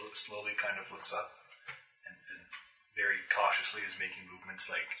slowly kind of looks up and very cautiously is making movements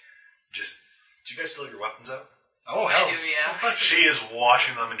like just... Do you guys still have your weapons out? Oh, hell. I do, yeah. She is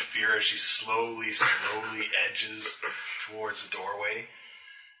watching them in fear as she slowly edges towards the doorway.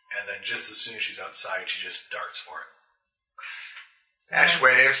 And then just as soon as she's outside, she just darts for it. Ash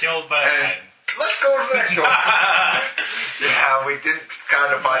waves. Killed by And let's go to the next door. Yeah, we did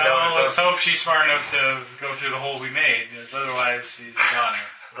kind of find out. Let's hope she's smart enough to go through the hole we made, because otherwise she's a goner.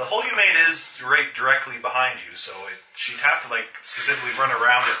 The hole you made is right directly behind you, so she'd have to specifically run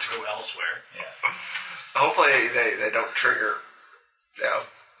around it to go elsewhere. Yeah. Hopefully they don't trigger. Yeah,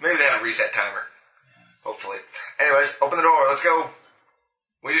 maybe they have a reset timer. Yeah. Hopefully. Anyways, open the door. Let's go.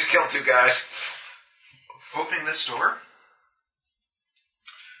 We just killed 2 guys. Opening this door,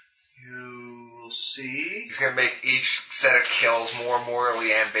 you will see... He's going to make each set of kills more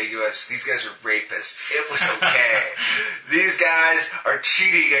morally ambiguous. These guys are rapists. It was okay. These guys are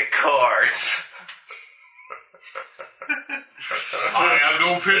cheating at cards. I have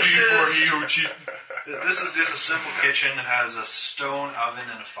no pity for he who cheat. This is just a simple kitchen. It has a stone oven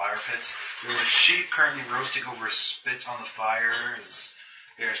and a fire pit. There's a sheep currently roasting over a spit on the fire.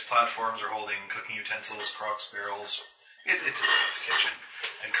 Various platforms are holding cooking utensils, crocks, barrels. It's a kitchen.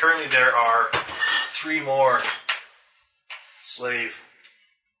 And currently there are 3 more slave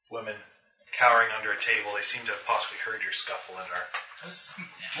women cowering under a table. They seem to have possibly heard your scuffle and are...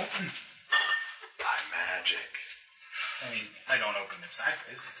 Open. By magic. I mean, I don't open it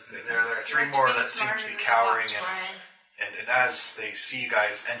sideways. There are 3 more that seem to be cowering, and as they see you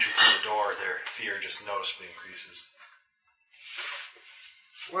guys enter through the door, their fear just noticeably increases.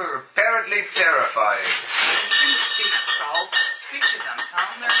 We're apparently terrifying. Speak, Salt. Speak to them. Tell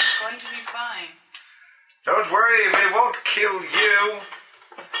them they're going to be fine. Don't worry, we won't kill you.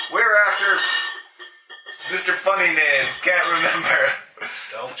 We're after Mr. Funny Name. Can't remember.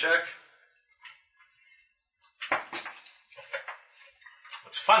 Stealth check.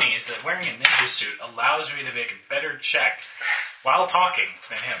 What's funny is that wearing a ninja suit allows me to make a better check while talking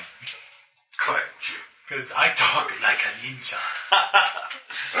than him. Quite. Because I talk like a ninja.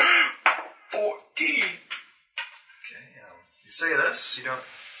 14. Okay, you say this, you don't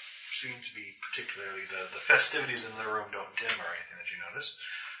seem to be particularly... The festivities in the room don't dim or anything that you notice.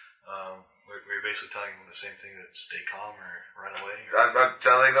 We're basically telling them the same thing, that stay calm or run away. I'm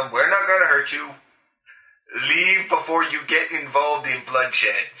telling them, we're not going to hurt you. Leave before you get involved in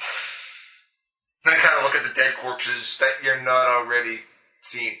bloodshed. I kind of look at the dead corpses that you're not already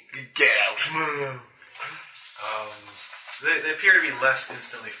seeing. Get out. They appear to be less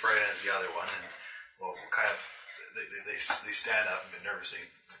instantly frightened as the other one, and kind of they stand up a bit nervously.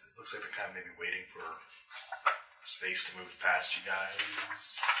 It looks like they're kind of maybe waiting for space to move past you guys.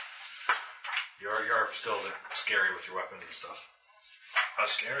 You're still a bit scary with your weapons and stuff. How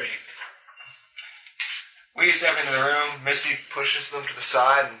scary. We step into the room. Misty pushes them to the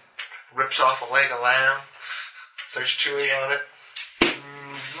side and rips off a leg of lamb. Starts chewing on it.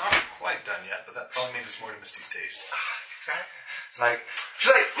 Not quite done yet, but that probably means it's more to Misty's taste. She's like,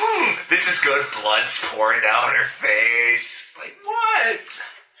 this is good. Blood's pouring down her face. She's like, what?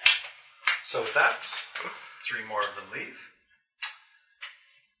 So with that, 3 more of them leave.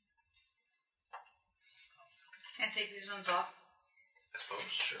 I take these ones off? I suppose,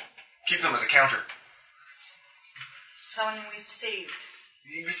 sure. Keep them as a counter. Someone we've saved.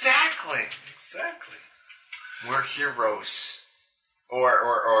 Exactly. We're heroes.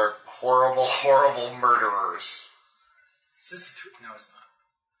 Or horrible, horrible murderers. Is this no, it's not.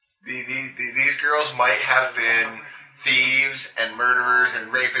 These girls might have been thieves and murderers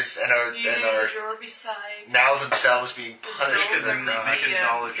and rapists and are You're beside. now themselves being punished. There's no Make his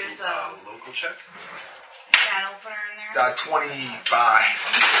knowledge there's a local check. can opener in there.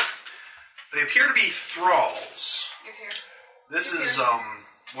 25. They appear to be thralls. Give here. This is,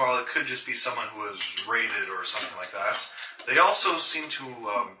 while it could just be someone who was raided or something like that, they also seem to,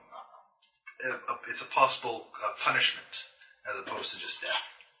 it's a possible punishment as opposed to just death.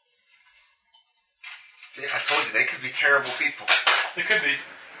 See, I told you, they could be terrible people. It could be.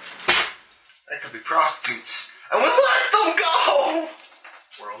 They could be prostitutes. And we let them go!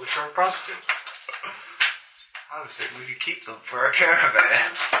 We're all the short prostitutes. I was thinking we could keep them for our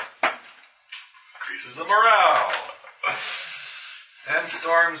caravan. Increases the morale. And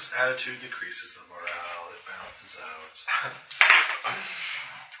Storm's attitude decreases the morale. It balances out.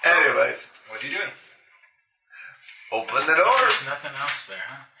 Anyways, What are you doing? open the door. There's nothing else there,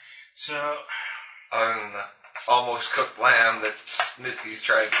 huh? So, On the almost cooked lamb that Misty's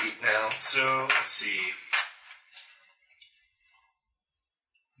tried to eat now. let's see.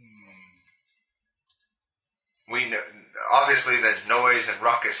 We know, obviously the noise and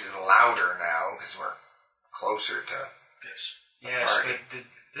ruckus is louder now because we're closer to Yes. Yes, party. but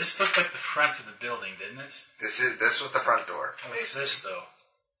this looked like the front of the building, didn't it? This was the front door. What's this, though?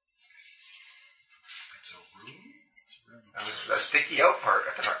 It's a room? It's a room. It was a sticky out part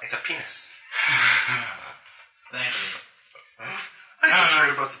at the front. It's a penis. Thank you. I just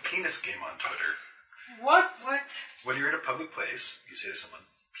heard about the penis game on Twitter. What? When you're in a public place, you say to someone,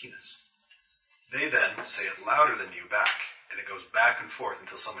 penis. They then say it louder than you back, and it goes back and forth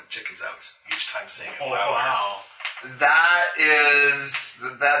until someone chickens out, each time saying it Oh, louder. wow.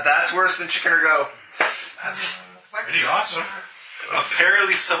 That's worse than chicken or go. That's Pretty awesome.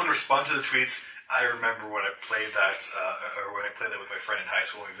 apparently someone responded to the tweets. I remember when I played that, or when I played that with my friend in high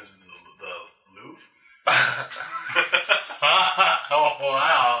school when we visited the Louvre. Oh,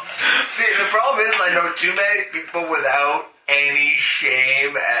 wow. See, the problem is I know too many people without any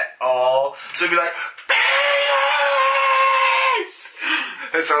shame at all. So it'd be like, penis!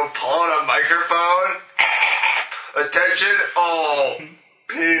 And so pull out a microphone. Attention, all.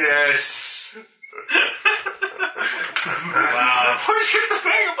 Penis. Wow. Push hit the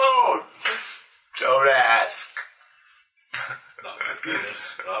megaphone. Don't ask. Not my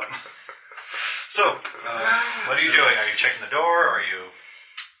penis. So, what are you doing? Are you checking the door, or are you...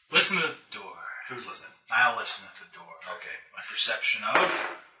 Listen to the door. Who's listening? I'll listen at the door. Okay. My perception of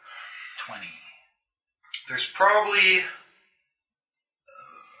 20. There's probably a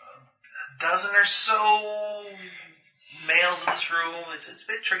dozen or so males in this room. It's a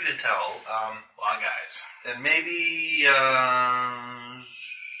bit tricky to tell. A lot of guys. And maybe a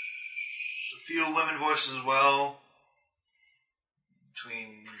few women voices as well.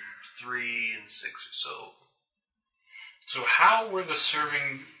 Between 3 and 6 or so. So how were the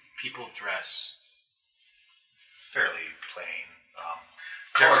serving people dressed? Fairly plain.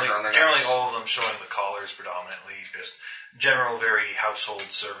 Collars on their Generally necks. all of them showing the collars predominantly. Just general, very household,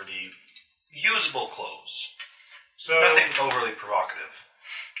 servant-y, usable clothes. So Nothing overly provocative.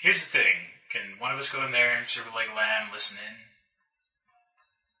 here's the thing. Can one of us go in there and serve a leg of lamb, listen in?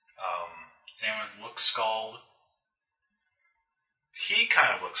 Does anyone look scald? He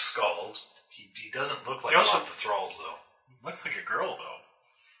kind of looks scald. He doesn't look like He also- one of the thralls, though. Looks like a girl, though.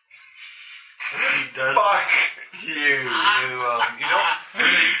 He does. Fuck you. You don't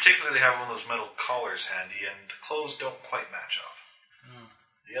really particularly have one of those metal collars handy, and the clothes don't quite match up.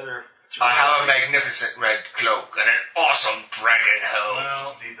 The other three... I have a magnificent red cloak and an awesome dragon helm.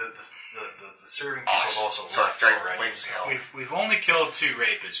 Well, The serving people have also Sorry, left dragon already. wings So. helm. we've only killed 2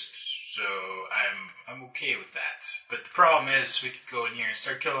 rapists, so I'm okay with that. But the problem is, we could go in here and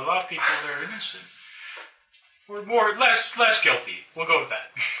start killing a lot of people that are innocent. We're less guilty. We'll go with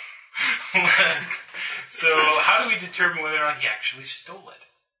that. So, how do we determine whether or not he actually stole it?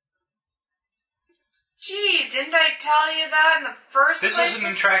 Jeez, didn't I tell you that in the first This place? is an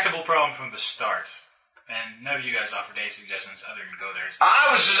intractable problem from the start, and none of you guys offered any suggestions other than go there. And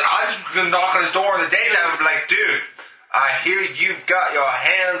I was just gonna knock on his door in the daytime and be like, dude, I hear you've got your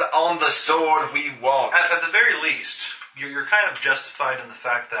hands on the sword we want. At the very least, you're kind of justified in the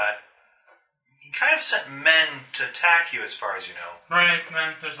fact that he kind of sent men to attack you, as far as you know. Right,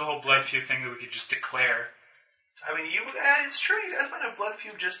 man. There's the whole blood feud thing that we could just declare. I mean, it's true, you guys might have blood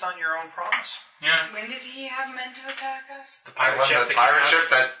feud just on your own promise. Yeah. When did he have meant to attack us? The I pirate won ship. the pirate ship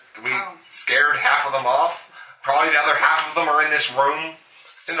that we scared half of them off. Probably the other half of them are in this room.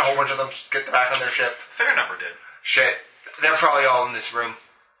 And a whole bunch of them get back on their ship. Fair number did. Shit. They're probably all in this room.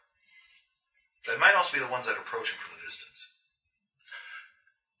 They might also be the ones that are approaching from the distance.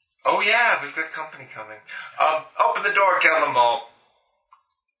 Oh yeah, we've got company coming. Open the door, kill them all.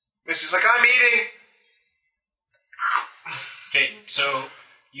 Misty's like, I'm eating. Okay, so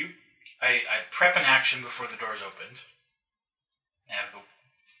I prep an action before the door's opened. I have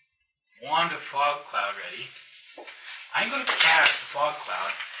the wand of fog cloud ready. I'm going to cast the fog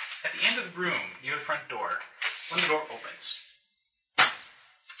cloud at the end of the room near the front door when the door opens.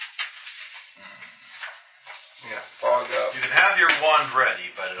 Yeah, fog up. You can have your wand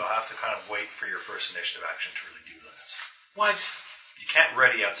ready, but it'll have to kind of wait for your first initiative action to really do that. What? You can't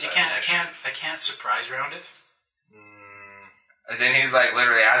ready outside. I can't surprise round it. As in, he's like,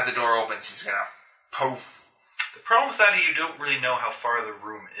 literally, as the door opens, he's gonna poof. The problem with that is you don't really know how far the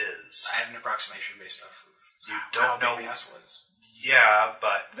room is. I have an approximation based off of You don't how know. big the castle is. Yeah,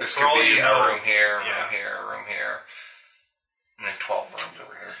 but This for could all be you a know, room here, a yeah. room here, a room here. And then 12 rooms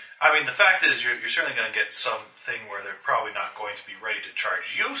over here. I mean, the fact is, you're certainly going to get something where they're probably not going to be ready to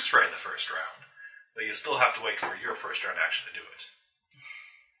charge you straight in the first round, but you still have to wait for your first round action to do it.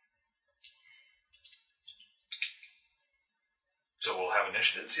 So we'll have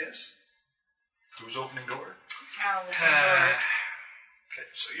initiatives, yes? Who's opening door? I'll open the door. Okay,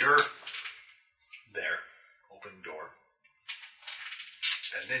 so you're there, opening door.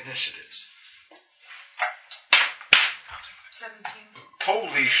 And initiatives. 17.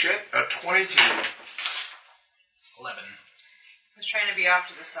 Holy shit, a 22. 11. I was trying to be off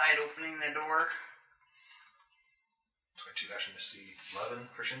to the side opening the door. 22 Action Misty, 11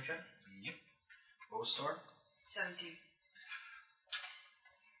 for Shinken. Yep. What was Storm? 17.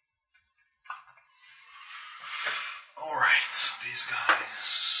 Alright, so these guys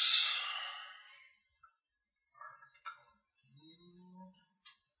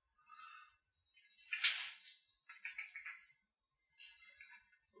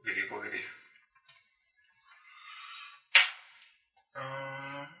Boogity, boogity.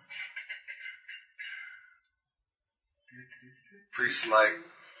 Priest like,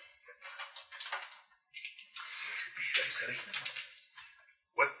 let's get these dice ready.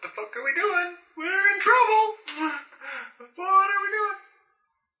 what the fuck are we doing? We're in trouble. What are we doing?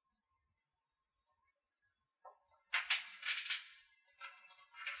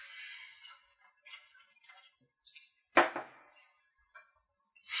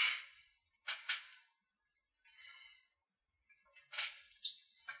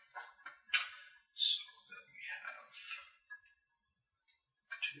 So then we have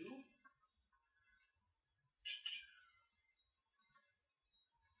 2.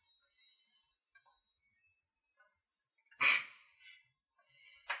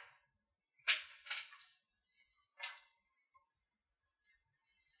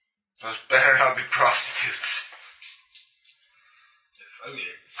 Those better not be prostitutes. If ugly.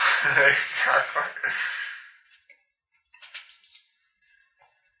 Exactly.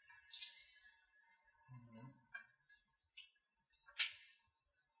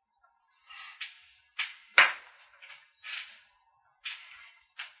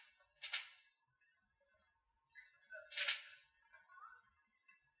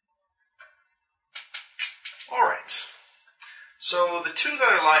 Alright. So the 2 that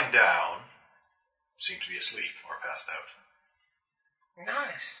are lying down seem to be asleep or passed out.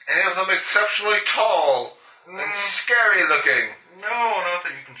 Nice. Any of them exceptionally tall and scary looking? No, not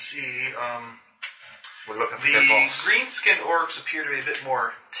that you can see. We're looking for The tip-offs. green-skinned orcs appear to be a bit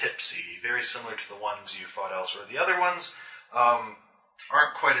more tipsy, very similar to the ones you fought elsewhere. The other ones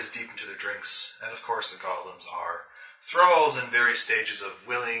aren't quite as deep into their drinks, and of course the goblins are thralls in various stages of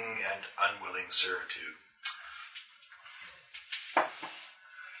willing and unwilling servitude.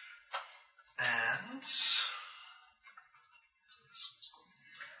 And so this is going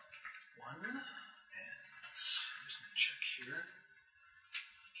round 1, and I'm just going to check here.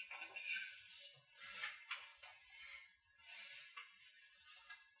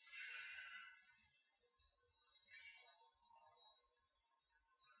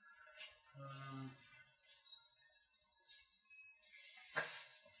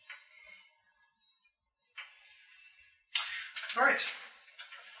 All right.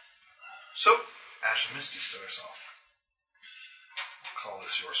 So, Ash and Misty start us off. We'll call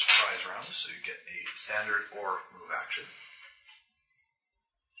this your surprise round, so you get a standard or move action.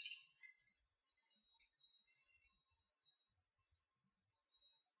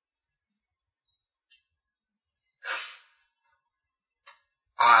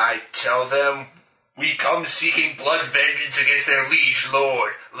 I tell them, we come seeking blood vengeance against their liege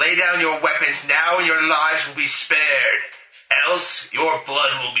lord. Lay down your weapons now and your lives will be spared. Else, your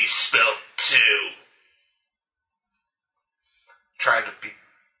blood will be spilt too. Trying to be...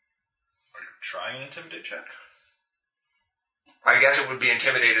 Are you trying an intimidate check? I guess it would be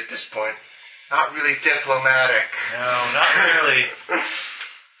intimidate at this point. Not really diplomatic. No, not really.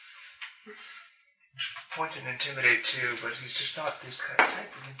 Points an intimidate too, but he's just not this kind of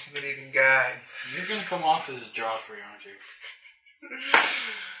type of intimidating guy. You're going to come off as a Joffrey, aren't you?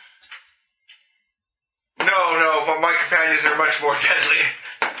 No, but my companions are much more deadly.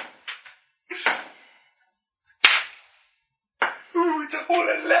 Ooh, it's a whole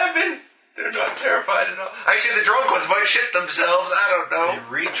 11. They're not terrified at all. Actually, the drunk ones might shit themselves. I don't know. They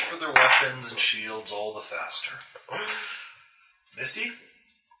reach for their weapons and shields all the faster. Misty?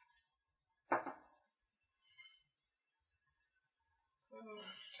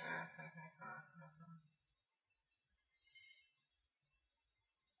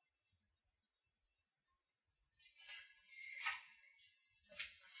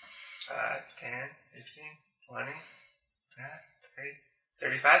 Five, 10, 15, 20,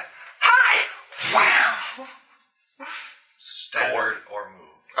 35. Hi! Wow! Standard or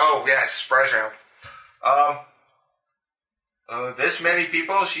move. Oh, yes, surprise round. This many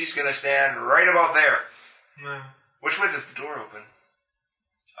people, she's gonna stand right about there. Which way does the door open?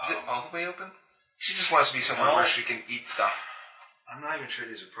 Is it all the way open? She just wants to be somewhere where she can eat stuff. I'm not even sure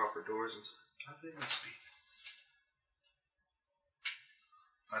these are proper doors. They must be.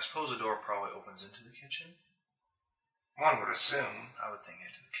 I suppose a door probably opens into the kitchen. One would assume. I would think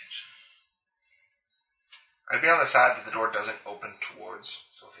into the kitchen. I'd be on the side that the door doesn't open towards.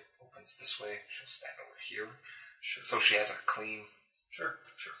 So if it opens this way, she'll stand over here. Sure. So she has a clean. Sure.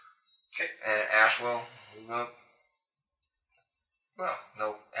 Okay. And Ash will move up. Well,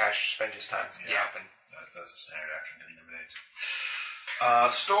 no, Ash spend his time yapping. That's a standard action to intimidate.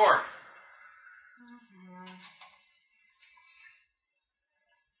 Storm.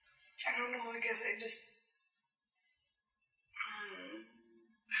 I don't know, I guess I just...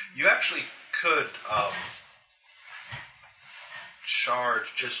 You actually could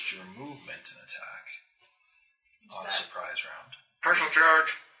charge just your movement and attack on a surprise round. Partial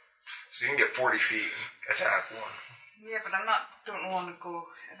charge. So you can get 40 feet and attack one. Yeah, but I don't know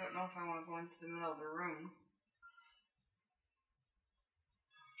if I want to go into the middle of the room.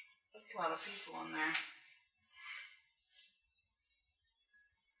 That's a lot of people in there.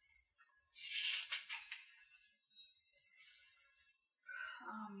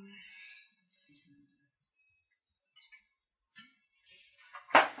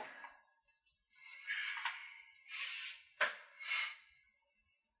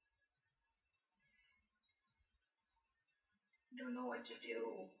 I don't know what to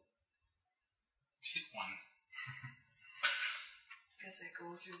do. Hit one. Guess I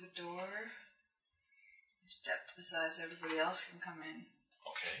go through the door. Step to the side so everybody else can come in.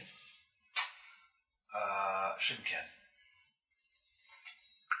 Okay. Shinken.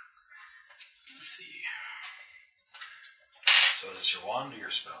 Let's see. So is this your wand or your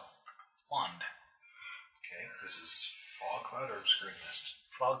spell? Wand. Okay. This is fog cloud or obscuring mist?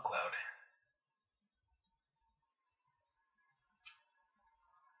 Fog cloud.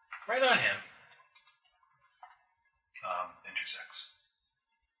 Right on him. Intersects.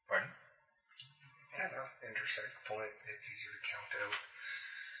 Pardon? Yeah, no, intersect point. It's easier to count out.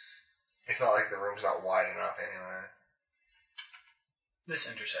 It's not like the room's not wide enough anyway.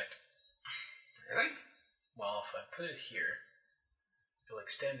 This intersect. Really? Well, if I put it here, it'll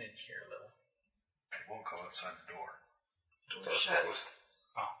extend in here a little. It won't go outside the door. Door's closed.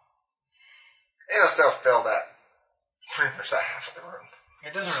 Oh. It'll still fill that, pretty much that half of the room.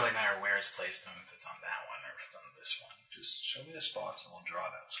 It doesn't really matter where it's placed, if it's on that one or if it's on this one. Just show me the spots and we'll draw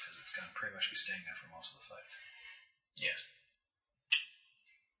those, because it's going to pretty much be staying there for most of the fight. Yes.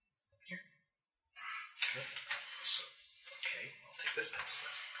 Here. Good. So, okay, I'll take this pencil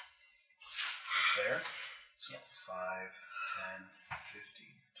then. So it's there. So it's 5, 10,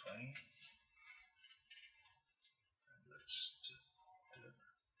 15, 20. And let's do it.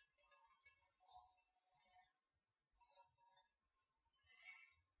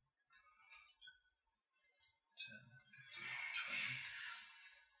 10, 15, 20.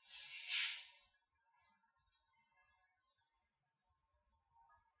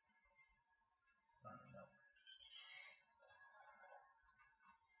 No.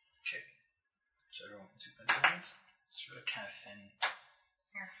 Okay. So everyone can see pencil lines? It's really kind of thin.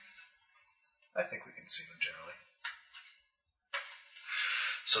 Here. I think we can see them generally.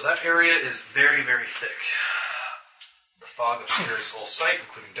 So that area is very, very thick. The fog obscures all sight,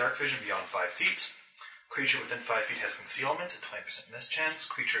 including dark vision beyond 5 feet. Creature within 5 feet has concealment, a 20% mischance.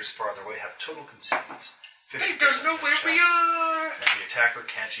 Creatures farther away have total concealment, 50% They don't know where we mischance. are! And the attacker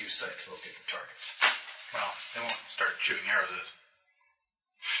can't use sight to locate the target. Well, they won't start shooting arrows at it.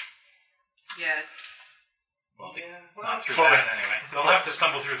 Yeah. Well, Yeah. not through that anyway. They'll have to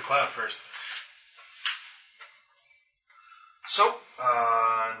stumble through the cloud first. So,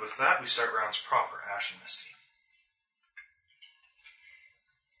 and with that, we start rounds proper, Ash and Misty.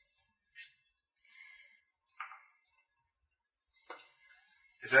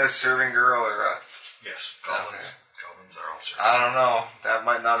 Is that a serving girl or a... Yes, goblins. Okay. Goblins are all certain. I don't know. That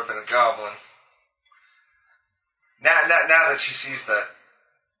might not have been a goblin. Now that she sees that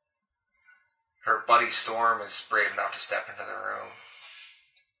her buddy Storm is brave enough to step into the room.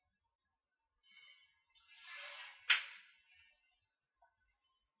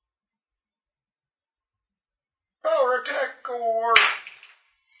 Power attack gore!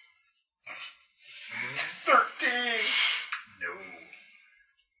 13! No.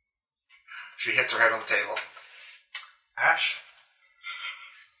 She hits her head on the table. Ash?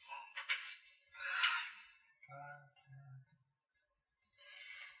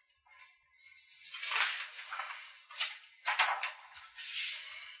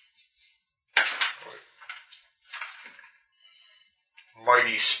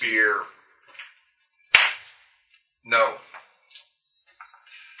 Mighty spear. No.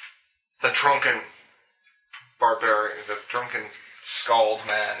 The drunken barbarian, the drunken scald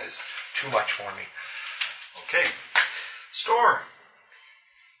man is too much for me. Okay. Storm.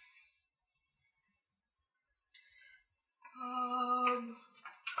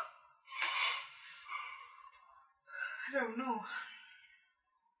 I don't know.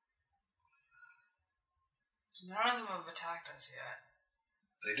 None of them have attacked us yet.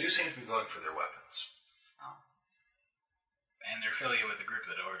 They do seem to be going for their weapons. Oh. And they're affiliated with the group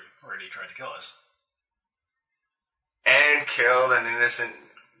that already tried to kill us. And killed an innocent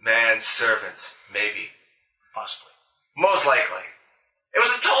man's servants. Maybe. Possibly. Most likely. It was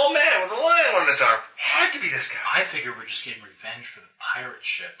a tall man with a lion on his arm. Had to be this guy. I figure we're just getting revenge for the pirate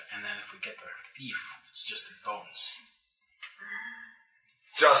ship, and then if we get the thief, it's just a bonus.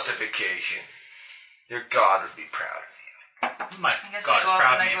 Justification. Your god would be proud of you. My I guess God I is go up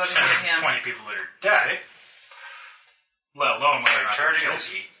proud of and I me go of to sending him. 20 people that are dead. Let alone whether or not Charging they're us.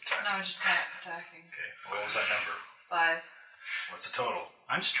 guilty. No, just attacking. Okay. What was that number? 5. What's the total?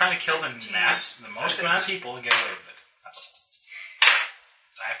 I'm just trying to kill the most amount of people and get away with it. That's all.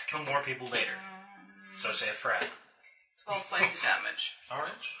 So I have to kill more people later. So say a threat. 12 points of damage.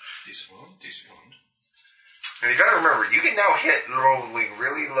 Alright. Decent wound. Decent wound. And you gotta remember, you can now hit rolling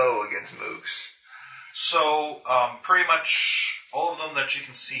really low against mooks. So, pretty much all of them that you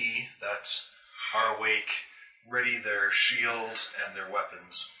can see that are awake, ready their shield and their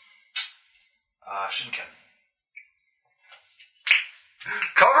weapons. Shinken.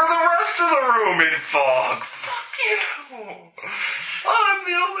 Cover the rest of the room in fog. Fuck you. I'm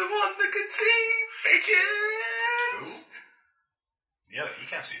the only one that can see, bitches. Who? Yeah, he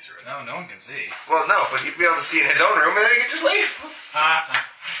can't see through it. No one can see. Well, no, but he'd be able to see in his own room and then he could just leave.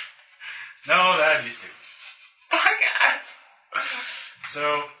 No, that used to. Bye, guys.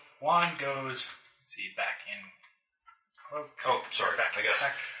 So, Juan goes, let's see, back in cloak. Oh, sorry. Back I in guess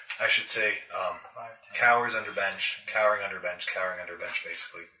attack. I should say 5, 10. cowers under bench, cowering under bench, cowering under bench,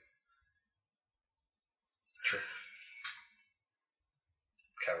 basically. True.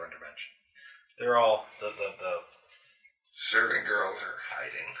 Cower under bench. They're all the Serving girls are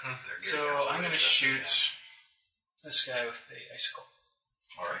hiding. they're getting So, out I'm going to as best they shoot this guy with the icicle.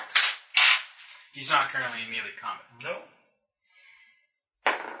 can. All right. He's not currently in melee combat. No.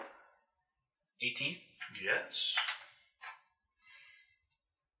 18. Yes.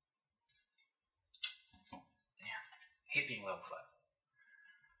 Hate being level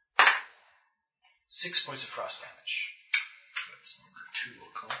 5. 6 points of frost damage. That's number 2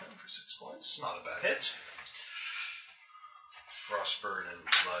 will come in for 6 points. Not a bad hit. Frostburn and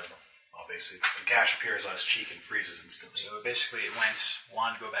blood. Well, basically, a gash appears on his cheek and freezes instantly. So basically it went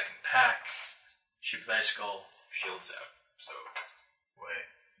wand, go back and pack, shoot with icicle, shields out. So, Wait.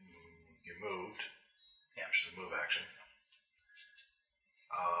 You moved. yeah. Which is a move action.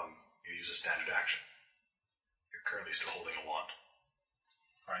 You use a standard action. You're currently still holding a wand.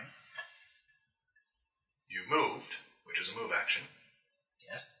 Alright. You moved, which is a move action.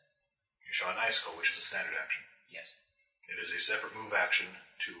 Yes. You shot an icicle, which is a standard action. Yes. It is a separate move action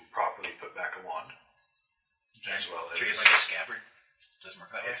to properly put back a wand. You As well as treat it like a scabbard. Doesn't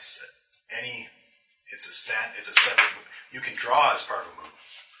work that way. It's a separate move. You can draw as part of a move,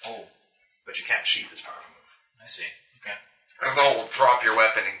 Oh, but you can't sheath as part of a move. I see. Okay. There's the whole drop your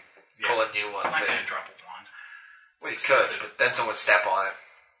weapon and pull a new one I'm not thing. going to drop a wand. Well, you It's could, expensive. but then someone would step on it.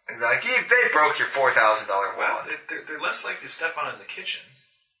 And be like, they broke your $4,000 Well, wand. they're less likely to step on it in the kitchen.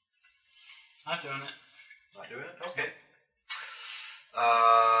 Not doing it. Not doing it? Okay.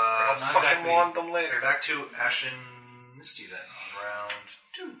 I'll not fucking exactly. wand them later. Back to Ash and Misty then on round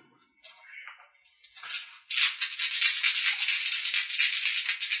 2.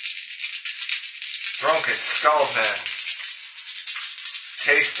 Drunken Skullman.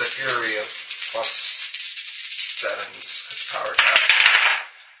 Taste the fury of +7s. That's power attack.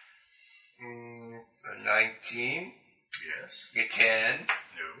 19. Yes. A 10.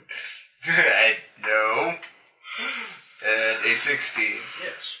 No. No. And a 16.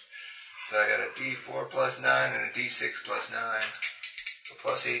 Yes. So I got a D4 plus 9 and a D6 plus 9. So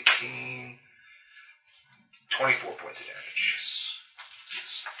plus 18. 24 points of damage.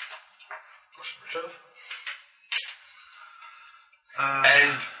 Yes. Push and shove.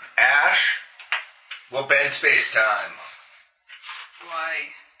 And Ash will bend space-time. Why?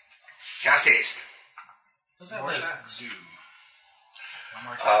 Cast haste. What does that More list attacks. do? One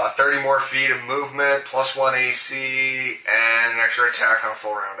more time. 30 more feet of movement, plus 1 AC, and an extra attack on a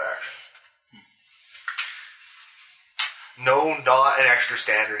full round action. No, not an extra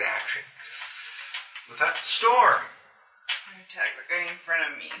standard action. With that, Storm. I attack the guy in front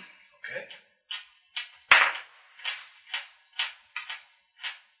of me. Okay.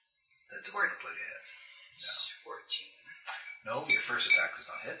 That doesn't look like a hit. It's 14. No, your first attack does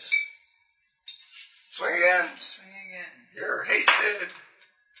not hit. Swing again. Swing again. You're hasted. Oh,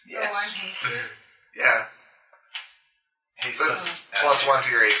 I'm hasted. Yeah. Haste So doesn't it's add plus anything. 1 to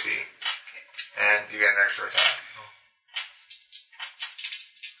your AC. And you get an extra attack.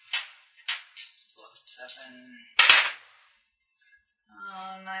 Plus 7.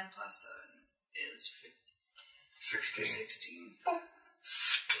 9 plus 7 is 16. 16.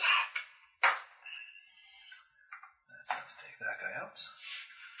 Splat. That's enough to take that guy out.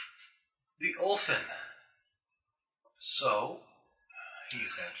 The Olfin. So,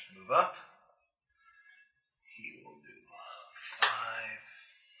 he's going to move up. He will do 5,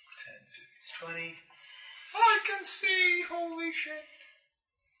 10, 20. I can see. Holy shit.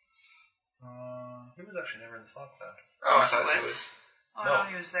 He was actually never in the fog cloud. Oh, I He thought he was. was. Oh No. no,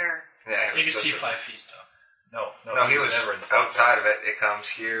 he was there. Yeah, You can see just- 5 feet tall. No, No, he was never in the fog outside cloud. of it. It comes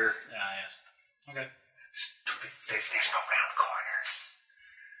here. Ah, yes. Okay. There's no round corners.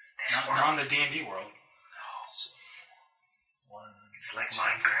 This Not world, in the D&D world. One, it's like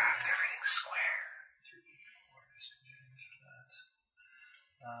Minecraft. Everything's square. 3, 4, just for that.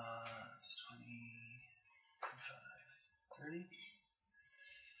 That's 20, 25, 30.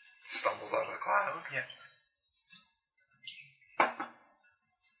 Stumbles out of the cloud. Yeah.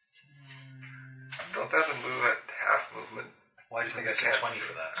 Don't they have to move at half movement? Why do you think I said 20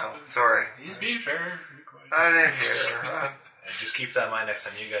 for that? Oh, sorry. He's being fair. I didn't hear. And just keep that in mind next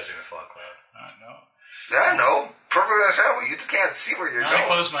time you guys are in a fog cloud. No. Yeah, no. Perfectly understandable. You can't see where you're Now I going.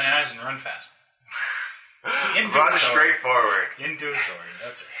 close my eyes and run fast. Into Run a sword. straight forward. Into a sword.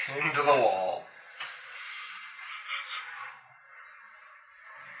 That's it. Into the wall.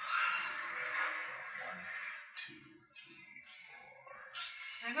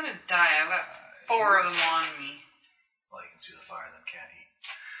 I'm gonna die. I've got 4 of them on me. Well, you can see the fire in them, can't he?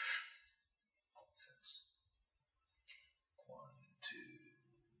 6. 1, 2,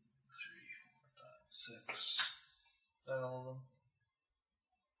 3, 4, 5, 6. Is that all of them?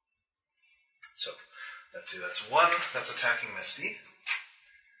 So, that's who. That's 1. That's attacking Misty.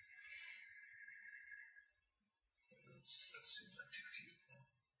 That seems like too few of them.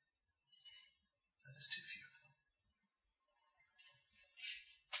 That is too few of them.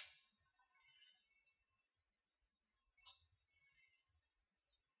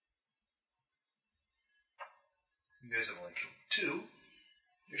 You guys have only killed 2.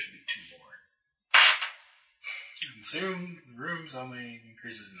 There should be 2 more. And soon, the rooms only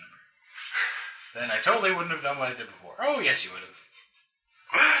increases in number. Then I totally wouldn't have done what I did before. Oh, yes, you would have.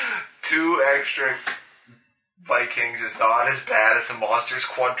 2 extra Vikings is not as bad as the monsters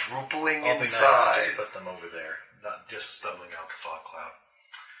quadrupling I'll in be nice size. to just put them over there, not just stumbling out the fog cloud.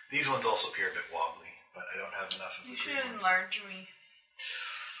 These ones also appear a bit wobbly, but I don't have enough of You the should green ones. enlarge me.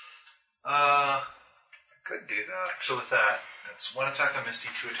 Could do that. So with that, that's 1 attack on Misty,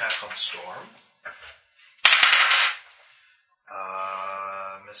 2 attacks on Storm.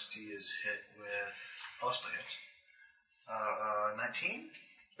 Misty is hit with, possibly hit, 19.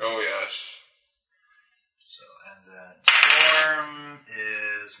 Oh, yes. So, and then Storm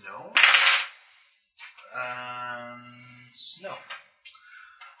is no. And no.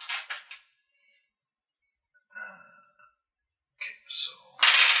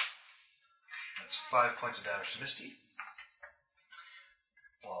 That's 5 points of damage to Misty.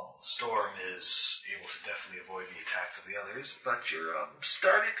 While Storm is able to definitely avoid the attacks of the others, but you're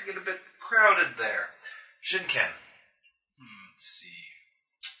starting to get a bit crowded there. Shinken. Let's see.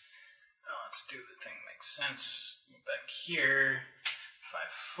 Let's do the thing that makes sense. Move back here.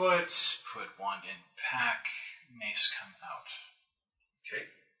 5 foot. Put wand in pack. Mace come out. Okay.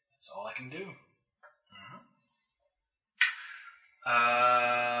 That's all I can do.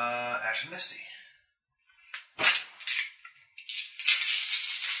 Ash and Misty.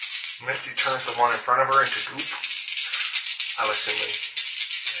 Misty turns the one in front of her into goop. I'm assuming.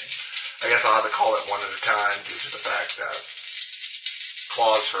 I guess I'll have to call it one at a time due to the fact that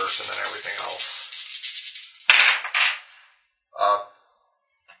claws first and then everything else.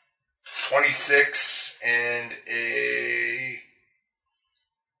 26 and a...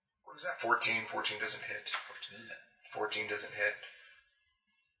 What is that? 14. 14 doesn't hit. 14 doesn't hit.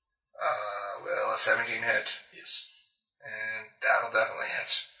 Will a 17 hit? Yes. And that'll definitely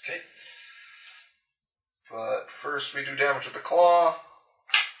hit. Okay. But first we do damage with the claw.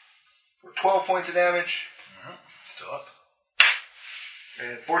 For 12 points of damage. Still up.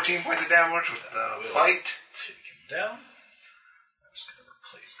 And 14 points of damage with the bite. Take him down. I'm just going to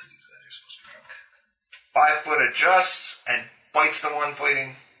replace because these guys are supposed to be drunk. 5 foot adjusts and bites the one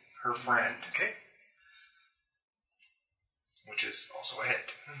fighting her friend. Okay. Which is also a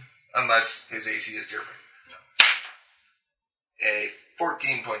hit. Unless his AC is different. No. A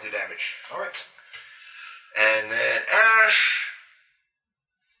 14 points of damage. Alright. And then Ash.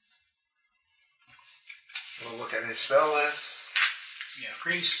 We'll look at his spell list. Yeah,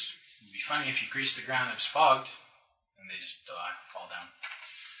 grease. It'd be funny if you grease the ground that was fogged, and they just fall down.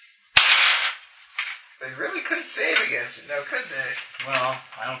 They really couldn't save against it now, could they? Well,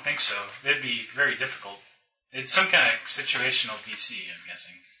 I don't think so. It'd be very difficult. It's some kind of situational DC, I'm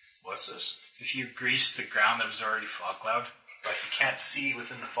guessing. What's this? If you grease the ground that was already fog cloud. Like you can't see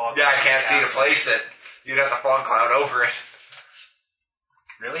within the fog. Yeah, I can't see to place it. You'd have the fog cloud over it.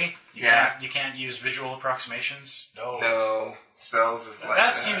 Really? Yeah. You can't use visual approximations? No. Spells is like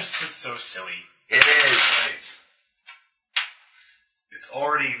That seems just so silly. It is. Right. It's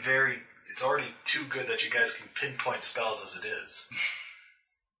already too good that you guys can pinpoint spells as it is.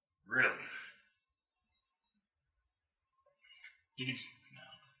 Really? You can just...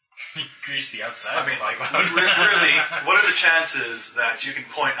 No. Grease the outside. I mean, like, really, what are the chances that you can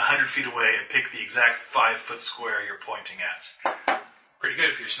point 100 feet away and pick the exact 5 foot square you're pointing at? Pretty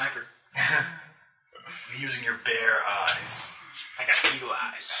good if you're a sniper. Using your bare eyes. I got eagle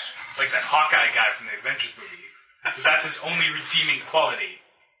eyes. Like that Hawkeye guy from the Avengers movie. Because that's his only redeeming quality.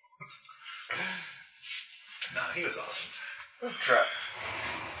 No, he was awesome. Try.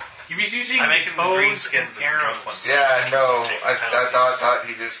 He was using I make him the green skins and arrows. Yeah, no. Take I penalties. thought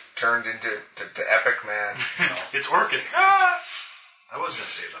he just turned into to Epic Man. It's Orcus. I was going to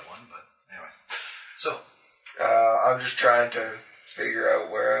save that one, but anyway. So, I'm just trying to figure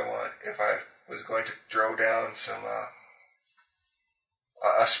out where I want, if I was going to throw down some,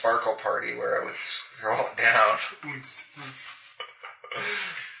 a sparkle party where I would throw it down.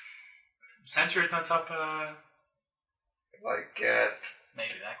 Center it on top, Like, get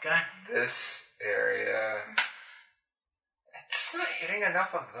maybe that guy? this area. It's just not hitting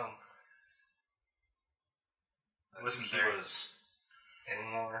enough of them I Wasn't think there. he was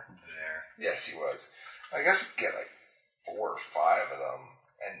anymore. there. Yes, he was. I guess I could get like 4 or 5 of them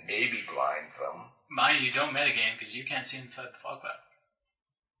and maybe blind them. Mind you, don't metagame because you can't see inside the fog cloud.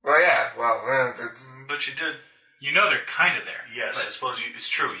 Well, yeah, well, But you did. You know they're kind of there. Yes, but I suppose it's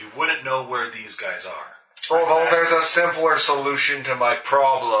true. You wouldn't know where these guys are. although there's a simpler solution to my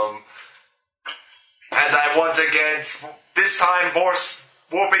problem, as I once again, this time more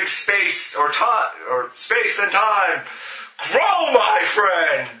warping space or time, or space than time. Grow, my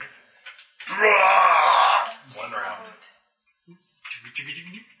friend! One round.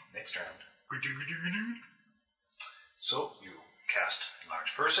 Next round. So, you cast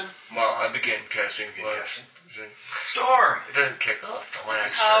Enlarge Person. Well, I begin casting Begin blood. casting. Storm! It doesn't kick off the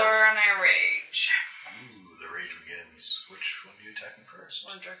last Power and I rage. Ooh, the rage begins. Which one are you attacking first?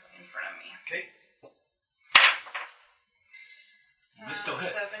 One directly in front of me. Okay. This still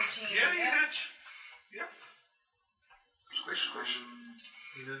hit. 17. Yeah, you hit. Yep. Squish, squish.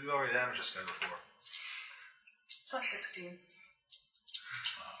 You already damaged this guy before. Plus 16.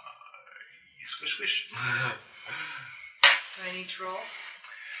 Squish, squish. Do I need to roll?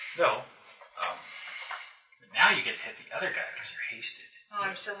 No. But now you get to hit the other guy because you're hasted. Oh,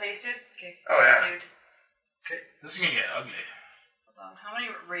 I'm still hasted? Okay. Oh, yeah. Dude. Okay. This is going to get ugly. Hold on. How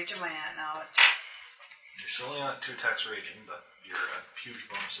many rage am I at now? You're still only on 2 attacks raging, but you're at huge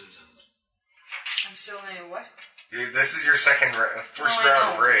bonuses and I'm still in what? Dude, this is your first I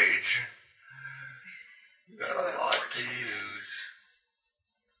round of know. rage. You got Two a out of lot 14. to use.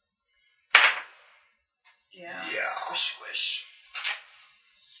 Yeah. Yeah. Squish, squish.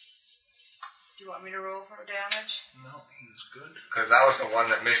 Do you want me to roll for damage? No, he was good. Because that was the one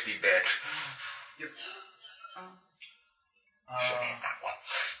that Misty bit. Yep. Oh. Should hit that one.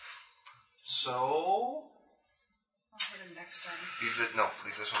 So I'll hit him next time. Leave this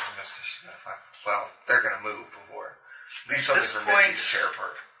one for Misty. She's got a 5. Well, they're going to move before. Leave something this for Misty point- to tear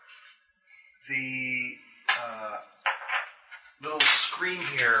apart. the little screen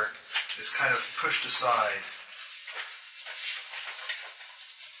here is kind of pushed aside.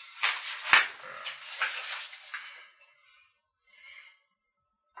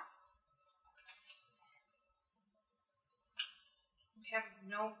 We have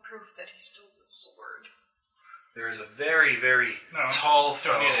no proof that he stole the sword. There is a very, very No, tall don't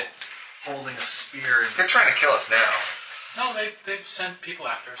fellow need it. holding a spear. They're trying to kill us now. No, they've sent people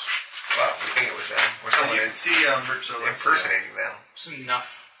after us. Well, we think it was them. Or And someone you can see so let's- impersonating them. It's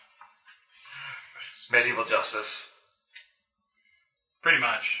enough. Medieval justice. Pretty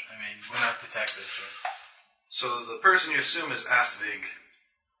much. I mean, we're not detectives. So. So the person you assume is Asvig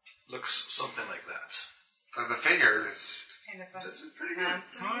looks something like that. But the figure is... Kind of It's pretty good.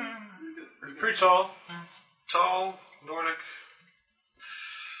 handsome. Pretty tall. Tall, Nordic.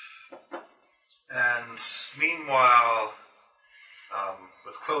 And meanwhile,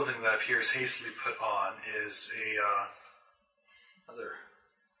 with clothing that appears hastily put on, is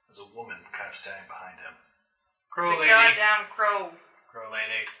a woman kind of standing behind him. Crow The lady. goddamn crow. Crow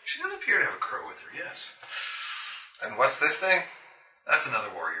lady. She does appear to have a crow with her, yes. And what's this thing? That's another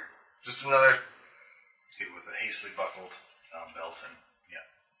warrior. Just another... With a hastily buckled belt and, yeah.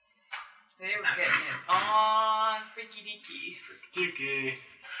 They were getting it on freaky deaky. Dookie.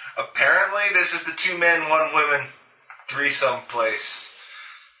 Apparently, this is the 2 men, 1 woman threesome place.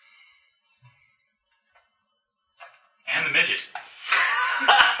 And the midget.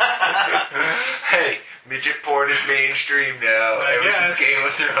 Hey, midget porn is mainstream now, I ever guess. since Game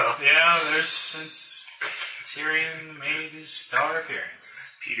of Thrones. Yeah, since Tyrion made his star appearance.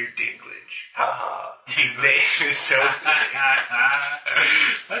 Peter Dinklage. Haha. His name is so funny.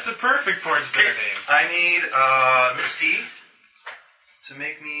 That's a perfect porn star name. I need Misty to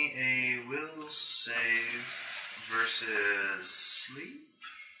make me a will save versus sleep.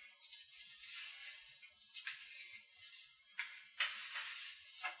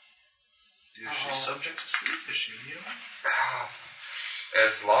 Is she subject to sleep? Is she immune?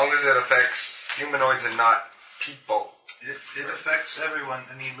 As long as it affects humanoids and not people. It affects everyone,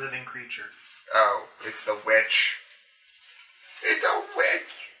 any living creature. Oh, it's the witch. It's a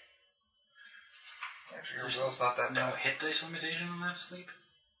witch. Actually, your will's not that No bad. hit dice limitation on that sleep?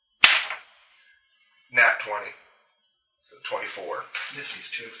 Nat 20. So 24. Misty's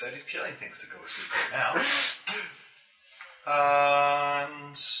too excited killing things to go to sleep right now.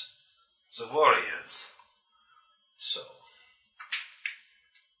 And Zavoria's. So,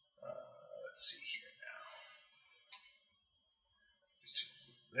 let's see here now. These two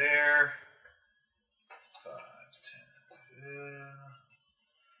move there. 5, 10.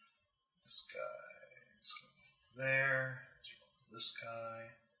 This guy is going to move there. This guy.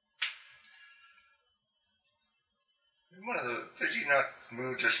 Did you not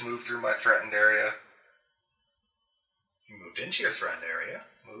just move through my threatened area? You moved into your threatened area.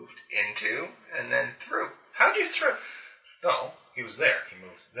 Moved into and then through. How'd you throw? No, he was there. He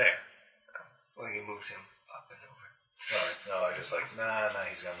moved there. Well, you moved him up and over. No, I just nah,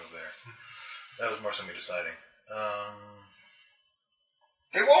 he's gonna move there. That was more so me deciding.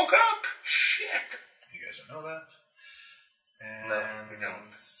 He woke up! Shit! You guys don't know that. And No, we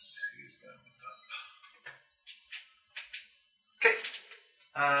don't. He's gonna move up. Okay.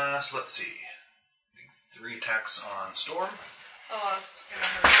 So let's see. 3 attacks on Storm. Oh, it's gonna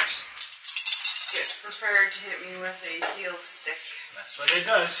hurt. Get prepared to hit me with a heal stick. That's what it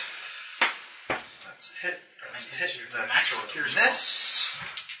does. That's a hit. That's a hit. The That's natural a cure miss. So,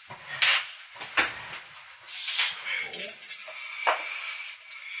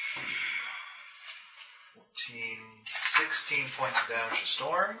 16 points of damage to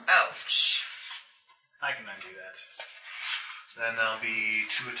Storm. Ouch. I can undo that. Then there'll be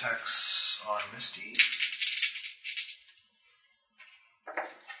 2 attacks on Misty.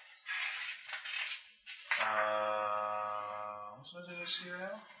 What's my AC right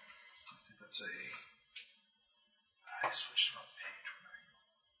now? I think that's a... I switched the wrong page. Where are you?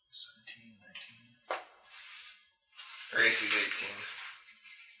 17, 19. Her AC's 18.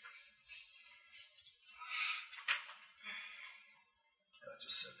 That's a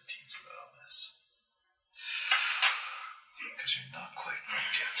 17, so that'll miss.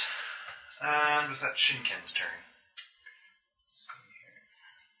 And with that, Shinken's turn. Let's see here.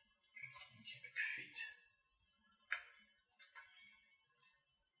 Cubic feet.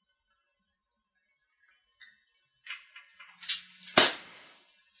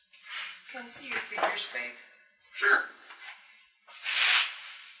 Can I see your figures, babe? Sure.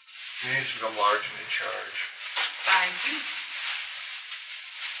 He needs to become large and in charge. Thank you.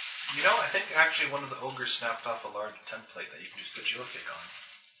 You know, I think actually one of the ogres snapped off a large template that you can just put your fig on.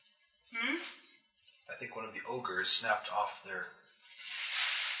 I think one of the ogres snapped off their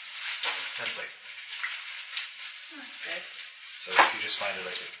template. That's good. So if you just find a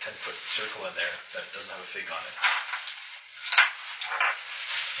 10-foot circle in there that doesn't have a fig on it.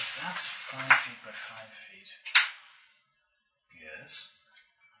 So that's 5 feet by 5 feet. Yes.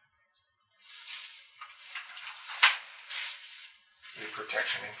 Need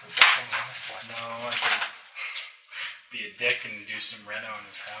protection from something. No, I can be a dick and do some reno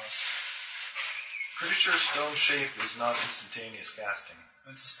in his house. Pretty sure stone shape is not instantaneous casting.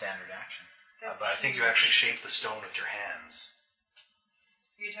 That's a standard action. But I think you actually shape the stone with your hands.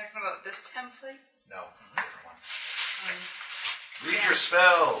 Are you talking about this template? No, different one. Read your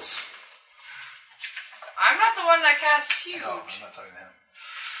spells! I'm not the one that cast huge. No, I'm not talking to him.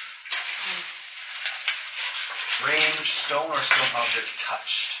 Range, stone or stone object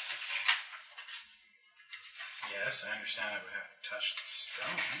touched. Yes, I understand I would have to touch the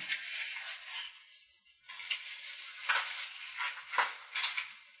stone.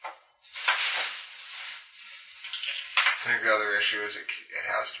 I think the other issue is it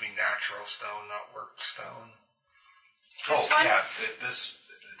has to be natural stone, not worked stone. Oh, This one? yeah.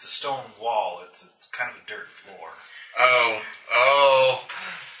 It's a stone wall. It's kind of a dirt floor. Oh.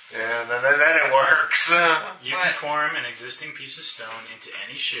 Yeah, then it works. You can form an existing piece of stone into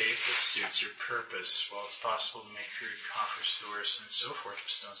any shape that suits your purpose. While it's possible to make food, coffers, stores, and so forth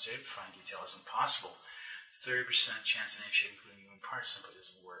with stone shape, fine detail isn't possible. 30% chance in any shape, including moving parts, simply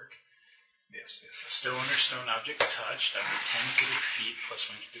doesn't work. Yes. Stone or stone object touched, up to 10 cubic feet plus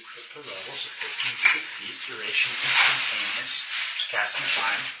 1 cubic foot per level, so 15 cubic feet. Duration instantaneous. Casting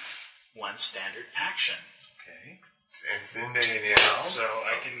time, 1 standard action. Okay. It's instantaneous. So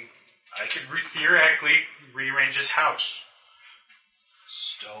I could theoretically rearrange his house.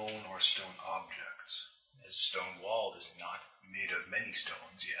 Stone or stone objects. Is stone walled, is it not? Made of many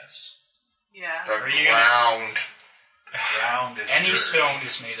stones, yes. Yeah. The Are you ground. Ground is Any dirt. stone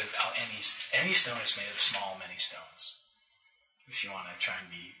is made of any stone is made of small many stones. If you want to try and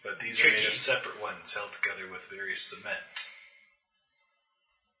be But these tricky. are made of separate ones held together with various cement.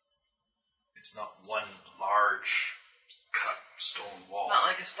 It's not one large cut stone wall. Not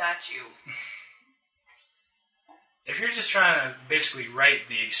like a statue. If you're just trying to basically write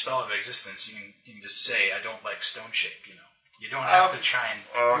the spell of existence, you can just say, I don't like stone shape, you know. You don't have to try and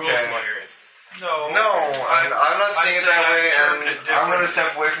rules lawyer it. No, I'm not seeing it that way, interpreted and I'm going to differently.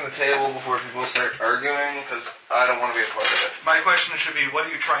 step away from the table before people start arguing, because I don't want to be a part of it. My question should be, what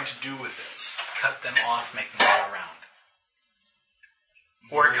are you trying to do with it? Cut them off, make them all around.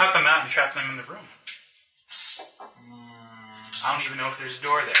 Or cut them out and trap them in the room. I don't even know if there's a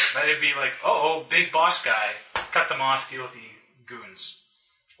door there. But it'd be like, big boss guy, cut them off, deal with the goons.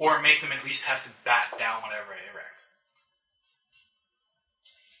 Or make them at least have to bat down whatever I erect.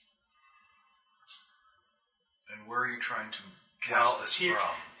 And where are you trying to cast this from?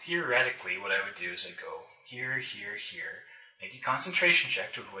 Theoretically, what I would do is I'd go here, here, here, make a concentration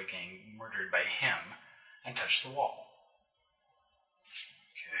check to avoid getting murdered by him, and touch the wall.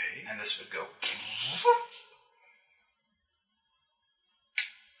 Okay. And this would go.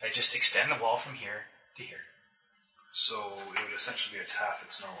 I just extend the wall from here to here. So it would essentially be half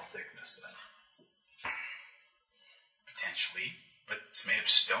its normal thickness then. Potentially. But it's made of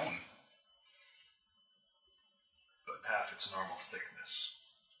stone. But half its normal thickness.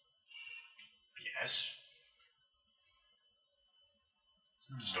 Yes.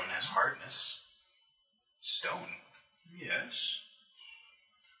 Stone has hardness. Stone. Yes.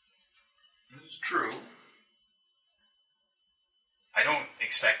 This is true. I don't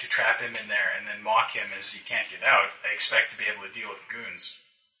expect to trap him in there and then mock him as he can't get out. I expect to be able to deal with goons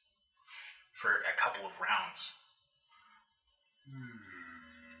for a couple of rounds.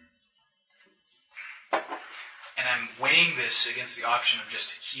 And I'm weighing this against the option of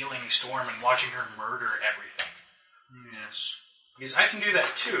just healing Storm and watching her murder everything. Yes. Because I can do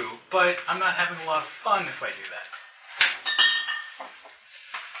that too, but I'm not having a lot of fun if I do that.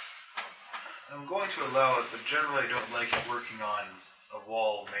 I'm going to allow it, but generally I don't like it working on a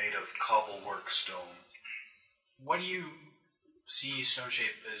wall made of cobblework stone. What do you see stone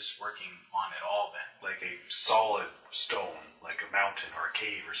shape is working on it all then? Like a solid stone, like a mountain or a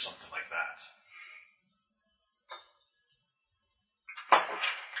cave or something like that.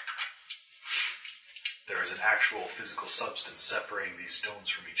 There is an actual physical substance separating these stones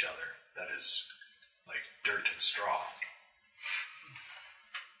from each other that is like dirt and straw.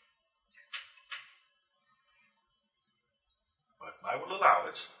 But I will allow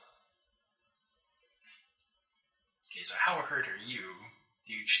it. Okay, so how hurt are you?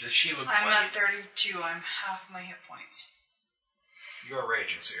 Does she look I'm bloody? at 32. I'm half my hit points. You are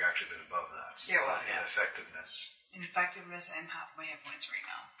raging, so you're actually a bit above that. Yeah, well, In yeah. effectiveness. In effectiveness, I'm half my hit points right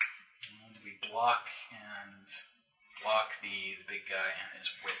now. And we block the big guy and his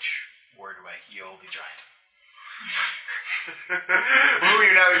witch, or do I heal the giant?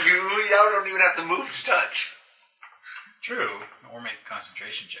 You now don't even have to move to touch. True, or make a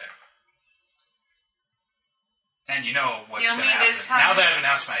concentration check. And you know what's Heal going to me this happen. Now time. that I've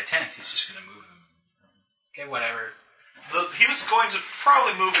announced my intent, he's just going to move him. Okay, whatever. He was going to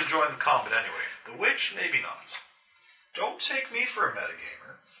probably move and join the combat anyway. The witch, maybe not. Don't take me for a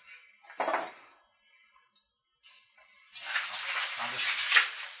metagamer. I'll just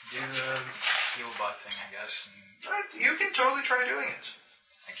do the heal bot thing, I guess. And You can totally try doing it.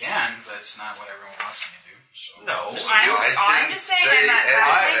 I can, but it's not what everyone wants me to do. So No. I'm just saying that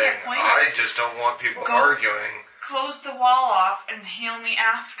half my hit points. I just don't want people Go. arguing. Close the wall off and heal me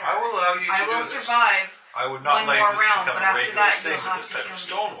after. I will allow you to I do will this. survive. I would not one like more this to round, become but a after regular that, thing you'll with have this to type of kill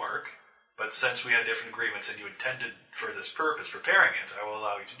me. stonework, but since we had different agreements and you intended for this purpose, preparing it, I will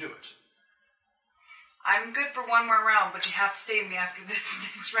allow you to do it. I'm good for one more round, but you have to save me after this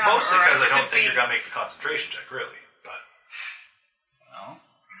next round. Mostly or because I don't could think be- you're going to make the concentration check, really. But well,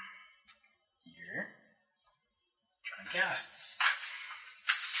 here, try and cast.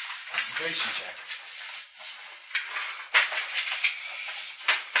 Concentration check.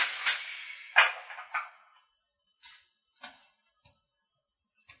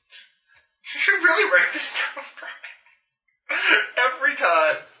 You should really write this down, Brian. Every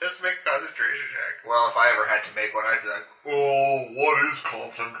time. Let's make a concentration check. Well, if I ever had to make one, I'd be like, oh, what is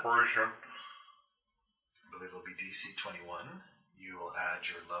concentration? I believe it'll be DC 21. You will add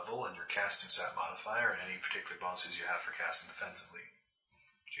your level and your casting stat modifier and any particular bonuses you have for casting defensively.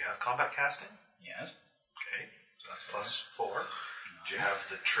 Do you have combat casting? Yes. Okay, so that's plus 4. Do you have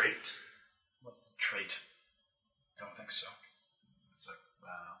the trait? What's the trait? Don't think so. It's a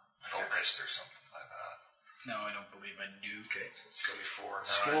Focused or something like that. No, I don't believe I do. Okay, so it's 34.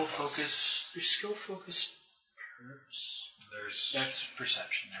 Skill 9 plus- focus. There's skill focus. That's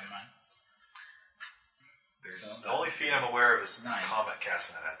perception. Never mind. There's So the only feat I'm aware of is 9. combat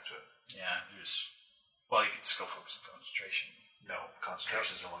casting that adds to it. Yeah, there's. Well, you can skill focus and concentration. No,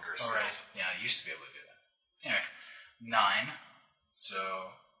 concentration is no longer a All skill. right. Yeah, I used to be able to do that. Anyway, 9. So.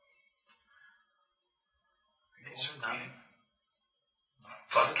 Okay, so 9.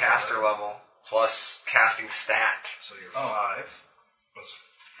 Plus caster level, plus casting stat. So you're Oh. 5 plus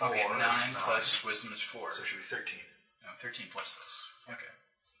 4. Okay, is 9 plus wisdom is 4. So it should be 13. No, 13 plus this.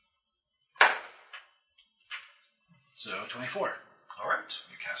 Okay. So 24. Alright,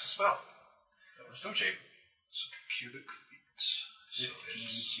 you cast a spell. That was stone shape. So cubic feet. So 15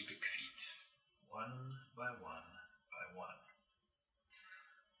 it's cubic feet. 1 by 1 by 1.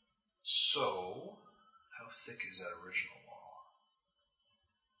 So, how thick is that original wall?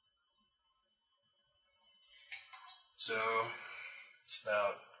 So it's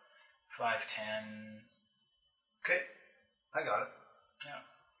about 5'10". Okay, I got it. Yeah.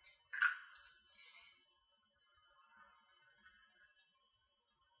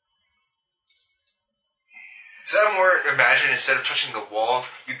 Is that more, imagine instead of touching the wall,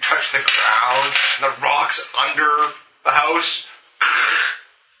 you touch the ground and the rocks under the house?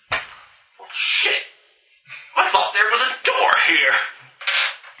 Well, shit! I thought there was a door here!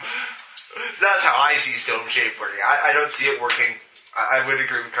 So that's how I see stone shape working. I don't see it working. I would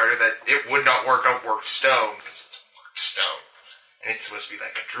agree with Carter that it would not work on worked stone, because it's worked stone. And it's supposed to be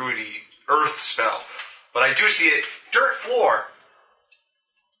like a druidy earth spell. But I do see it, dirt floor.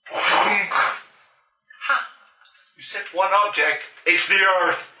 Ha! You said one object, it's the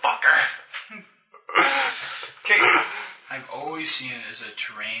earth, fucker! Okay. I've always seen it as a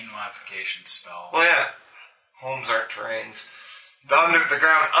terrain modification spell. Well, yeah. Homes aren't terrains. The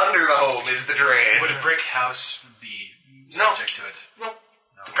ground under the home is the terrain. Would a brick house be subject to it? No.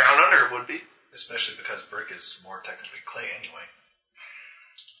 The ground under it would be. Especially because brick is more technically clay anyway.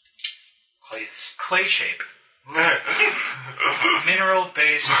 Clays. Clay shape.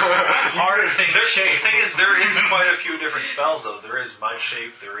 Mineral-based, hard thing shape. The thing is, there is quite a few different spells, though. There is mud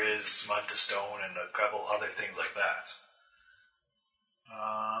shape, there is mud to stone, and a couple other things like that.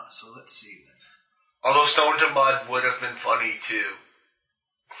 So let's see then. Although stone to mud would have been funny too.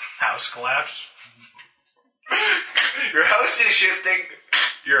 House collapse. Your house is shifting.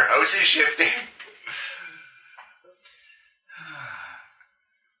 Your house is shifting.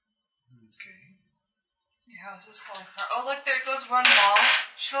 Okay. Your house is falling apart. Oh, look, there goes one wall.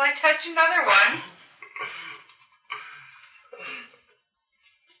 Shall I touch another one?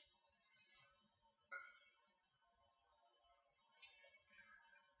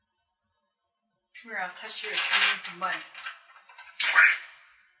 Come here, I'll touch you and turn you into mud.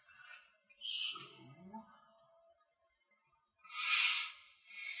 So.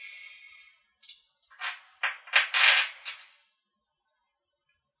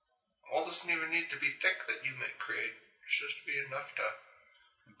 Wall doesn't even need to be thick that you may create. It's just be enough to.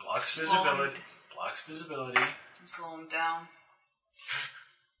 It blocks visibility. Blocks visibility. Slow him down.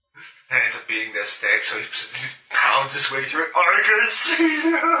 And it ends up being this thick, so he pounds his way through it. I can see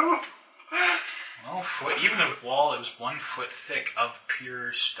you! Well, even a wall that was 1 foot thick of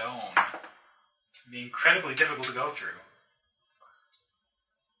pure stone would be incredibly difficult to go through.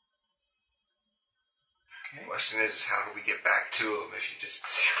 Okay. Question is how do we get back to him if you just...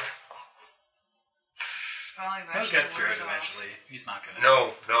 He'll get through it eventually. He's not gonna...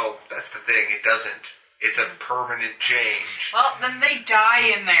 No, that's the thing. It doesn't. It's a permanent change. Well, then they die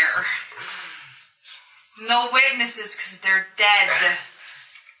in there. No witnesses because they're dead.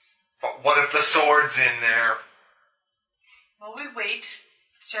 But what if the sword's in there? Well, we wait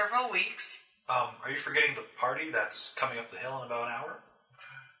several weeks. Are you forgetting the party that's coming up the hill in about an hour?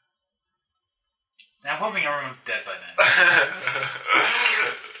 Now, I'm hoping everyone's dead by then.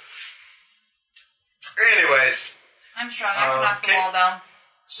 Anyways. I'm strong. I can knock the wall down.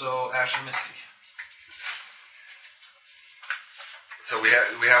 So, Ash and Misty. So we have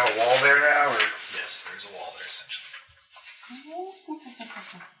a wall there now, or? Yes, there's a wall there, essentially.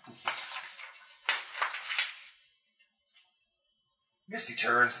 Misty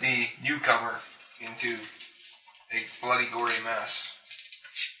turns the newcomer into a bloody, gory mess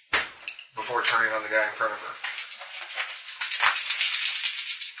before turning on the guy in front of her.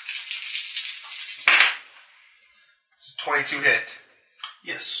 It's a 22 hit.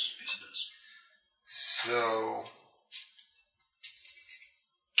 Yes, it does. So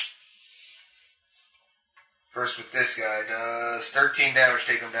first with this guy, does 13 damage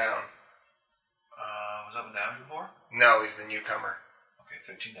take him down? Was that one damage before? No, he's the newcomer. Okay,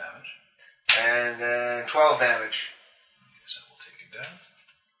 13 damage. And then 12 damage. Yes, that will take him down.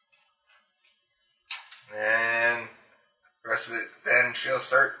 And the rest of it, then she'll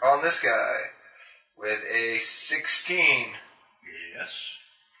start on this guy with a 16 Yes.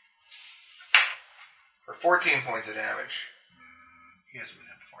 for 14 points of damage. He hasn't been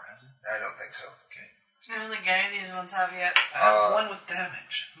hit before, has he? I don't think so. Okay. I don't think any of these ones have yet. I have one with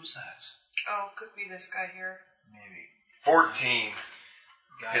damage. Who's that? Oh, could be this guy here. Maybe. 14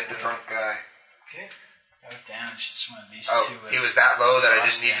 Guy hit the with- drunk guy. Okay. Guy with damage is one of these Oh, two. he was that low that I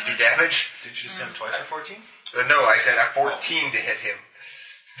didn't need to do damage? Didn't you send him twice for 14? No, I said a 14 to hit him.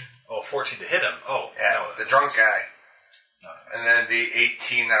 Oh, 14 to hit him. Oh, Yeah, no, the this drunk is- guy. No, And then the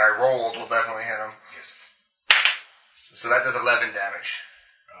 18 that I rolled will definitely hit him. Yes. So that does 11 damage.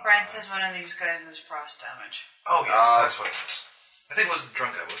 Brent says one of these guys is frost damage. Oh, yes, that's what it was. I think it was the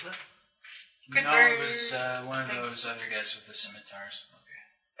drunk guy, wasn't it? Good No, bird. it was one of those other guys with the scimitars.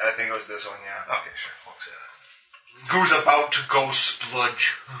 I think it was this one, yeah. Okay, sure. What's that? Who's about to go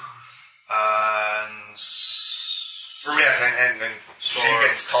spludge? And... Yes, and she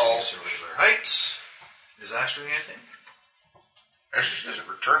gets tall. Regular height. Is Ash doing anything? And she doesn't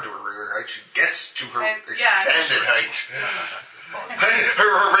return to her regular height. She gets to her Yeah, extended height.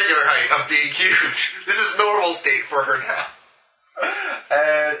 her regular height of being huge. This is normal state for her now.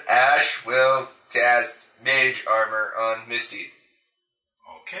 And Ash will cast Mage Armor on Misty.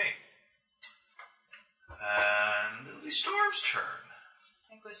 Okay. And it'll be Storm's turn.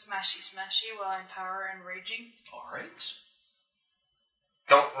 I think with smashy while I'm power and raging. Alright.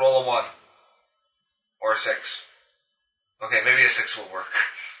 Don't roll a 1. Or a 6. Okay, maybe a 6 will work.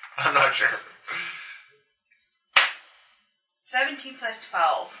 I'm not sure. 17 plus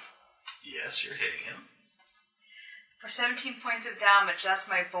 12. Yes, you're hitting him. For 17 points of damage, that's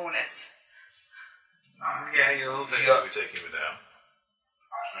my bonus. Yeah, you'll be taking him down.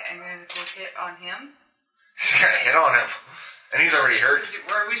 Okay, I'm going to go hit on him. She's gonna hit on him. And he's already hurt.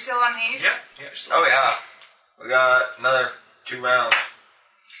 Are we still on haste? Yeah. Oh yeah. We got another 2 rounds.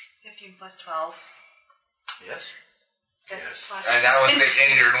 15 plus 12. Yes. That's Yes. plus And that was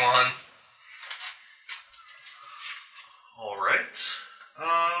the injured one. Alright.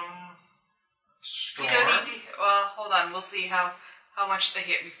 You Storm. don't need to... Well, hold on. We'll see how how much they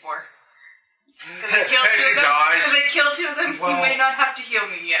hit me for. Because I killed two of them, Well- you may not have to heal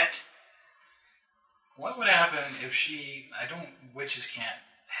me yet. What would happen if witches can't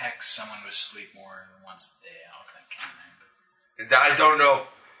hex someone with sleep more than once a day? I don't think, can they? I don't know.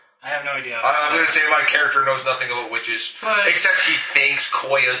 I have no idea. I'm going to say my character knows nothing about witches. But- Except he thinks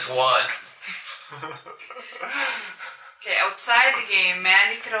Koya's won. Okay, outside the game,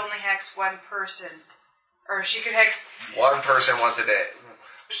 Mandy could only hex one person. Or she could hex... One person once a day.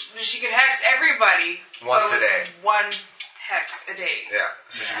 She could hex everybody. Once but a day. with one hex a day. Yeah.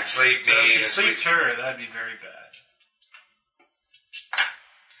 So she can sleep So me. if she and sleeps her, that'd be very bad.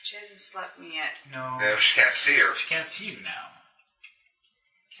 She hasn't slept me yet. No. Yeah, she can't see her. She can't see you now.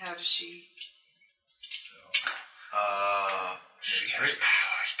 How does she... So She That's has right.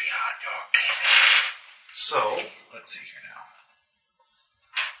 powers beyond your ken. So, let's see here now.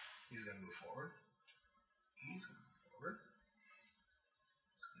 He's going to move forward. He's going to move forward.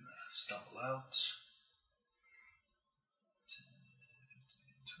 He's going to stumble out. 10, 15,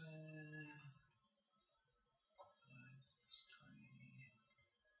 20.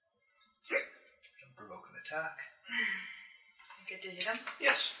 20. He'll provoke an attack. I get to hit him?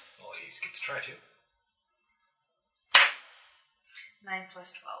 Yes. Well, he gets to try to. 9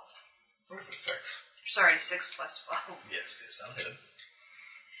 plus 12. What's a 6? Sorry, 6 plus 12. Yes, I'll hit him.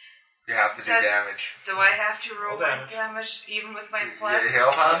 You have to do So- damage. Do I have to roll Roll my damage. damage even with my Yeah, plus?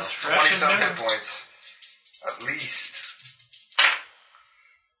 he'll have fresh 20 some and new. hit points. At least.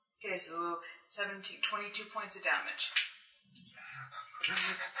 Okay, so 22 points of damage.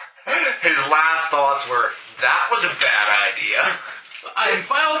 His last thoughts were, that was a bad idea. I'm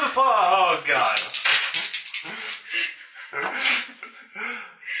final the fall. Oh god.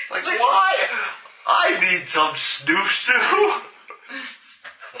 It's like, why? I need some snoo-snoo.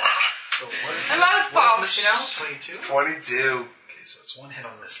 So what is I'm out of balls, this, you know? 22? 22. Okay, so it's one hit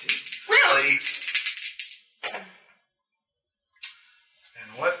on Misty. Really?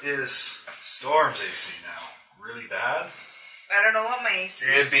 And what is Storm's AC now? Really bad? I don't know what my AC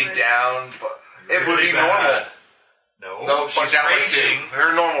is. It'd be but- down, but it would Really be bad. normal. No, No, she's but down by 2. raging.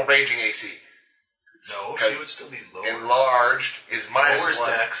 Her normal raging AC. No, she Because would still be lower. Enlarged is minus Lowers 1.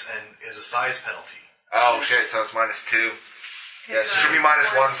 dex and is a size penalty. Oh shit, so it's minus 2. Okay, Yes, so it should be I'm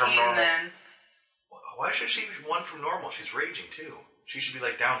minus 1 from 14 normal. Then. Why should she be 1 from normal? She's raging too. She should be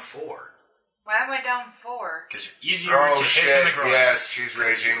like down 4. Why am I down 4? Because you're easier Oh to hit in shit, the groin. yes, she's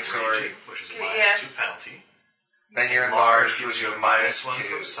raging, You're sorry. raging, which is a Okay, minus yes. 2 penalty. Then you're enlarged, gives which you is a minus -1 2.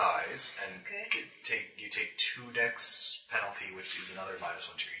 from size, and Okay. you take 2 dex penalty, which is another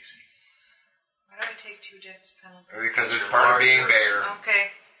 -1 to your AC. Why do I take 2 dex penalty? Because it's You're part of being larger. bigger.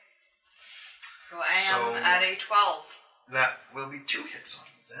 Okay. So I am So- at a 12. That will be 2 hits on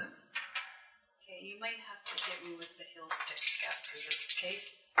you then. Okay, you might have to hit me with the hill stick after this, okay?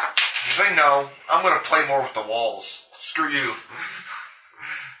 He's like, no, I'm gonna play more with the walls. Screw you.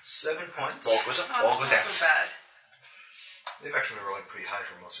 7 points. Bulk was Oh, that's not X. so bad. They've actually been rolling pretty high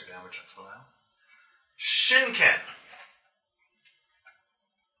for most of their damage up till now. Shinken.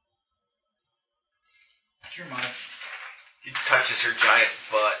 Your mind. He touches her giant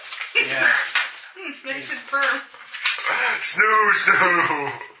butt. Yeah. Nice and firm. Snoo,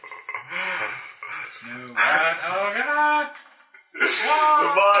 snoo. Snoo. God. Oh god.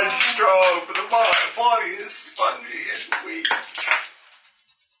 The mind's strong, but the body is spongy and weak. 5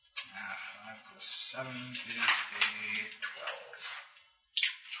 plus 7 is a 12.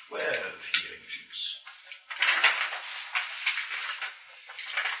 12 healing juice.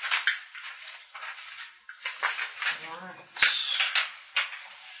 Alright.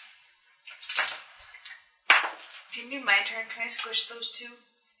 Can it be my turn? Can I squish those two?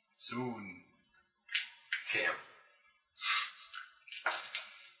 Soon. Tim.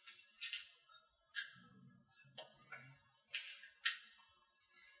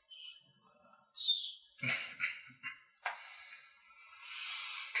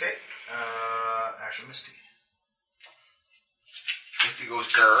 Okay. Action Misty. Misty goes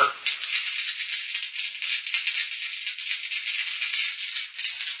grr.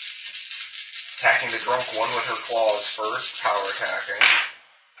 Attacking the drunk one with her claws first. Power attacking.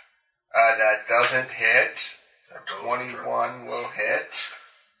 That doesn't hit. 21 will hit.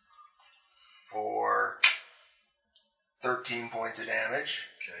 For 13 points of damage.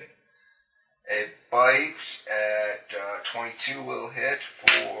 Okay. A bite at 22 will hit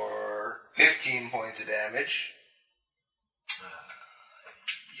for 15 points of damage.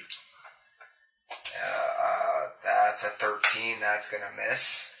 That's a 13. That's going to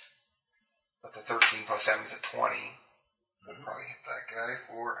miss. But the 13 plus 7 is a 20. We'll probably hit that guy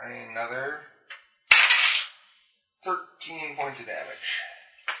for another 13 points of damage.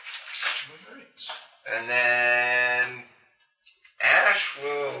 Alright. And then Ash will...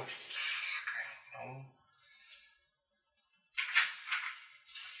 I don't know.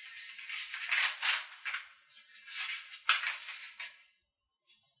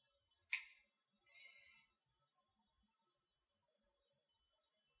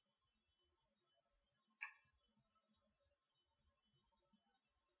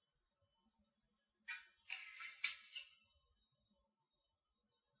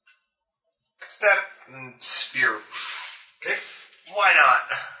 Step and spear. Okay. Why not?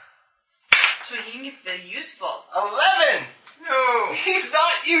 So he can get the useful. 11! No! He's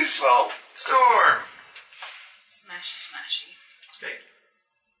not useful! Storm! Smashy, smashy. Okay.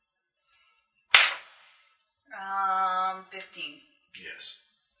 15. Yes.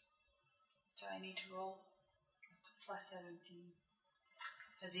 Do I need to roll? Plus 17.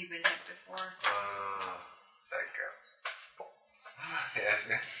 Has he been hit before? Thank you. Yes,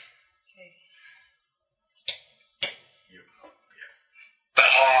 yes. Okay.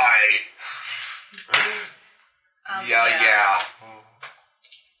 Die! Yeah.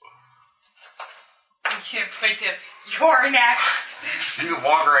 You can't point him. You're next. You can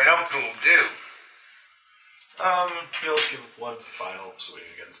walk right up to him, too. He'll give one final swing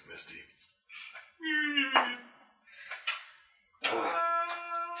against Misty.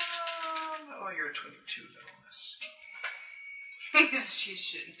 Oh, you're 22, that'll miss. She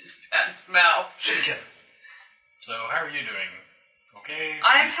shouldn't his pants mouth. Shuriken. So, how are you doing? Okay?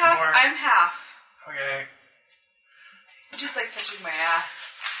 I'm Need some half. more? I'm half. Okay. I just like touching my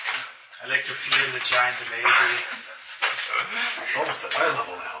ass. I like to feel the giant lady. It's almost at my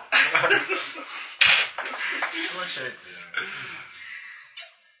level now. So what should I do?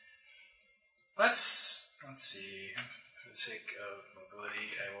 Let's see. For the sake of mobility,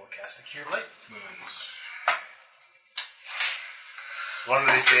 I will cast a Cure Light Wounds. One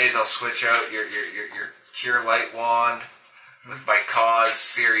of these days I'll switch out your Cure Light wand with my Cause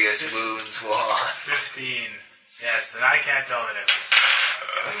Serious Wounds wand. 15. Yes, and I can't tell it everything.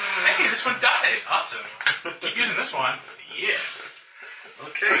 Hey, this one died. Awesome. Keep using this one. Yeah.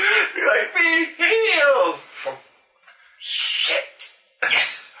 Okay. Be like, be healed! Shit!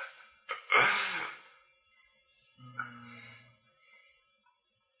 Yes.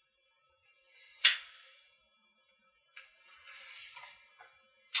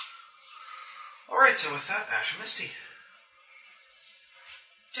 Alright, so with that, Ash and Misty.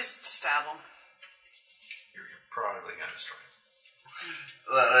 Just stab him. You're probably gonna destroy it.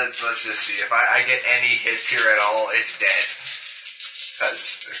 Let's just see. If I get any hits here at all, it's dead.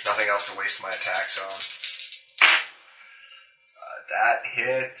 Because there's nothing else to waste my attacks on. That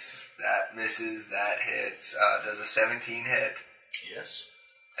hits, that misses, that hits. Does a 17 hit? Yes.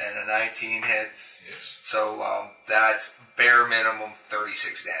 And a 19 hits. Yes. So that's bare minimum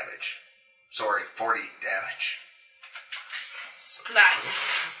 36 damage. Sorry, 40 damage. Splat.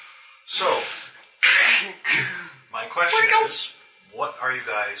 So, my question is, what are you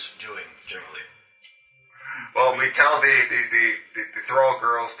guys doing generally? Well, we tell the thrall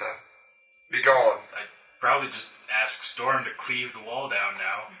girls to be gone. I'd probably just ask Storm to cleave the wall down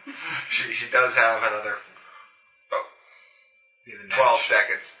now. She does have another Be the 12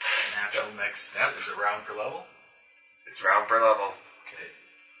 seconds. natural next step. Is it round per level? It's round per level. Okay.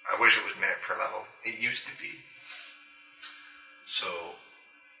 I wish it was minute per level. It used to be. So,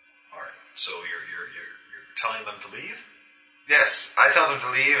 alright. So you're telling them to leave? Yes, I tell them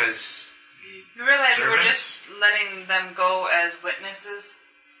to leave as... You realize we're Servants? just letting them go as witnesses?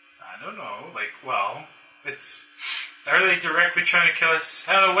 I don't know. Like, well, it's... Are they directly trying to kill us?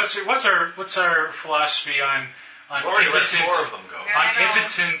 I don't know. What's our philosophy on We've already let impotent... 4 of them go. Yeah. On I know.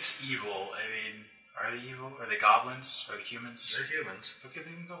 impotent evil. I mean, are they evil? Are they goblins? Are they humans? They're humans. Okay,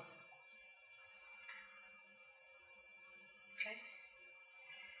 they can go. Okay.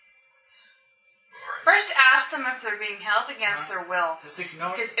 Alright. First, ask them if they're being held against their will. Just think,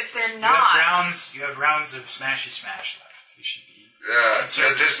 no, Because if they're you not, have rounds of smashy smash left. You should be...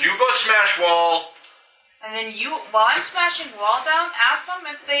 just you go smash wall. and then you, while I'm smashing wall down, ask them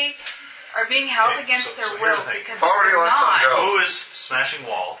if they are being held Okay, against so their here's will. the thing. Because if Already they're let some not, go. Who is smashing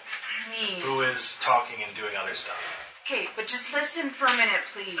wall? me. Who is talking and doing other stuff? Okay, but just listen for a minute,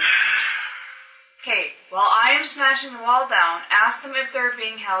 please. Okay, while I am smashing the wall down, ask them if they're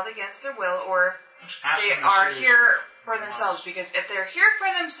being held against their will or if Ask they them a are series here of for remarks. themselves. Because if they're here for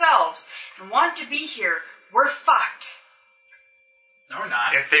themselves and want to be here, we're fucked. No, we're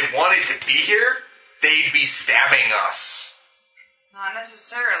not. If they wanted to be here, they'd be stabbing us. Not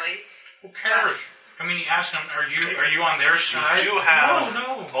necessarily. Who cares? I mean, ask them, are you on their side? You do have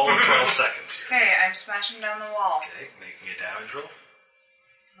No. all of 12 seconds here. Okay, I'm smashing down the wall. Okay, make me a damage roll.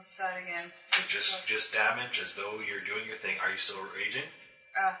 What's that again? Just damage as though you're doing your thing. Are you still raging?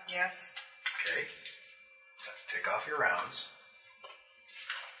 Yes. Okay. Take off your rounds.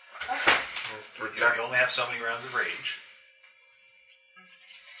 You only have so many rounds of rage.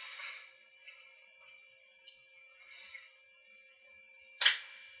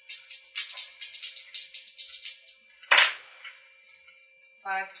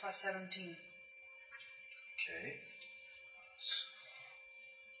 Five plus 17. Okay.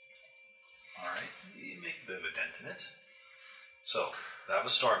 Alright, you make a bit of a dent in it. So, that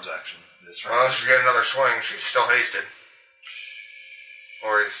was Storm's action. This round. Well, unless you get another swing, she's still hasted.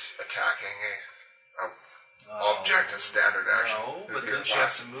 Or is attacking a object a standard action? No, but then she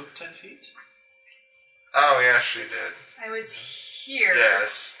has to move 10 feet. Oh, yes, she did. I was here.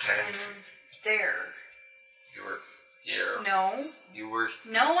 Yes, 10. And there. You were here. No. You were...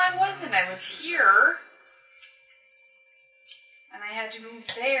 No, I wasn't. I was here. And I had to move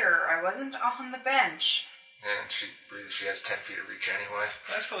there. I wasn't on the bench. And she has 10 feet of reach anyway.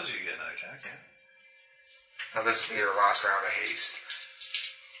 I suppose you get another attack, yeah. Now this will be her last round of haste.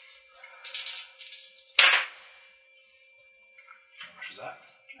 How much is that?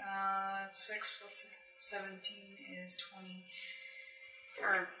 6 plus 17 is 20.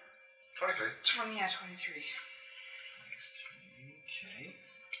 Or 23. 20, yeah, 23. Okay.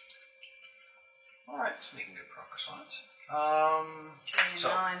 Alright, making good progress on it. Okay, and So,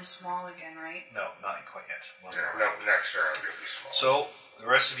 now I'm small again, right? no, not quite yet. One Yeah, more no, round. next round will be small. So, the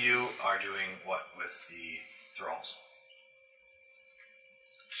rest of you are doing what with the thralls?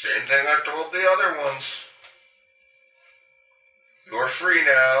 Same thing I told the other ones. You're free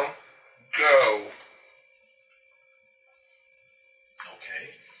now. Go.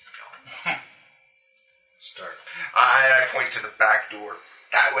 Okay. Go. Start. I point to the back door.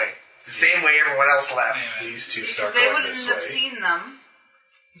 That way. The same way everyone else left. These two Because start they going wouldn't this have way. seen them.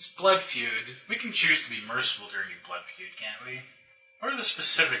 It's blood feud. We can choose to be merciful during a blood feud, can't we? What are the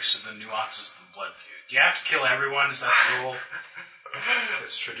specifics of the nuances of the blood feud? Do you have to kill everyone? Is that the rule?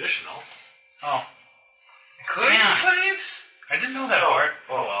 It's traditional. Oh. Including Damn. the slaves? I didn't know that part.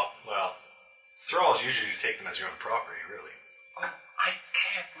 Well, thralls usually you take them as your own property, really. Oh,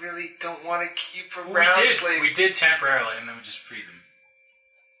 I don't want to keep Well, around we did. slaves. We did temporarily, and then we just freed them.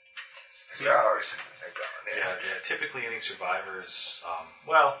 3 hours and they're gone. Yeah, typically any survivors,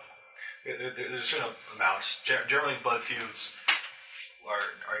 there's a certain amount. Generally, blood feuds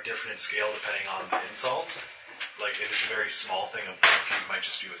are different in scale depending on the insult. Like, if it's a very small thing, a blood feud might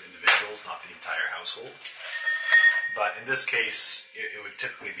just be with individuals, not the entire household. But in this case, it would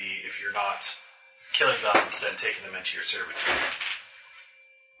typically be, if you're not killing them, then taking them into your servitude.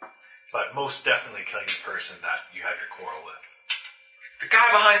 But most definitely killing the person that you have your quarrel with. The guy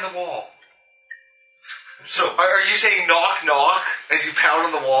behind the wall. So, Are you saying knock, knock as you pound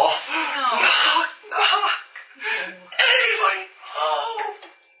on the wall? No. Knock, knock. Anybody home?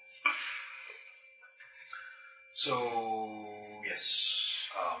 So, yes.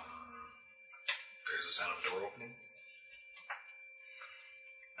 There's a sound of a door opening.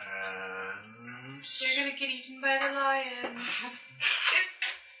 And... You're gonna get eaten by the lions.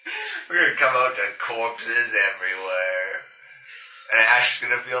 We're gonna come out to corpses everywhere. And Ash is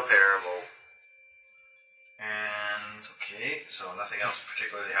gonna feel terrible. And, okay, so nothing else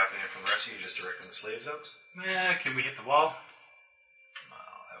particularly happening from the rest of you, just directing the slaves out? Can we hit the wall? Well,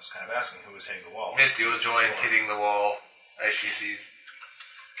 I was kind of asking who was hitting the wall. Misty will join hitting the wall as she sees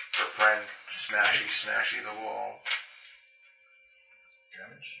her friend smashing the wall.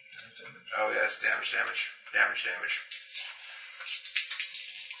 Damage? Oh yes, damage. And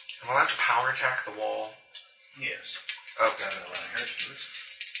we'll have to power attack the wall. Yes. Okay. I've been allowing her to do it.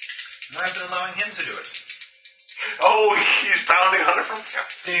 And I've been allowing him to do it. Oh, he's pounding on it from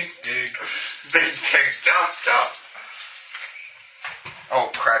Dig, dig. big jump. Oh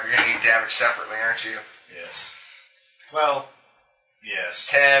crap, you're gonna need damage separately, aren't you? Yes. Well, yes.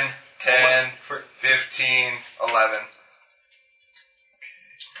 10, For 15, 11.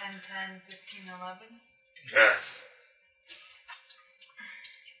 10, 10, 15, 11. Yes.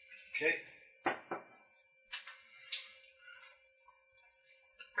 Okay.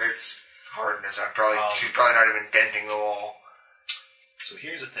 It's hardness. She's probably not even denting the wall. So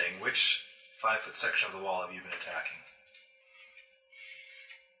here's the thing. Which 5-foot section of the wall have you been attacking?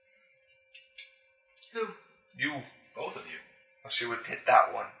 Who? You. Both of you. Well, she would hit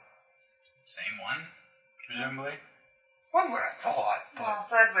that one. Same one, presumably. One would have thought. But Well,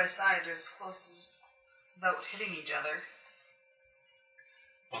 side by side, they're as close as without hitting each other.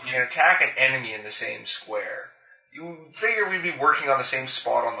 If we can attack an enemy in the same square, you figure we'd be working on the same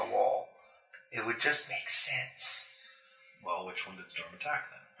spot on the wall. It would just make sense. Well, which one did Storm attack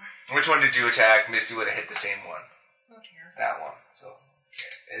then? Which one did you attack? Misty would have hit the same one. Oh dear. That one. So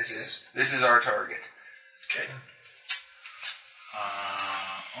this is our target. Okay.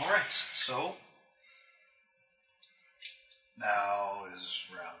 Alright, so now is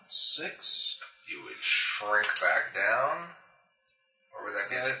round 6. You would shrink back down. Or would that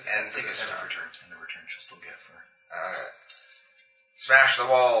be the end I of think this it's end of round? return. End of return she'll still get for. Alright. Smash the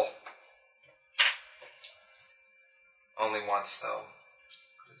wall. Only once, though.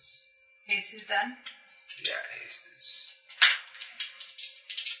 'Cause, Haste is done. yeah, haste is...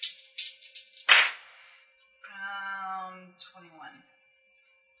 21.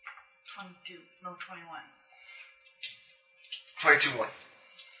 22. No, 21. 22-1.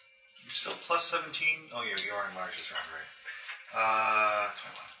 You're still plus 17. Oh, yeah, you are in largest round, right? 21.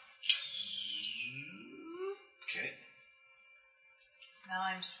 Okay. Now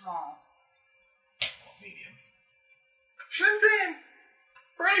I'm small. Well, medium. Shinbin!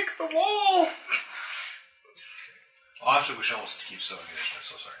 Break the wall! Well, actually, we should almost keep sewing initiative,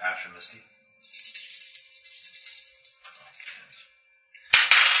 so sorry. After Misty.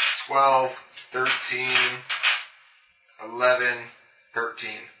 12, 13, 11,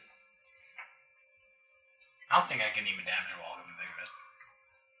 13. I don't think I can even damage a wall, come to think of it.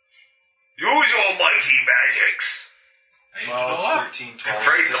 Use your mighty magics! I used it all up. 13, To 12,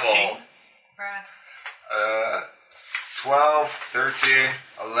 break the 13. wall. Brad. 12, 13,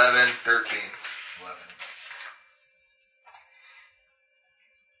 11, 13. 11.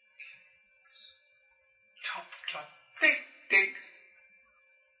 Chop, chop, ding, ding.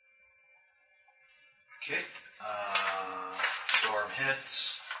 Okay. Storm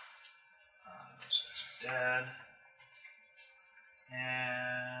hits. Those guys are dead.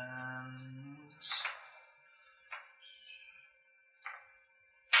 And...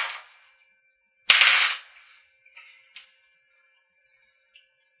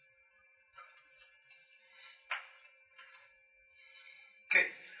 Okay.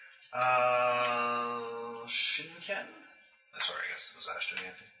 Shinken? Sorry, I guess it was Ash doing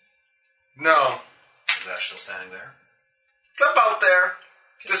anything. No. Is Ash still standing there? About there.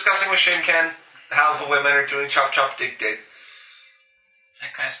 Discussing with Shinken how the women are doing chop chop dig dig. I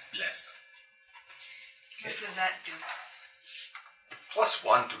cast Bless. What does that do?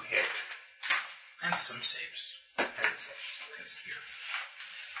 +1 to hit. And some saves. It's here.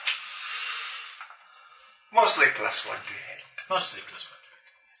 Mostly +1 to hit. Mostly plus 1.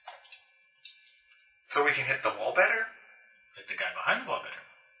 So we can hit the wall better? Hit the guy behind the wall better.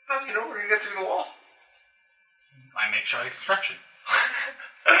 How do you know we're going to get through the wall? I make shoddy construction.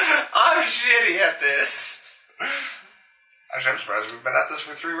 I'm shitty at this. Actually, I'm surprised we've been at this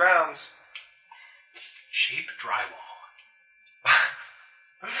for 3 rounds. Cheap drywall.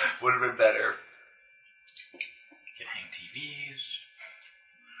 Would have been better. Can hang TVs.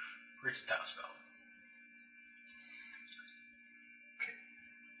 Great style spell.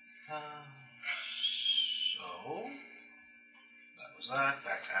 So, that was that.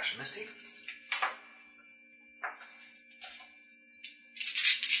 Back to Ash and Misty.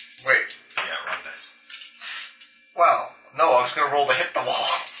 Wait. Yeah, wrong dice. Well, no, I was going to roll to hit the wall.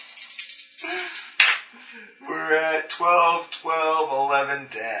 We're at 12, 12, 11,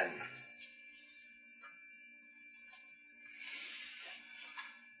 10.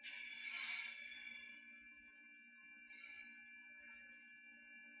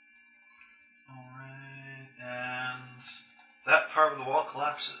 Alright, and that part of the wall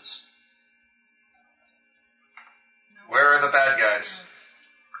collapses. Where are the bad guys?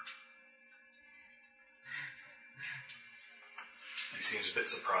 He seems a bit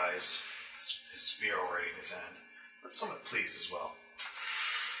surprised, his spear already in his hand, but somewhat pleased as well.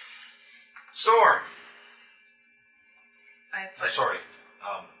 Storm! Sorry,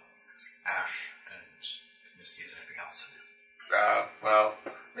 Ash, and if Misty has anything else to do. Well,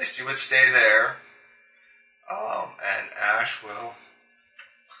 Misty would stay there. And Ash will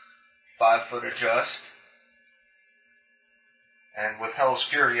 5-foot adjust. And with Hell's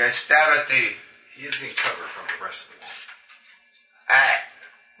Fury, I stab at thee. He is being covered from the rest of the wall.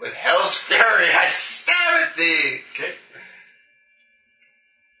 With Hell's Fury, I stab at thee. Okay.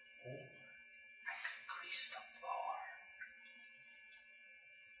 Grease the floor.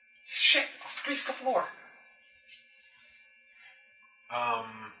 Shit, I'll grease the floor. I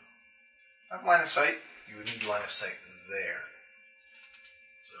have line of sight. You would need line of sight there.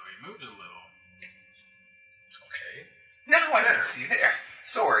 So he moved a little. Okay. Now I can see there.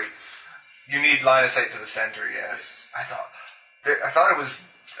 Sorry. You need line of sight to the center, yes. I thought it was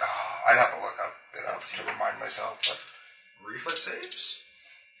I'd have to look up it up to remind myself. But Reflex saves?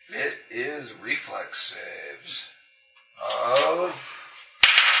 it is reflex saves of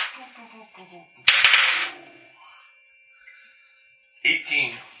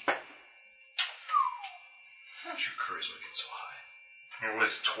 18. How'd your charisma get so high? It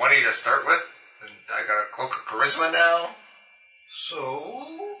was 20 to start with, and I got a cloak of charisma now.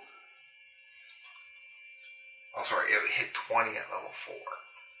 So... Oh, sorry, it hit 20 at level 4.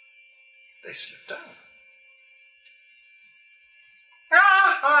 They slipped down.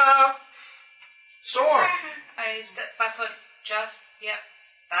 Storm! I step 5 foot just, yep,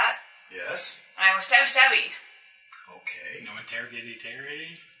 that. Yes. I was stabby. Okay. No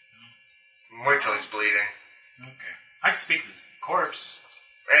interrogating? Wait till he's bleeding. Okay. I can speak to his corpse.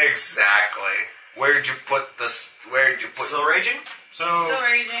 Exactly. Where'd you put? Still raging? So Still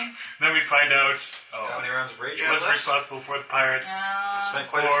raging. then we find out How many rounds of raging? he wasn't left? responsible for the pirates. Spent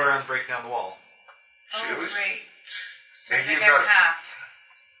quite a few rounds breaking down the wall. She was. Great. So Think I you've got got. half.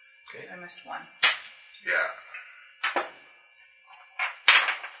 Okay. I missed one. Yeah.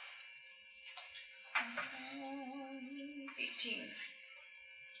 18.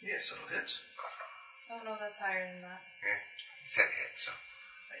 Yes, it'll hit. Oh no, that's higher than that. Yeah. He said hit, so.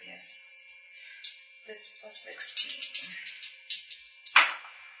 But yes. This plus 16.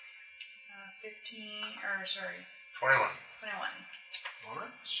 15, or sorry, 21. 21 Alright.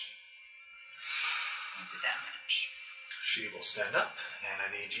 points of damage. She will stand up, and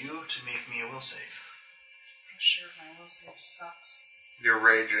I need you to make me a will save. I'm sure my will save sucks. You're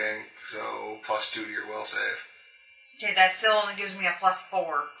raging, so +2 to your will save. Okay, that still only gives me a plus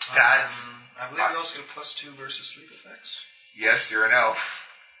 4. That's. I believe you also get a +2 versus sleep effects. Yes, you're an elf.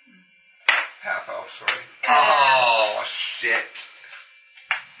 Half elf, sorry. Oh, shit.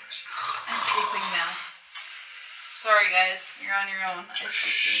 I'm sleeping now. Sorry guys, you're on your own. I'm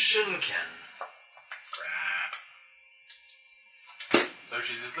sleeping. Shinken. Crap. So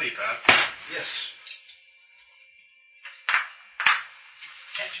she's asleep, huh? Yes.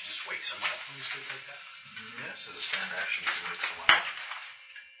 Can't you just wake someone up when you sleep like that? Yes, as a standard action, you can wake someone up.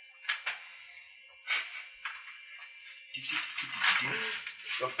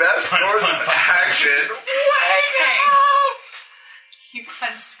 The best course of action. Thanks. You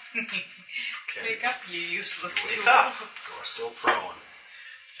punch me. Okay. Wake up, you useless Wake tool. up. You are still prone.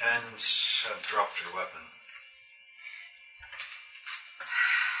 And have dropped your weapon.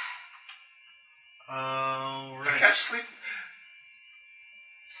 I Alright. can't sleep.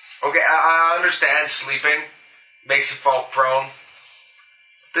 Okay, I understand sleeping makes you fall prone.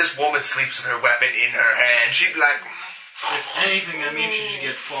 This woman sleeps with her weapon in her hand. She'd be like... If anything, that means she should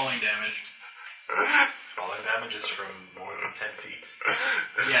get falling damage. Falling damage is from more than 10 feet.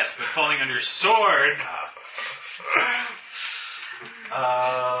 Yes, but falling on your sword.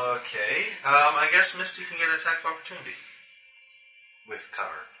 Okay. I guess Misty can get an attack of opportunity. With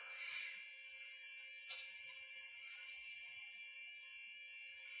cover.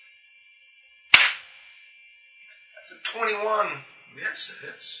 That's a 21 Yes, it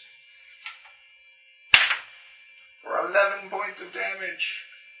hits. for 11 points of damage.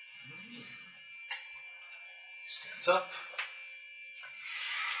 Stands up.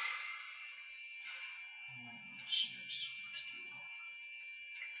 Let's see what he's going to do.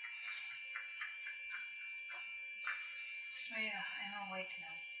 Oh yeah, I'm awake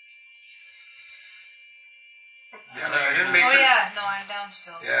now. Yeah, no, I didn't make Oh it. yeah, no, I'm down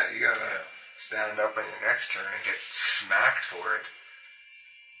still. Yeah, you gotta stand up on your next turn and get smacked for it.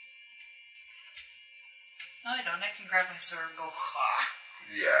 No, I don't. I can grab my sword and go, ha.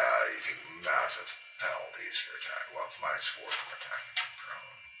 Yeah, you take massive penalties for attack. Well, it's -4 from attacking from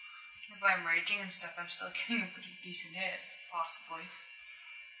prone. If I'm raging and stuff, I'm still getting a pretty decent hit, possibly.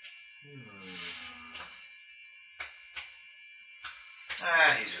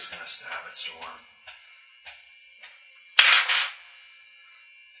 He's just gonna stab at Storm.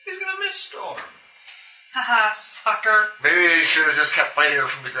 He's gonna miss Storm. Haha, sucker. Maybe you should have just kept fighting her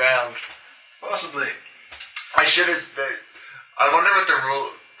from the ground. Possibly. I should have. I wonder what the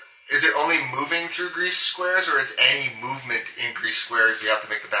rule. Is it only moving through grease squares, or it's any movement in grease squares? You have to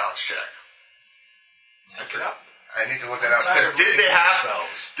make the balance check. Look it up. I need to look that up Tired because of did reading they have?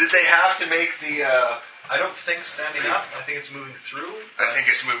 spells. Did they have to make the? I don't think standing up. I think it's moving through. I think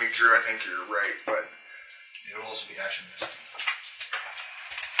it's moving through. I think you're right, but It'll also be action missed.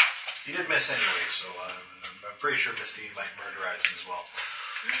 He did miss anyway, so I'm pretty sure Misty might murderize him as well.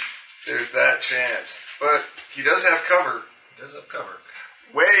 there's that chance. But he does have cover. He does have cover.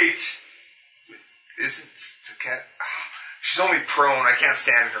 Wait, can't. She's only prone. I can't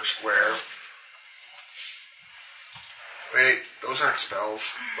stand in her square. Wait, those aren't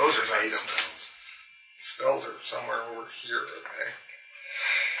spells. Those are items. Spells. Spells are somewhere over here, okay?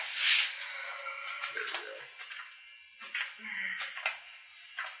 There we go.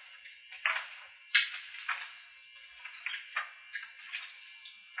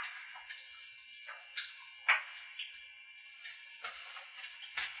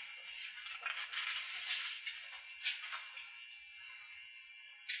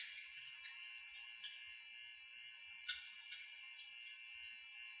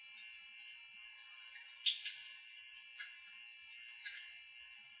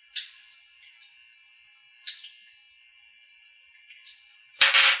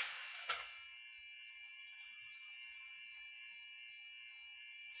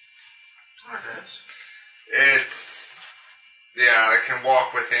 It's, yeah, I can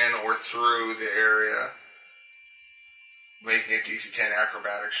walk within or through the area, making a DC 10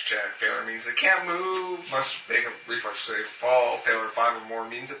 acrobatics check. Failure means they can't move, must make a reflex save fall. Failure 5 or more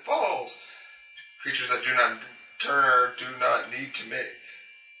means it falls. Creatures that do not turn or do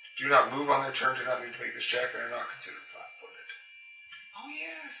not move on their turn do not need to make this check and are not considered flat-footed. Oh,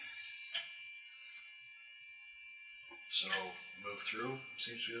 yes. So, move through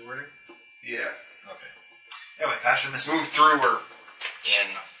seems to be the wording? Yeah. Okay. Anyway, Ashen Misty. Move through or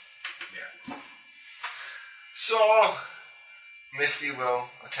in. Yeah. So, Misty will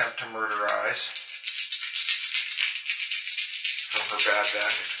attempt to murderize from her bad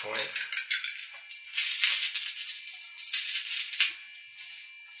vantage point.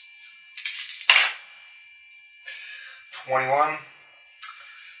 $21.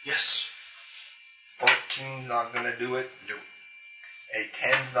 Yes. 14's not gonna do it. No. A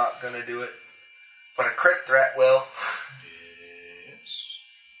 10's not gonna do it. But a crit threat will. Yes.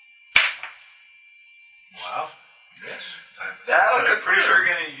 Wow. Yes. I'm pretty sure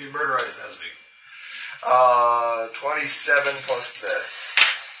you murderize Esbig. 27 plus this.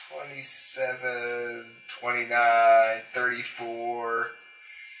 27, 29, 34,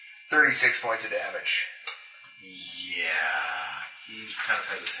 36 points of damage. Yeah. He kind of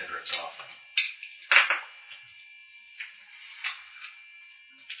has his head ripped off.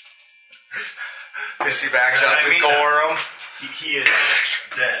 Misty backs up to gore him. He is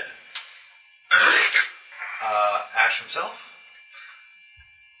dead. Ash himself?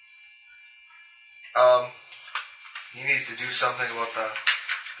 He needs to do something about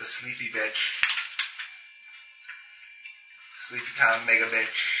the sleepy bitch. Sleepy time mega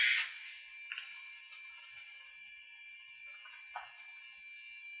bitch.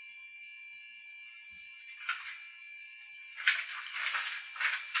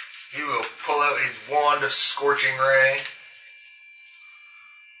 He will pull out his wand of scorching ray.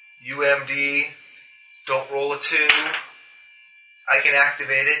 UMD. Don't roll a 2. I can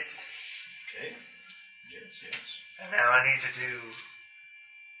activate it. Okay. Yes. And now I need to do...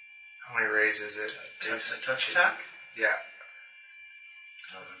 How many rays is it? A touch attack? Yeah.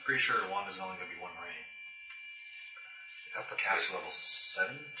 I'm pretty sure one is only going to be 1 ray. You have to cast level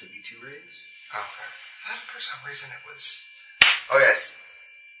 7 to be 2 rays? Okay. I thought for some reason it was... Oh, yes.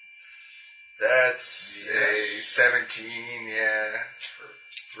 That's a 17, yeah. For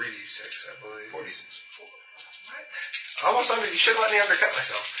 3d6, I believe. 46. What? Almost under... You should let me undercut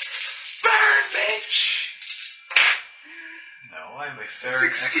myself. Burn, bitch! No, I'm a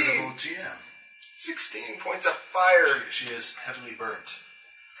very 16. equitable GM. 16 points of fire. She is heavily burnt.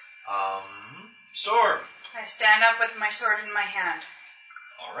 Storm. I stand up with my sword in my hand.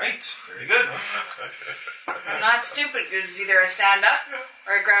 All right, very good. I'm not stupid. It's either I stand up,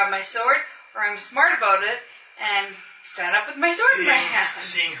 or I grab my sword, or I'm smart about it and stand up with my sword in my hand.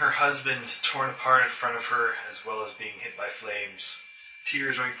 Seeing her husband torn apart in front of her, as well as being hit by flames,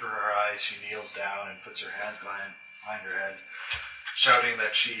 tears running from her eyes, she kneels down and puts her hands behind her head, shouting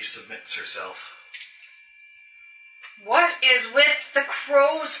that she submits herself. What is with the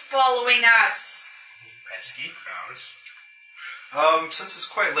crows following us? Pesky crows. Since it's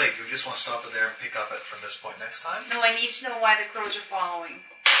quite late, do we just want to stop it there and pick up it from this point next time? No, I need to know why the crows are following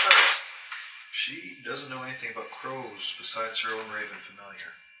first. She doesn't know anything about crows besides her own raven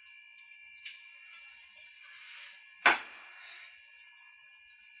familiar. Okay.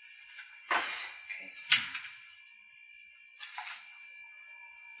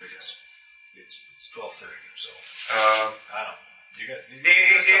 But yes, it's 12:30, so Um, I don't know. You got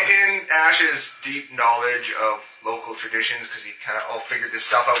in Ash's deep knowledge of local traditions, because he kind of all figured this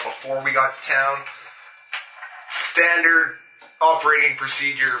stuff out before we got to town, standard operating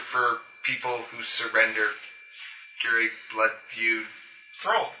procedure for people who surrender during blood feud.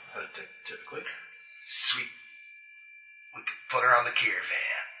 throw typically. Sweet. We could put her on the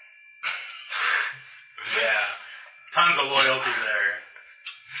caravan. Yeah. Tongue tons of loyalty there.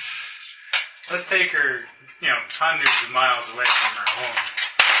 Let's take her, hundreds of miles away from her home,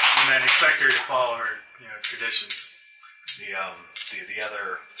 and then expect her to follow her, traditions. The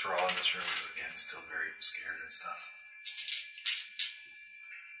other thrall in this room is again still very scared and stuff.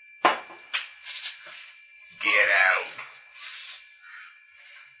 Get out.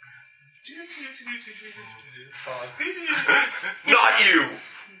 Not you.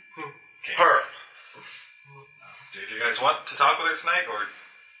 Okay. Her. Do you guys want to talk with her tonight, or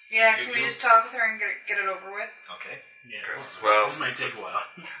Yeah, can we just talk with her and get it over with? okay? Yeah. Well, This might take a while.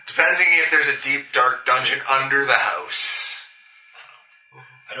 depending if there's a deep, dark dungeon under the house.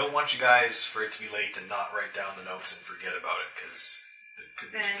 I don't want you guys for it to be late and not write down the notes and forget about it, because there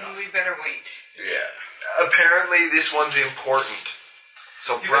could be Then stuff. we better wait. Yeah. Apparently, this one's important.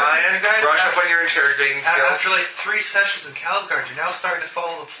 So, You Brian, guys brush have- up on your interrogating skills. After like 3 sessions in Kalsgard, you're now starting to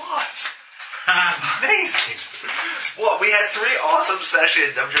follow the plot. Amazing. What? We had 3 awesome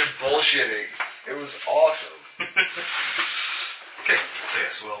sessions of just bullshitting. It was awesome. Okay, so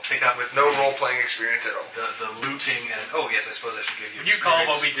yes, we'll pick up With no role-playing experience at all. the looting and yes, I suppose I should give you. Would you call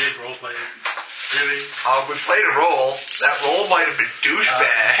what experience. we did roleplay? Really? We played a roll. That roll might have been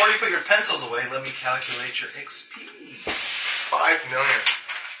douchebag. Before you put your pencils away, let me calculate your XP. 5 million.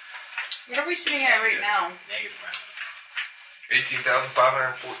 What are we sitting at right now? Negative.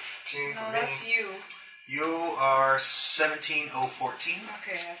 18,514 No, for me. that's you. You are 17,014.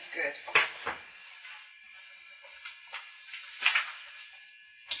 Okay, that's good.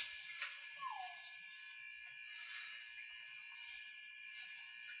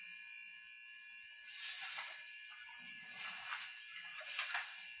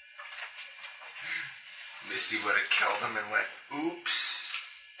 Misty would have killed him and went, oops,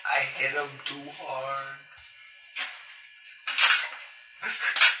 I hit him too hard.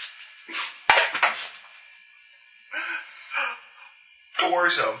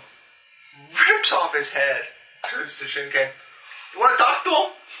 Gores him, rips off his head, turns to Shinken. You want to talk to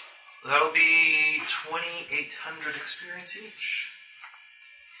him? That'll be 2,800 experience each.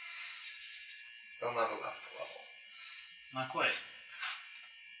 Still never left the level. Not quite.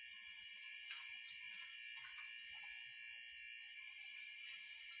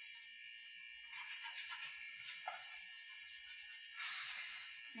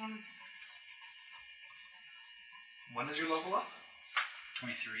 When does your level up?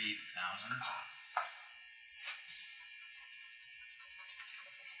 23,000.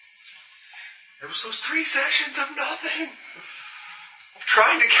 It was those 3 sessions of nothing. Of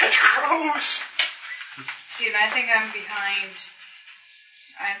trying to catch crows. See, and I think I'm behind.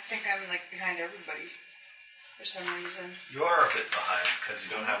 I think I'm behind everybody for some reason. You are a bit behind because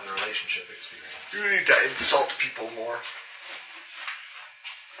you don't have the relationship experience. You need to insult people more.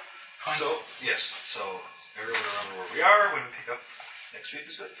 So, yes, so everyone remember where we are when we pick up next week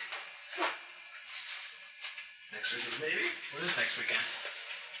is good? Next week is maybe? What is next weekend?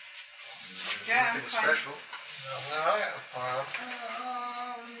 Yeah, I'm Nothing fine. special.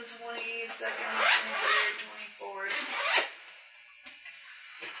 The 22nd, 23rd, 24th.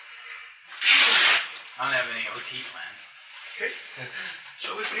 I don't have any OT planned. Okay.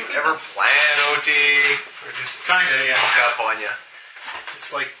 So is you ever plan OT? Or just Kinda, yeah. sneak up on you?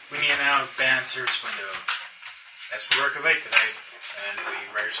 It's like we need an out of band service window. As we work late today, and we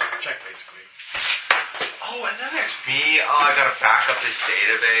write yourself a check basically. Oh, and then there's me. Oh, I gotta back up this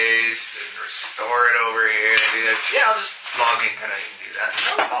database and restore it over here and do this. Yeah, I'll just log in tonight and do that.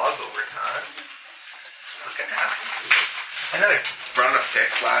 No log overtime. Not gonna happen. And then I run a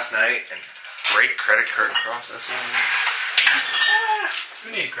fix last night and great credit card processing.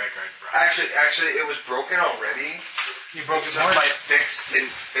 We need a credit card, bro. Actually, it was broken already. You broke It's it just more? my fix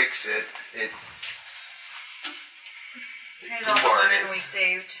didn't fix it. It Here's all the Darn women it. we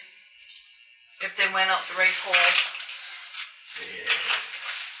saved. If they went out the right hole. Yeah.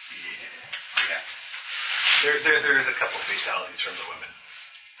 There is a couple fatalities from the women.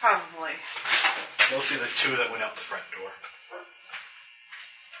 Probably. Mostly the 2 that went out the front door.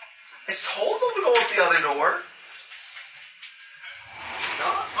 I told them to go out the other door.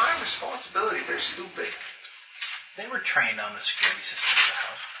 Not my responsibility. They're stupid. They were trained on the security system of the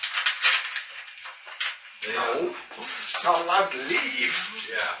house. No. Not allowed to leave.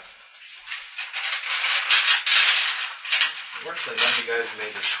 Yeah. Unfortunately, none of you guys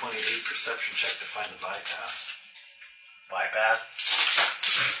made the 28 perception check to find the bypass. Bypass?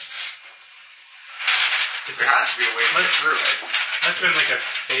 There has to be a way to get through it. Must have been like a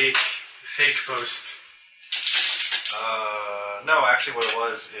fake post. No, actually what it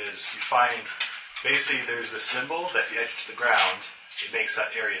was is you find, basically there's this symbol that if you edge it to the ground, it makes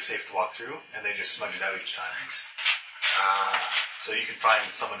that area safe to walk through, and they just smudge it out each time. Thanks. So you can find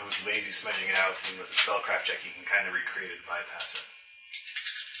someone who's lazy smudging it out, and with a spellcraft check, you can kind of recreate it and bypass it.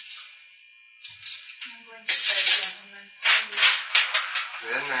 I'm going to bed, gentlemen.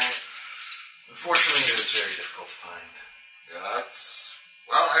 Good night. Unfortunately, it is very difficult to find. Yeah, that's...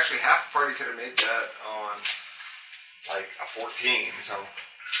 Well, actually, half the party could have made that on, like, a 14, so...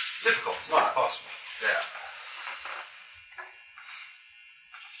 Difficult. It's not possible. Yeah.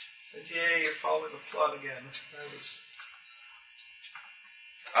 And yeah, you're following the plot again. That was...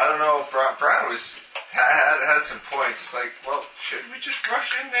 I don't know, Brian had some points. It's like, well, should we just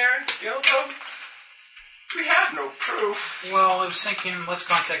rush in there and kill them? We have no proof. Well, I was thinking, let's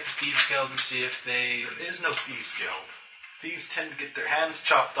contact the Thieves Guild and see if they... There is no Thieves Guild. Thieves tend to get their hands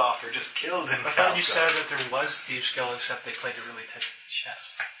chopped off or just killed in I thought you said that there was Thieves Guild, except they played it really tight to the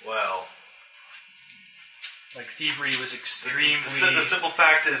chest. Well... Like, thievery was extremely... The simple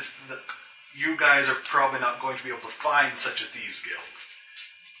fact is that you guys are probably not going to be able to find such a Thieves Guild.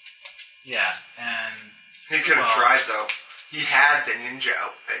 Yeah, and... He could have tried, though. He had the ninja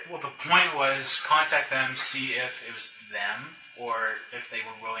outfit. Well, the point was contact them, see if it was them, or if they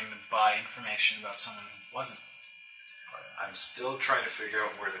were willing to buy information about someone who wasn't. I'm still trying to figure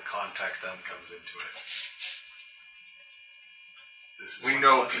out where the contact them comes into it. This is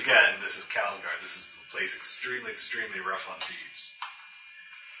once again, this is Kalsgard. This is the place extremely, extremely rough on thieves.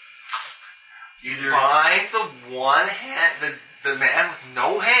 Either find the one hand, the man with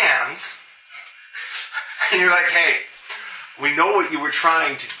no hands, and you're like, hey, we know what you were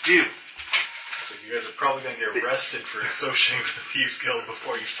trying to do. So you guys are probably going to get arrested for associating with the Thieves Guild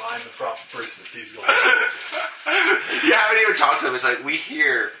before you find the proper person the Thieves Guild is. You haven't even talked to them. It's like, we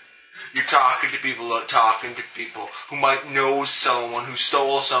hear you're talking to people who might know someone who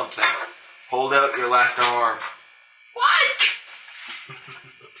stole something. Hold out your left arm. What?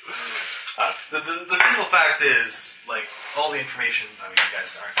 The simple fact is, like, all the information, I mean, you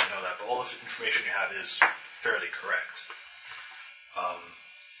guys aren't going to know that, but all the information you have is fairly correct.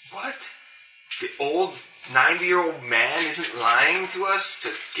 What? The old 90-year-old man isn't lying to us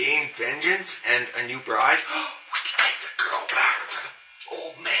to gain vengeance and a new bride? We can take the girl back for the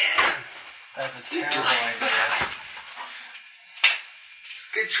old man. That's a terrible idea.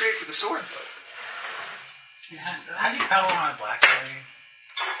 Good trade for the sword, though. How do you pedal on a BlackBerry?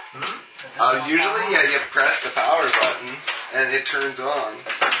 Usually, you press the power button and it turns on.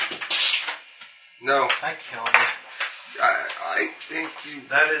 No. I killed it. I think you...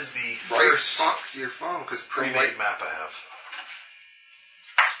 That is the first your phone, because pre-made map I have.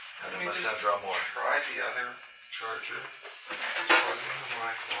 And I must now draw more. Try the other charger. Just plug it into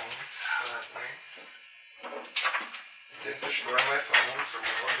my phone that way. It didn't destroy my phone, so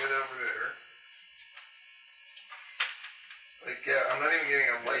we'll log it over there. Like, I'm not even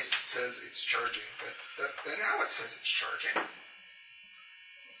getting a light that says it's charging, but now it says it's charging.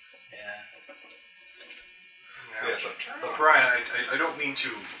 Yeah. Yeah, but Brian, I don't mean to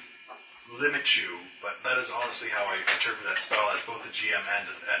limit you, but that is honestly how I interpret that spell as both a GM and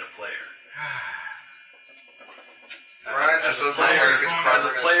a player. As a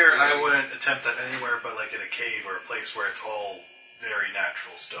player, I wouldn't attempt that anywhere but like in a cave or a place where it's all very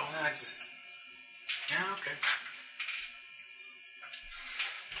natural stone. Yeah, okay.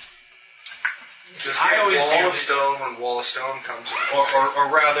 Just get wall of stone when wall of stone comes in. Or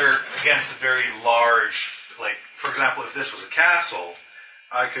rather, against a very large, like, for example, if this was a castle,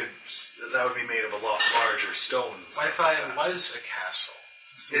 that would be made of a lot larger stones. What if it was a castle?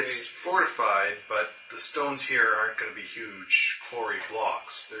 It's fortified, but the stones here aren't going to be huge quarry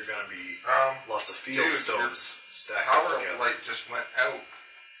blocks. They're going to be lots of field stones stacked up together. Power light just went out.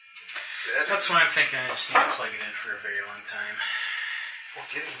 That's what I'm thinking. I just need to plug it in for a very long time. Well,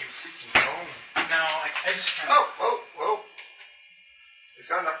 get in your freaking phone. No, I just kind of... Whoa.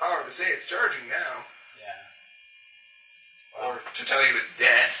 It's got enough power to say it's charging now. Yeah. Or to tell you it's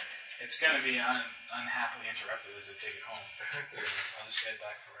dead. It's going to be unhappily interrupted as I take it home. So I'll just head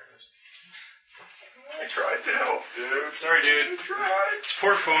back to where it was. I tried to help, dude. Sorry, dude. I tried. This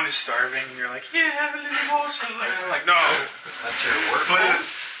poor phone is starving. And you're like, yeah, have a little more. So I'm like, no. That's your work phone?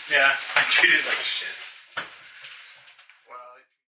 Yeah, I treat it like shit.